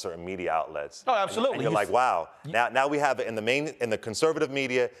see it on certain media outlets. Oh, absolutely. And you're like, wow. Now we have it in the conservative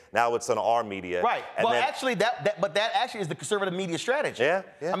media. Now it's on our media. Right. And well, then, actually, that actually is the conservative media strategy. Yeah.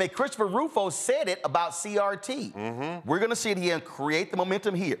 I mean, Christopher Rufo said it about CRT. We're going to sit here and create the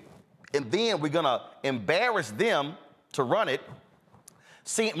momentum here, and then we're going to embarrass them to run it.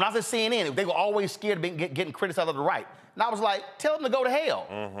 When I said CNN, they were always scared of getting criticized of the right. And I was like, tell them to go to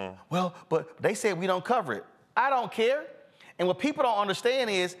hell. Well, but they said we don't cover it. I don't care. And what people don't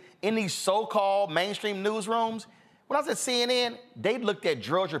understand is, in these so-called mainstream newsrooms, when I was at CNN, they looked at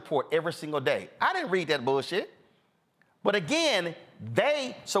Drudge Report every single day. I didn't read that bullshit. But again,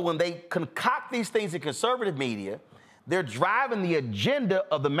 so when they concoct these things in conservative media, they're driving the agenda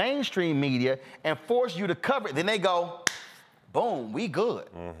of the mainstream media and force you to cover it. Then they go, boom, we good.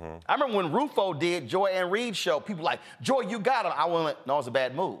 I remember when Rufo did Joy Ann Reid's show, people were like, Joy, you got him. I went, no, it's a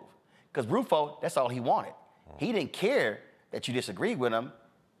bad move. Because Rufo, that's all he wanted. He didn't care that you disagree with him.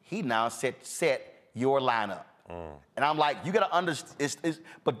 He now set your lineup. And I'm like, you gotta understand,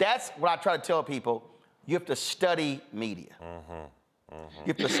 but that's what I try to tell people. You have to study media.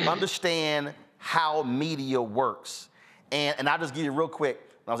 You have to understand how media works. And I'll just give you real quick.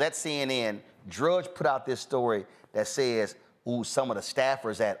 When I was at CNN, Drudge put out this story that says, some of the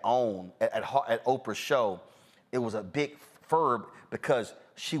staffers at Oprah's show, it was a big furb because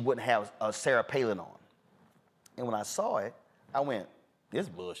she wouldn't have Sarah Palin on. And when I saw it, I went, this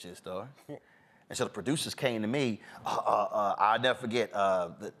bullshit stuff. And so the producers came to me. I'll never forget,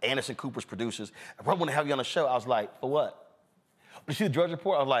 the Anderson Cooper's producers. I want to have you on the show. I was like, for what? You see the Drudge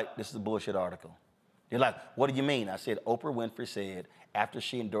Report? I was like, this is a bullshit article. They're like, what do you mean? I said, Oprah Winfrey said after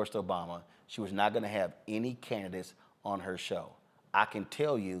she endorsed Obama, she was not going to have any candidates on her show. I can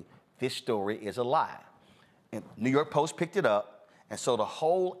tell you this story is a lie. And New York Post picked it up. And so the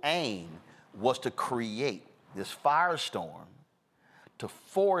whole aim was to create this firestorm to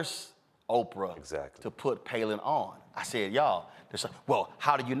force Oprah to put Palin on. I said, y'all, well,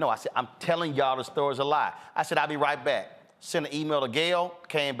 how do you know? I said, I'm telling y'all the story's a lie. I said, I'll be right back. Sent an email to Gail,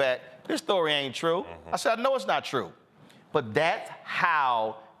 came back, this story ain't true. I said, I know it's not true. But that's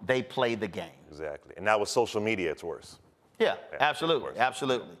how they play the game. Exactly. And now with social media, it's worse. Yeah, absolutely,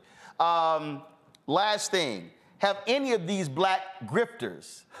 absolutely. Last thing, have any of these black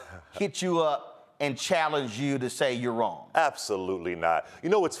grifters hit you up and challenge you to say you're wrong? Absolutely not. You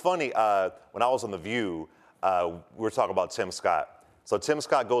know, it's funny, when I was on The View, we were talking about Tim Scott. So Tim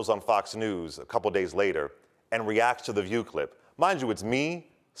Scott goes on Fox News a couple days later and reacts to the View clip. Mind you, it's me,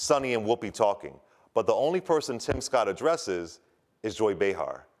 Sonny, and Whoopi talking. But the only person Tim Scott addresses is Joy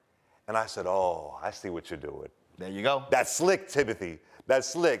Behar. And I said, oh, I see what you're doing. There you go. That's slick, Timothy. That's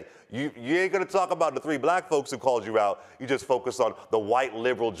slick. You ain't gonna talk about the 3 black folks who called you out. You just focus on the white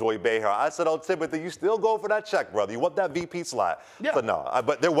liberal Joy Behar. I said, oh, Timothy, you still go for that check, brother. You want that VP slot. Yeah. But no,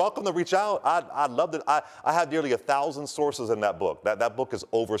 but they're welcome to reach out. I loved it. I have nearly 1,000 sources in that book. That book is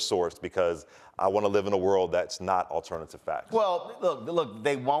oversourced because I want to live in a world that's not alternative facts. Well, look,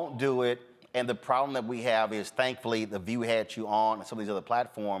 they won't do it. And the problem that we have is, thankfully, The View had you on and some of these other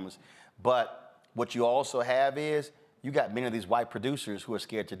platforms. But what you also have is, you got many of these white producers who are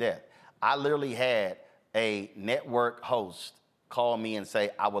scared to death. I literally had a network host call me and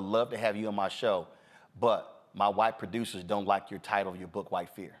say, I would love to have you on my show, but my white producers don't like your title of your book, White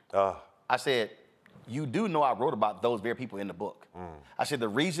Fear. I said, You do know I wrote about those very people in the book. I said the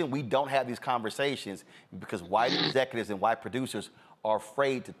reason we don't have these conversations is because white executives and white producers are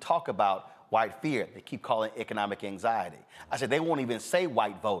afraid to talk about white fear. They keep calling it economic anxiety. I said they won't even say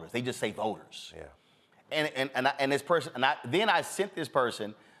white voters. They just say voters. Yeah. And this person, then I sent this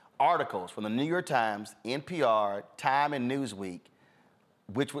person articles from the New York Times, NPR, Time, and Newsweek,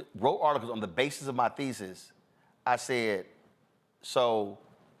 which wrote articles on the basis of my thesis. I said, so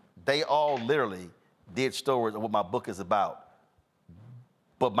they all literally did stories of what my book is about,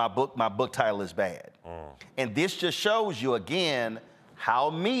 but my book title is bad. And this just shows you again how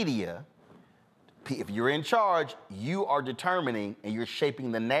media, if you're in charge, you are determining and you're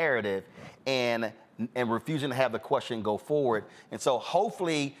shaping the narrative and refusing to have the question go forward. And so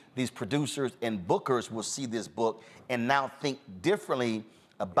hopefully these producers and bookers will see this book and now think differently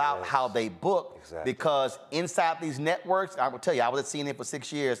about how they book, because inside these networks, I will tell you, I was at CNN for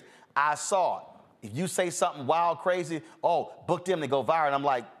 6 years, I saw it. If you say something wild, crazy, oh, book them to go viral. And I'm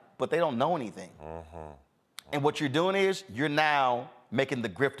like, but they don't know anything. And what you're doing is you're now making the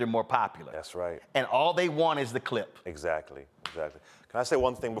grifter more popular. That's right. And all they want is the clip. Exactly. Can I say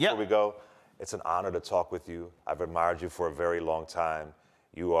one thing before we go? It's an honor to talk with you. I've admired you for a very long time.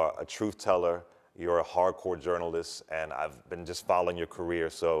 You are a truth teller. You're a hardcore journalist, and I've been just following your career.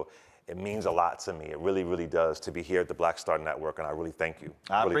 So it means a lot to me. It really, really does to be here at the Black Star Network, and I really thank you.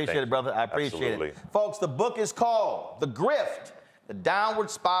 I appreciate it, brother. I appreciate it. Folks, the book is called The Grift, The Downward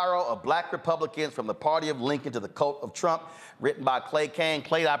Spiral of Black Republicans from the Party of Lincoln to the Cult of Trump, written by Clay Kane.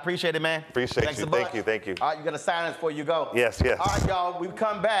 Clay, I appreciate it, man. Appreciate you. Thank you. All right, you got to sign this before you go. Yes. All right, y'all, we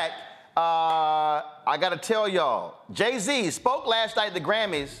come back. I got to tell y'all, Jay-Z spoke last night at the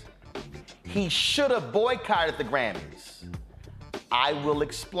Grammys. He should have boycotted the Grammys. I will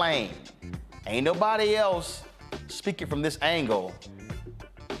explain. Ain't nobody else speaking from this angle.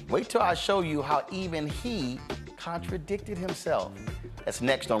 Wait till I show you how even he contradicted himself. That's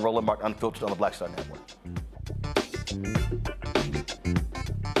next on Roland Martin Unfiltered on the Black Star Network.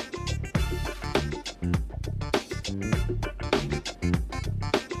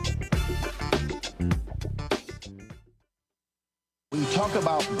 When you talk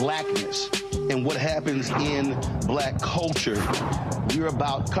about blackness and what happens in black culture, we're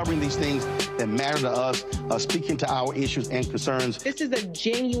about covering these things that matter to us, speaking to our issues and concerns. This is a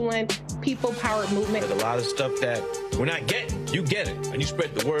genuine people-powered movement. There's a lot of stuff that we're not getting. You get it, and you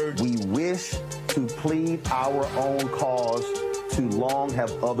spread the word. We wish to plead our own cause. Too long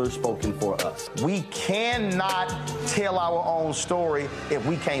have others spoken for us. We cannot tell our own story if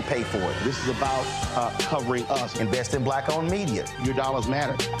we can't pay for it. This is about covering us. Invest in black-owned media. Your dollars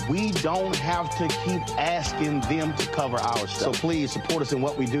matter. We don't have to keep asking them to cover our stuff. So please support us in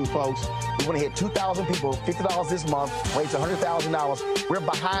what we do, folks. We want to hit 2,000 people, $50 this month, raise $100,000. We're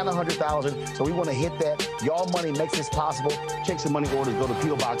behind 100,000, so we want to hit that. Y'all money makes this possible. Check some money orders. Go to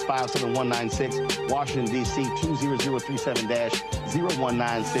P.O. Box 57196, Washington, D.C. 20037-0196.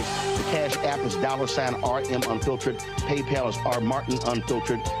 The Cash App is $RM Unfiltered. PayPal is R Martin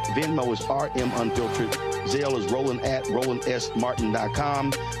Unfiltered. Venmo is RM Unfiltered. Zelle is Roland at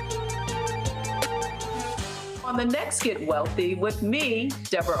RolandSMartin.com. On the next Get Wealthy with me,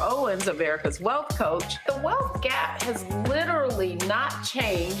 Deborah Owens, America's Wealth Coach, the wealth gap has literally not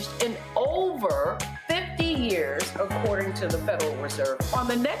changed in over 50 years, according to the Federal Reserve. On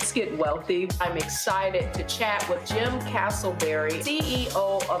the next Get Wealthy, I'm excited to chat with Jim Castleberry,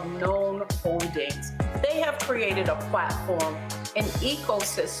 CEO of Known Holdings. They have created a platform, an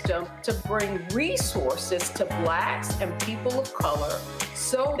ecosystem to bring resources to Blacks and people of color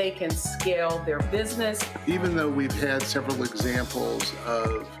so they can scale their business. Even though we've had several examples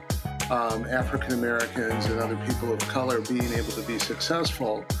of African Americans and other people of color being able to be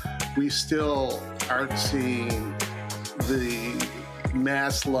successful, we still aren't seeing the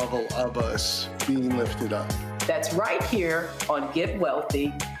mass level of us being lifted up. That's right here on Get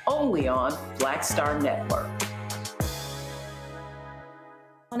Wealthy, only on Black Star Network.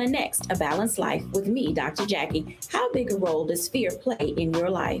 On the next A Balanced Life with me, Dr. Jackie, how big a role does fear play in your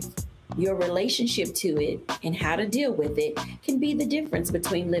life? Your relationship to it and how to deal with it can be the difference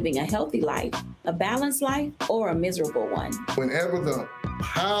between living a healthy life, a balanced life, or a miserable one. Whenever the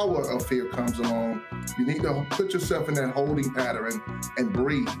power of fear comes along, you need to put yourself in that holding pattern and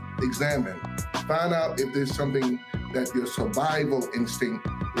breathe, examine, find out if there's something that your survival instinct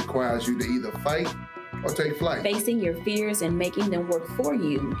requires you to either fight or take flight. Facing your fears and making them work for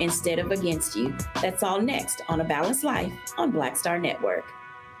you instead of against you. That's all next on A Balanced Life on Black Star Network.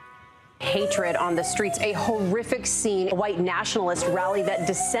 Hatred on the streets, a horrific scene, a white nationalist rally that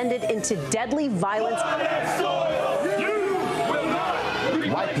descended into deadly violence.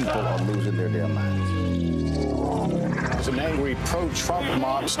 white people are losing their damn minds. An angry pro-Trump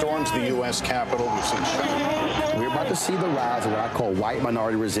mob storms the U.S. Capitol. We're about to see the rise of what I call white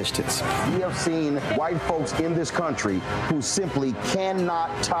minority resistance. We have seen white folks in this country who simply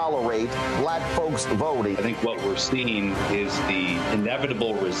cannot tolerate black folks voting. I think what we're seeing is the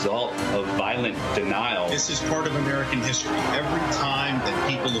inevitable result of violent denial. This is part of American history. Every time that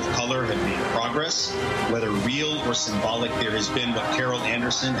people of color have made progress, whether real or symbolic, there has been what Carol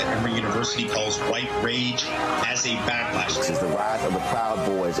Anderson at Emory University calls white rage as a backlash. This is the rise of the Proud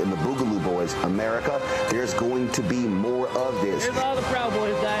Boys and the Boogaloo Boys. America, there's going to be more of this. Here's all the Proud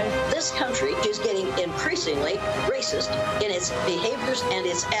Boys, guys. This country is getting increasingly racist in its behaviors and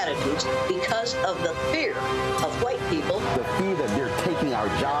its attitudes because of the fear of white people. The fear that they're taking our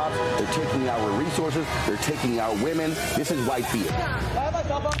jobs, they're taking our resources, they're taking our women. This is white fear.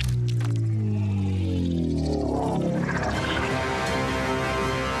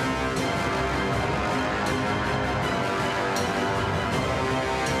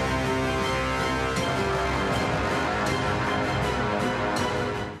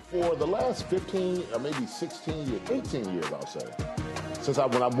 For the last 15 or maybe 16 years, 18 years, I'll say, since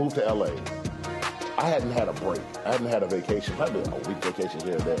when I moved to LA, I hadn't had a break. I hadn't had a vacation, probably a week vacation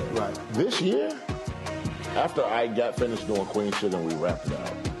here and there. Right. This year, after I got finished doing Queen Sugar and we wrapped it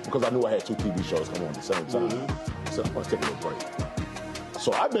out, because I knew I had 2 TV shows coming on at the same time, I said, I'm going to take a little break.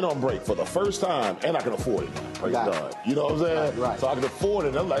 So I've been on break for the first time, and I can afford it now. Praise God. You know what I'm saying? Right. So I can afford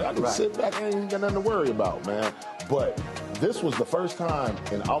it. I'm like, I can sit back and ain't got nothing to worry about, man. But this was the first time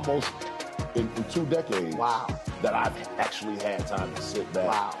in almost in 2 decades that I've actually had time to sit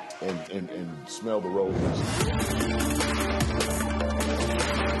back and smell the roses.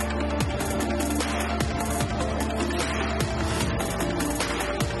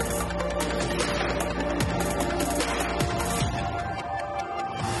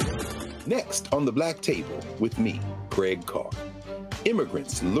 Next on the Black Table with me, Greg Carr.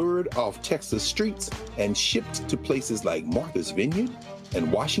 Immigrants lured off Texas streets and shipped to places like Martha's Vineyard and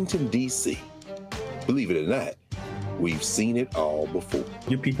Washington, D.C. Believe it or not, we've seen it all before.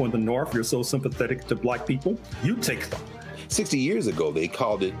 You people in the North, you're so sympathetic to black people, you take them. 60 years ago, they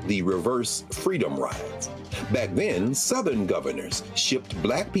called it the reverse freedom rides. Back then, Southern governors shipped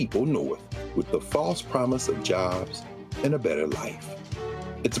black people north with the false promise of jobs and a better life.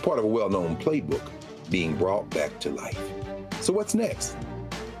 It's a part of a well-known playbook being brought back to life. So what's next?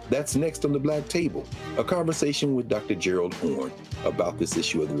 That's next on the Black Table, a conversation with Dr. Gerald Horne about this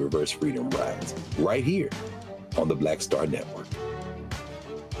issue of the reverse freedom rides, right here on the Black Star Network.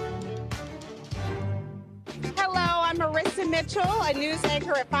 Hello, I'm Marissa Mitchell, a news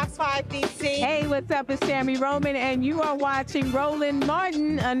anchor at Fox 5 DC. Hey, what's up? It's Tammy Roman, and you are watching Roland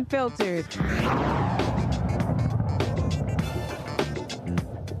Martin Unfiltered.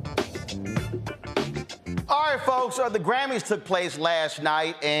 All right, folks, the Grammys took place last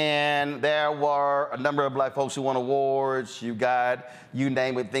night, and there were a number of black folks who won awards. You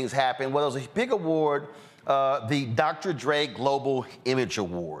name it, things happened. Well, there was a big award, the Dr. Dre Global Image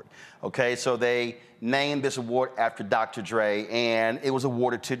Award. Okay, so they named this award after Dr. Dre, and it was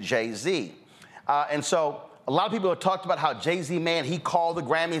awarded to Jay-Z. And so a lot of people have talked about how Jay-Z, man, he called the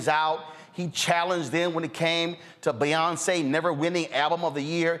Grammys out. He challenged them when it came to Beyonce never winning Album of the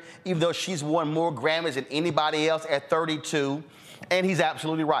Year, even though she's won more Grammys than anybody else at 32. And he's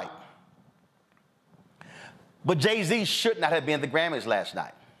absolutely right. But Jay-Z should not have been at the Grammys last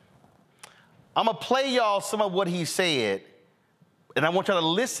night. I'm going to play y'all some of what he said, and I want y'all to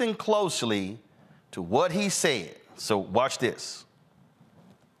listen closely to what he said. So watch this.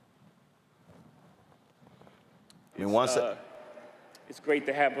 In one second. It's great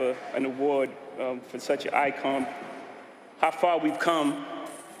to have an award for such an icon. How far we've come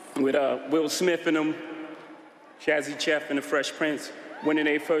with Will Smith and them, Jazzy Jeff and the Fresh Prince, winning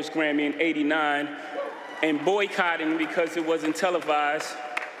their first Grammy in '89 and boycotting because it wasn't televised.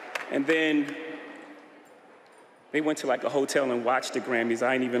 And then they went to like a hotel and watched the Grammys.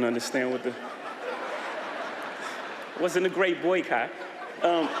 I didn't even understand what it wasn't a great boycott.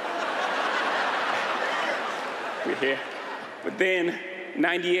 We're here. But then,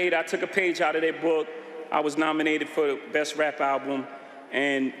 '98, I took a page out of their book. I was nominated for Best Rap Album,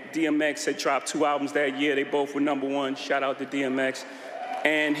 and DMX had dropped 2 albums that year. They both were #1. Shout out to DMX.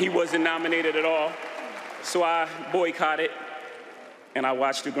 And he wasn't nominated at all. So I boycotted, and I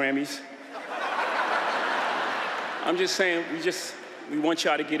watched the Grammys. I'm just saying, we want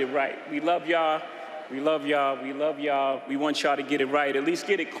y'all to get it right. We love y'all. We love y'all. We love y'all. We want y'all to get it right, at least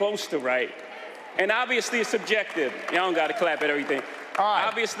get it close to right. And obviously it's subjective. Y'all don't got to clap at everything. All right.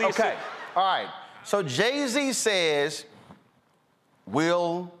 Obviously, okay. All right. So Jay-Z says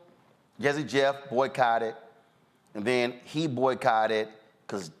Will, Jazzy Jeff boycotted, and then he boycotted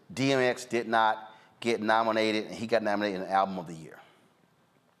because DMX did not get nominated, and he got nominated in Album of the Year.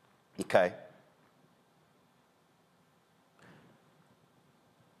 Okay.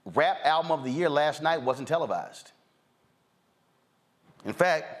 Rap Album of the Year last night wasn't televised. In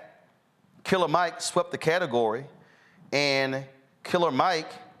fact, Killer Mike swept the category, and Killer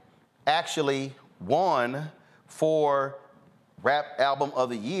Mike actually won for Rap Album of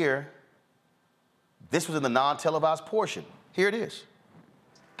the Year. This was in the non-televised portion. Here it is.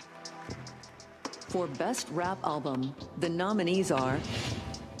 For Best Rap Album, the nominees are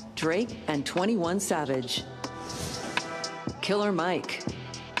Drake and 21 Savage, Killer Mike,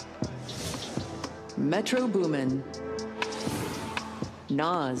 Metro Boomin,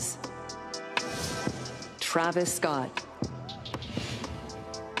 Nas, Travis Scott.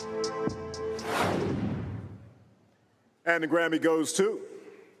 And the Grammy goes to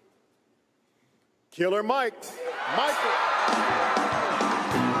Killer Mike. Michael.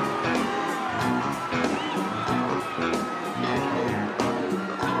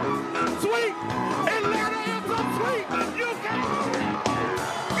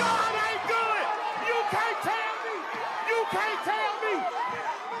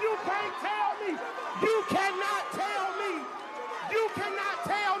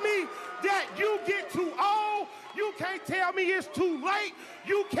 Tell me it's too late.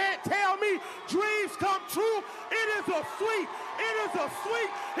 You can't tell me dreams come true. It is a sweet. It is a sweet.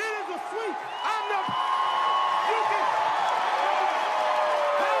 It is a sweet. I'm the. You can.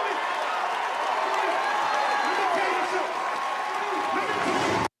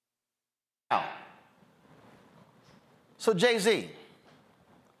 Now, so Jay-Z,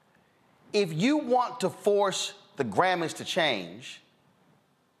 if you want to force the Grammys to change,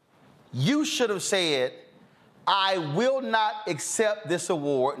 you should have said, I will not accept this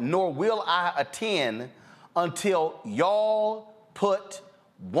award, nor will I attend until y'all put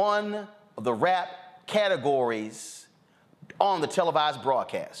one of the rap categories on the televised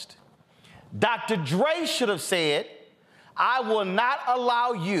broadcast. Dr. Dre should have said, I will not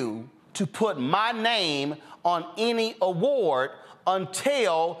allow you to put my name on any award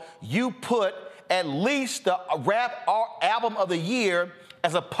until you put at least the Rap Album of the Year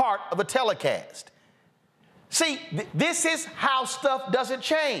as a part of the telecast. See, this is how stuff doesn't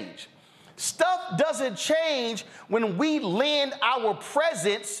change. Stuff doesn't change when we lend our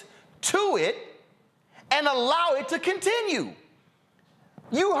presence to it and allow it to continue.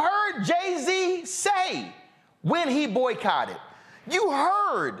 You heard Jay-Z say when he boycotted. You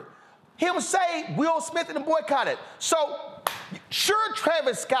heard him say Will Smith and boycotted. So sure,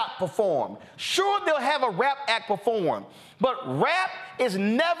 Travis Scott performed. Sure, they'll have a rap act perform. But rap is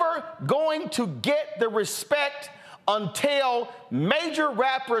never going to get the respect until major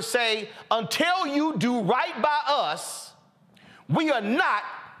rappers say, until you do right by us, we are not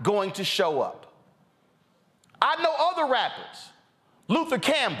going to show up. I know other rappers. Luther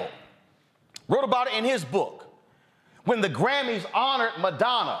Campbell wrote about it in his book. When the Grammys honored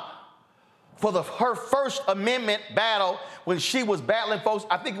Madonna for her First Amendment battle, when she was battling folks,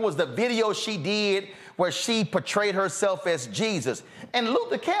 I think it was the video she did where she portrayed herself as Jesus. And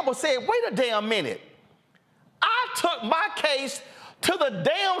Luther Campbell said, wait a damn minute. I took my case to the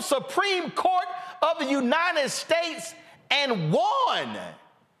damn Supreme Court of the United States and won.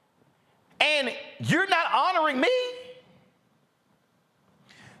 And you're not honoring me?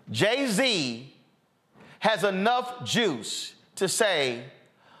 Jay-Z has enough juice to say,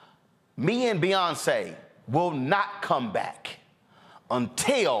 me and Beyonce will not come back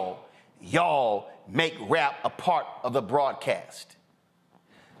until y'all make rap a part of the broadcast.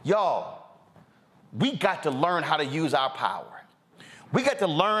 Y'all, we got to learn how to use our power. We got to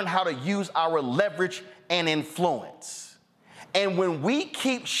learn how to use our leverage and influence. And when we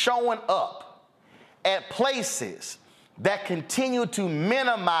keep showing up at places that continue to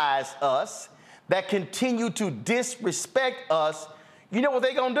minimize us, that continue to disrespect us, you know what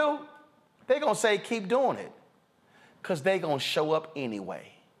they're gonna do? They're gonna say, keep doing it, because they're gonna show up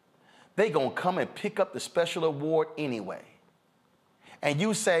anyway. They're gonna come and pick up the special award anyway. And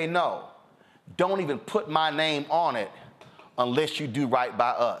you say, no, don't even put my name on it unless you do right by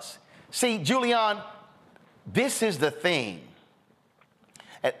us. See, Julian, this is the thing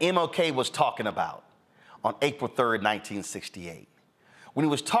that MLK was talking about on April 3rd, 1968, when he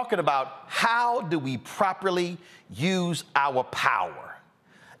was talking about how do we properly use our power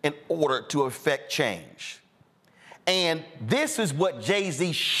in order to affect change. And this is what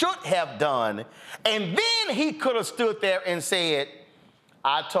Jay-Z should have done. And then he could have stood there and said,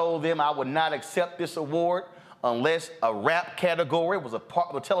 I told them I would not accept this award unless a rap category was a part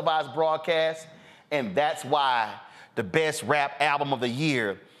of the televised broadcast. And that's why the best rap album of the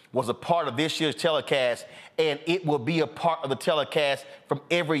year was a part of this year's telecast, and it will be a part of the telecast from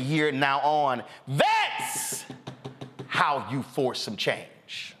every year now on. That's how you force some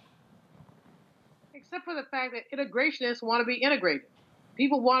change. Except for the fact that integrationists want to be integrated.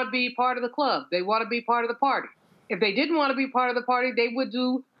 People want to be part of the club. They want to be part of the party. If they didn't want to be part of the party, they would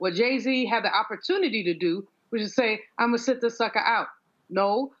do what Jay-Z had the opportunity to do, which is say, I'm going to sit this sucker out.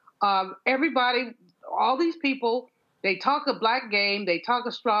 No, everybody, all these people, they talk a black game, they talk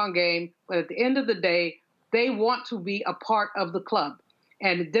a strong game, but at the end of the day, they want to be a part of the club.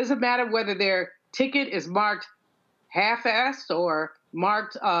 And it doesn't matter whether their ticket is marked half-assed or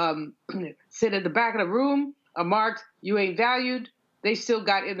marked sit in the back of the room or marked you ain't valued, they still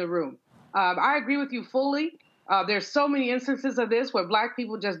got in the room. I agree with you fully. There's so many instances of this where black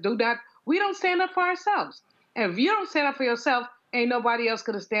people just we don't stand up for ourselves. And if you don't stand up for yourself, ain't nobody else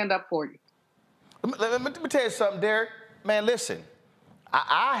going to stand up for you. Let me tell you something, Derek. Man, listen,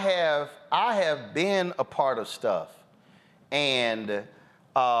 I have been a part of stuff, and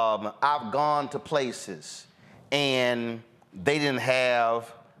I've gone to places, and they didn't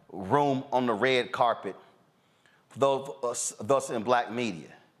have room on the red carpet for those in black media.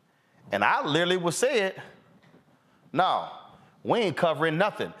 And I literally would say it, no, we ain't covering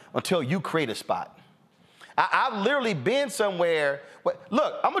nothing until you create a spot. I've literally been somewhere,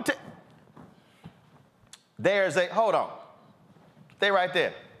 look, I'm gonna tell there's a, hold on, stay right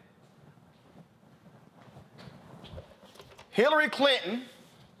there. Hillary Clinton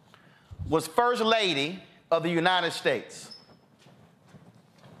was First Lady of the United States.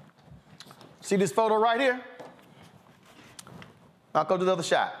 See this photo right here? I'll go to the other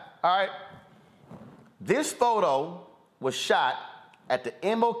shot, all right? This photo was shot at the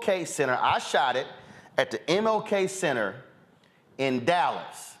MLK Center. I shot it at the MLK Center in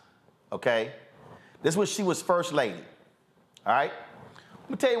Dallas, okay? This was she was First Lady, all right? Let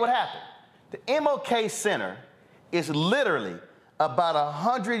me tell you what happened. The MLK Center is literally about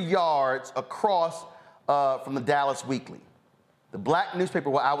 100 yards across from the Dallas Weekly, the black newspaper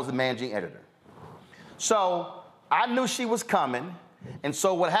where I was the managing editor. So I knew she was coming, and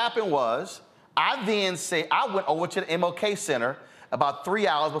so what happened was I went over to the MLK Center about 3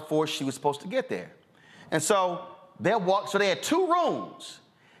 hours before she was supposed to get there. And so they had two rooms.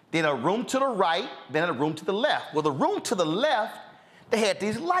 Then a room to the right, then a room to the left. Well, the room to the left, they had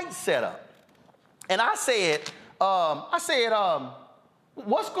these lights set up. And I said,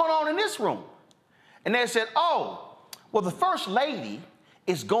 what's going on in this room? And they said, oh, well, the First Lady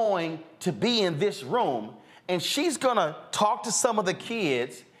is going to be in this room, and she's gonna talk to some of the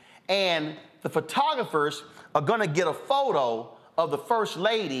kids, and the photographers are gonna get a photo of the First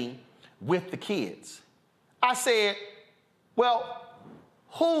Lady with the kids. I said, well,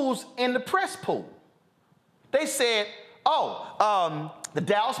 who's in the press pool? They said, the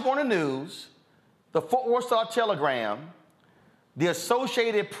Dallas Morning News, the Fort Worth Star-Telegram, the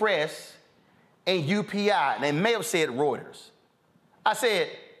Associated Press, and UPI. And they may have said Reuters. I said,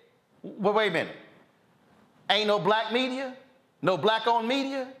 well, wait a minute. Ain't no black media, no black-owned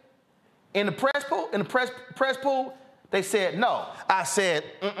media in the press pool? In the press pool? They said no. I said,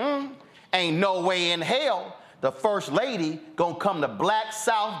 ain't no way in hell the First Lady gonna come to Black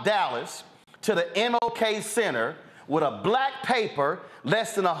South Dallas to the MLK Center with a black paper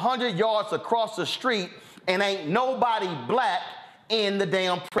less than 100 yards across the street and ain't nobody black in the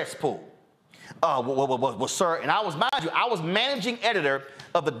damn press pool. Well, sir, and I was, mind you, I was managing editor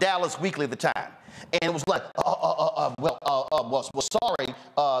of the Dallas Weekly at the time. And it was like, sorry,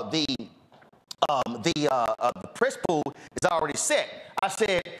 the press pool is already set. I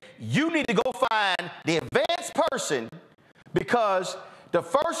said, you need to go find the advanced person because the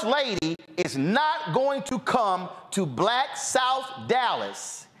First Lady is not going to come to Black South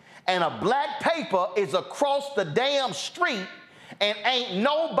Dallas and a black paper is across the damn street and ain't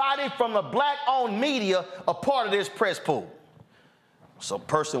nobody from the black-owned media a part of this press pool. So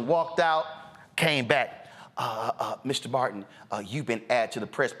person walked out, came back. Mr. Martin, you've been added to the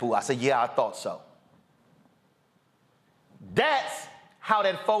press pool. I said, yeah, I thought so. That's how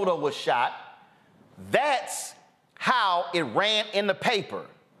that photo was shot. That's how it ran in the paper.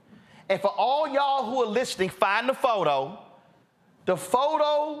 And for all y'all who are listening, find the photo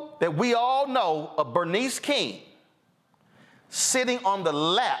that we all know of Bernice King sitting on the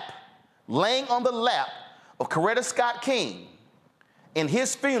lap, laying on the lap of Coretta Scott King in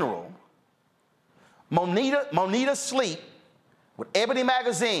his funeral. Monita Sleep with Ebony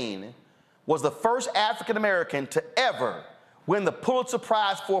Magazine was the first African-American to ever win the Pulitzer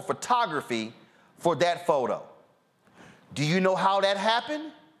Prize for photography for that photo. Do you know how that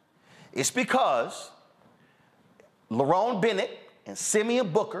happened? It's because Lerone Bennett and Simeon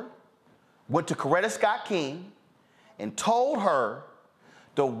Booker went to Coretta Scott King and told her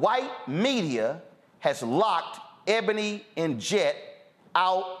the white media has locked Ebony and Jet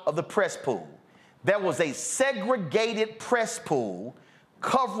out of the press pool. There was a segregated press pool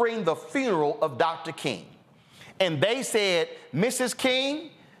covering the funeral of Dr. King. And they said, Mrs.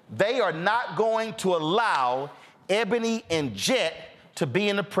 King, they are not going to allow Ebony and Jet to be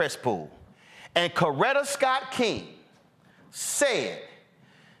in the press pool. And Coretta Scott King said,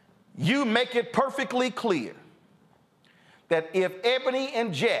 you make it perfectly clear that if Ebony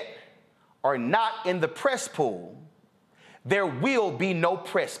and Jet are not in the press pool, there will be no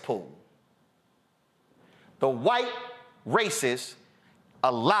press pool. The white racists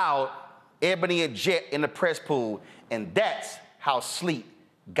allowed Ebony and Jet in the press pool, and that's how Sleep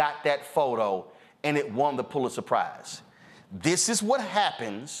got that photo, and it won the Pulitzer Prize. This is what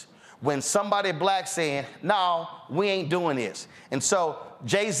happens when somebody black saying, no, we ain't doing this. And so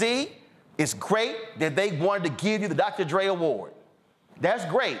Jay-Z, it's great that they wanted to give you the Dr. Dre Award. That's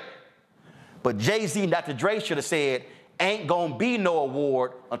great. But Jay-Z and Dr. Dre should have said, ain't gonna be no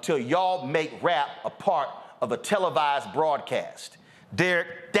award until y'all make rap a part of a televised broadcast.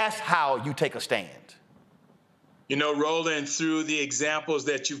 Derek, that's how you take a stand. You know, Roland, through the examples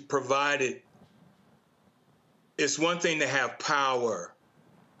that you've provided, it's one thing to have power,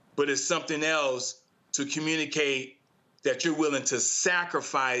 but it's something else to communicate that you're willing to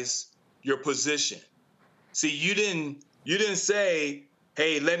sacrifice your position. See, you didn't say,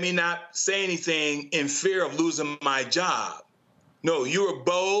 hey, let me not say anything in fear of losing my job. No, you were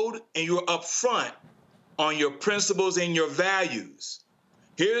bold and you were upfront on your principles and your values.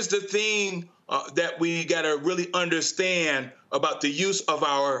 Here's the thing that we got to really understand about the use of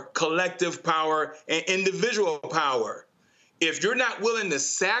our collective power and individual power. If you're not willing to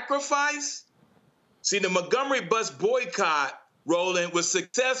sacrifice, see, the Montgomery bus boycott, Roland, was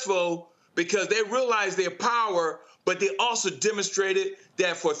successful because they realized their power, but they also demonstrated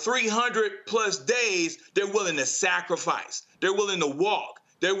that for 300 plus days, they're willing to sacrifice. They're willing to walk.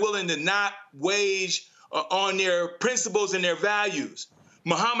 They're willing to not wage on their principles and their values.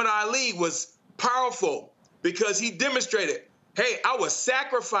 Muhammad Ali was powerful because he demonstrated, hey, I will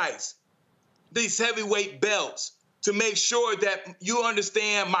sacrifice these heavyweight belts to make sure that you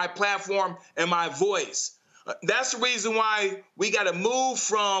understand my platform and my voice. That's the reason why we got to move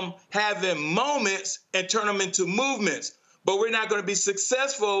from having moments and turn them into movements. But we're not going to be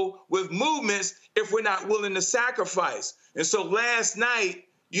successful with movements if we're not willing to sacrifice. And so last night,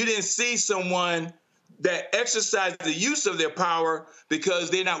 you didn't see someone that exercised the use of their power because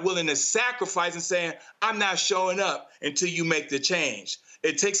they're not willing to sacrifice and saying, I'm not showing up until you make the change.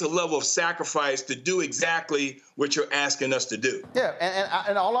 It takes a level of sacrifice to do exactly what you're asking us to do. Yeah,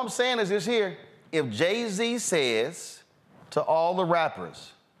 and all I'm saying is this here. If Jay-Z says to all the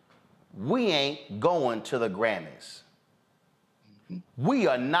rappers, we ain't going to the Grammys. We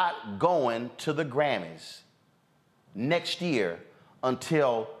are not going to the Grammys next year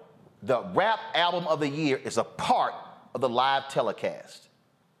until the rap album of the year is a part of the live telecast.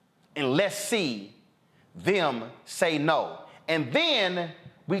 And let's see them say no. And then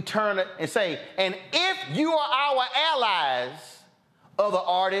we turn it and say, and if you are our allies, other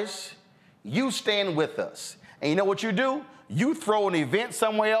artists, you stand with us. And you know what you do? You throw an event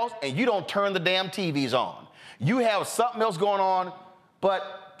somewhere else and you don't turn the damn TVs on. You have something else going on,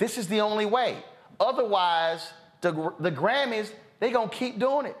 but this is the only way. Otherwise, the Grammys, they're going to keep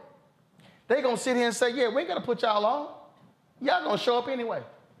doing it. They're going to sit here and say, yeah, we ain't going to put y'all on. Y'all going to show up anyway.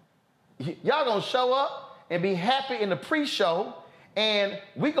 Y'all going to show up and be happy in the pre-show, and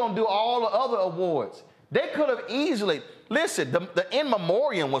we're going to do all the other awards. They could have easily, listen, the in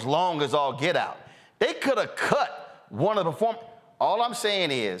memoriam was long as all get out. They could have cut one of the performers. All I'm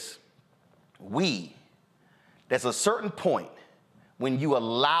saying is, there's a certain point when you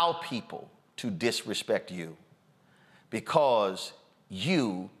allow people to disrespect you because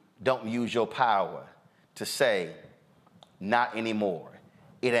you don't use your power to say, not anymore.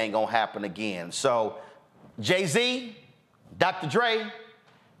 It ain't gonna happen again. So Jay-Z, Dr. Dre,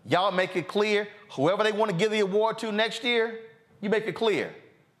 y'all make it clear. Whoever they want to give the award to next year, you make it clear.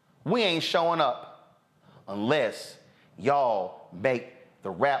 We ain't showing up unless y'all make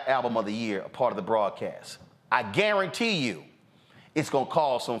the rap album of the year a part of the broadcast. I guarantee you it's gonna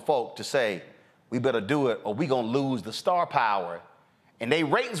cause some folk to say, we better do it or we gonna lose the star power. And they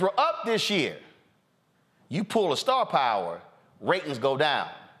ratings were up this year. You pull a star power, ratings go down.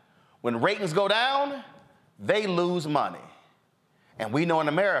 When ratings go down, they lose money. And we know in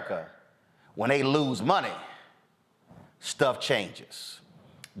America, when they lose money, stuff changes.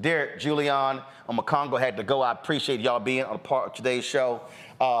 Derek, Julian, Congo had to go. I appreciate y'all being on a part of today's show.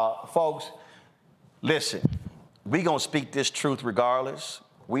 Folks, listen, we gonna speak this truth regardless.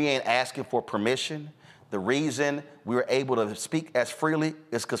 We ain't asking for permission. The reason we were able to speak as freely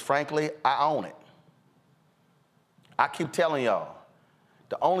is because, frankly, I own it. I keep telling y'all,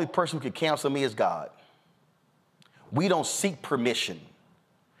 the only person who can cancel me is God. We don't seek permission.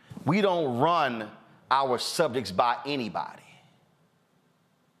 We don't run our subjects by anybody.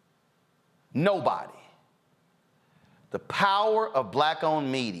 Nobody. The power of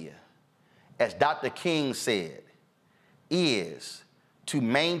black-owned media, as Dr. King said, is to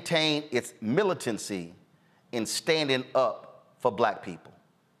maintain its militancy in standing up for black people.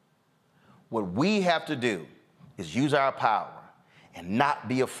 What we have to do is use our power and not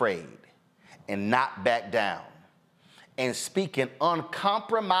be afraid and not back down and speak an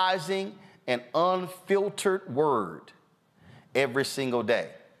uncompromising and unfiltered word every single day.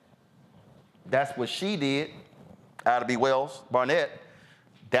 That's what she did, Ida B. Wells Barnett.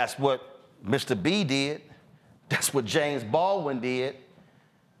 That's what Mr. B did. That's what James Baldwin did.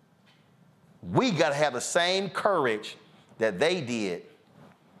 We got to have the same courage that they did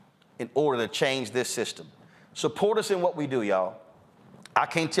in order to change this system. Support us in what we do, y'all. I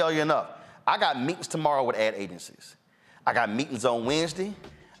can't tell you enough. I got meetings tomorrow with ad agencies. I got meetings on Wednesday.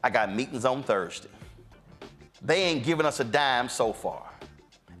 I got meetings on Thursday. They ain't giving us a dime so far.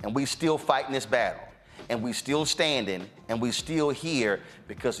 And we still fighting this battle. And we still standing, and we still here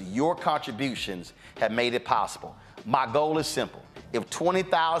because your contributions have made it possible. My goal is simple. If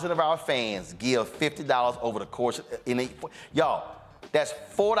 20,000 of our fans give $50 over the course of, y'all, that's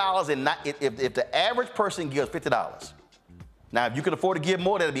 $4 and if the average person gives $50. Now, if you can afford to give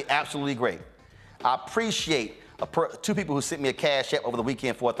more, that'd be absolutely great. I appreciate two people who sent me a cash app over the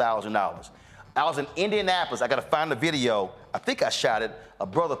weekend for $1,000. I was in Indianapolis. I got to find the video. I think I shot it. A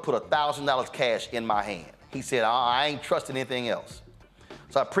brother put $1,000 cash in my hand. He said, I ain't trusting anything else.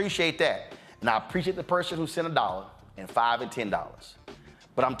 So I appreciate that. And I appreciate the person who sent $1 and $5 and $10.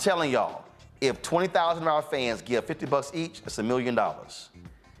 But I'm telling y'all, if 20,000 of our fans give $50 each, it's $1 million.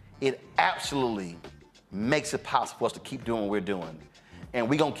 It absolutely makes it possible for us to keep doing what we're doing. And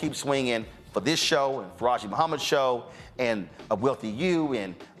we're going to keep swinging for this show and Faraji Muhammad's show and A Wealthy You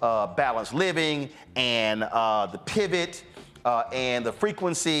and Balanced Living and The Pivot and The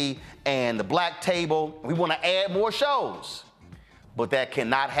Frequency and The Black Table. We want to add more shows, but that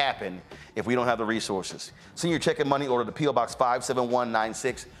cannot happen if we don't have the resources. Send your check and money order to P.O. Box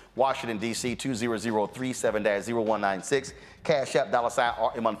 57196, Washington, D.C. 20037-0196. Cash App,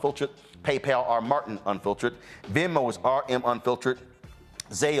 $RM Unfiltered. PayPal, R Martin Unfiltered. Venmo is RM Unfiltered.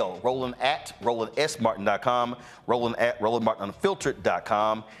 Zelle, Roland at RolandSMartin.com, Roland at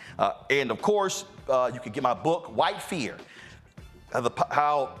RolandMartinUnfiltered.com. And of course, you can get my book, White Fear,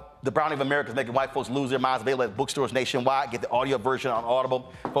 how the Browning of America is making white folks lose their minds, available at bookstores nationwide. Get the audio version on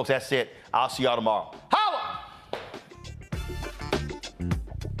Audible. Folks, that's it. I'll see y'all tomorrow. Holla!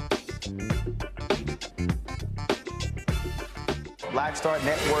 Black Star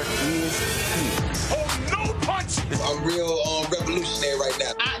Network is here. Oh, no punch! I'm real revolutionary right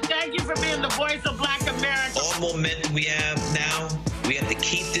now. Thank you for being the voice of Black America. All momentum we have now, we have to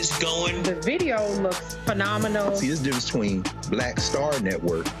keep this going. The video looks phenomenal. See, there's a difference between Black Star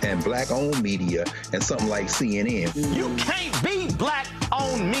Network and black-owned media and something like CNN. You can't be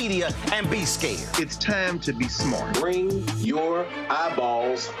black-owned media and be scared. It's time to be smart. Bring your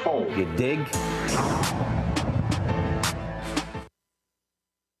eyeballs home. You dig?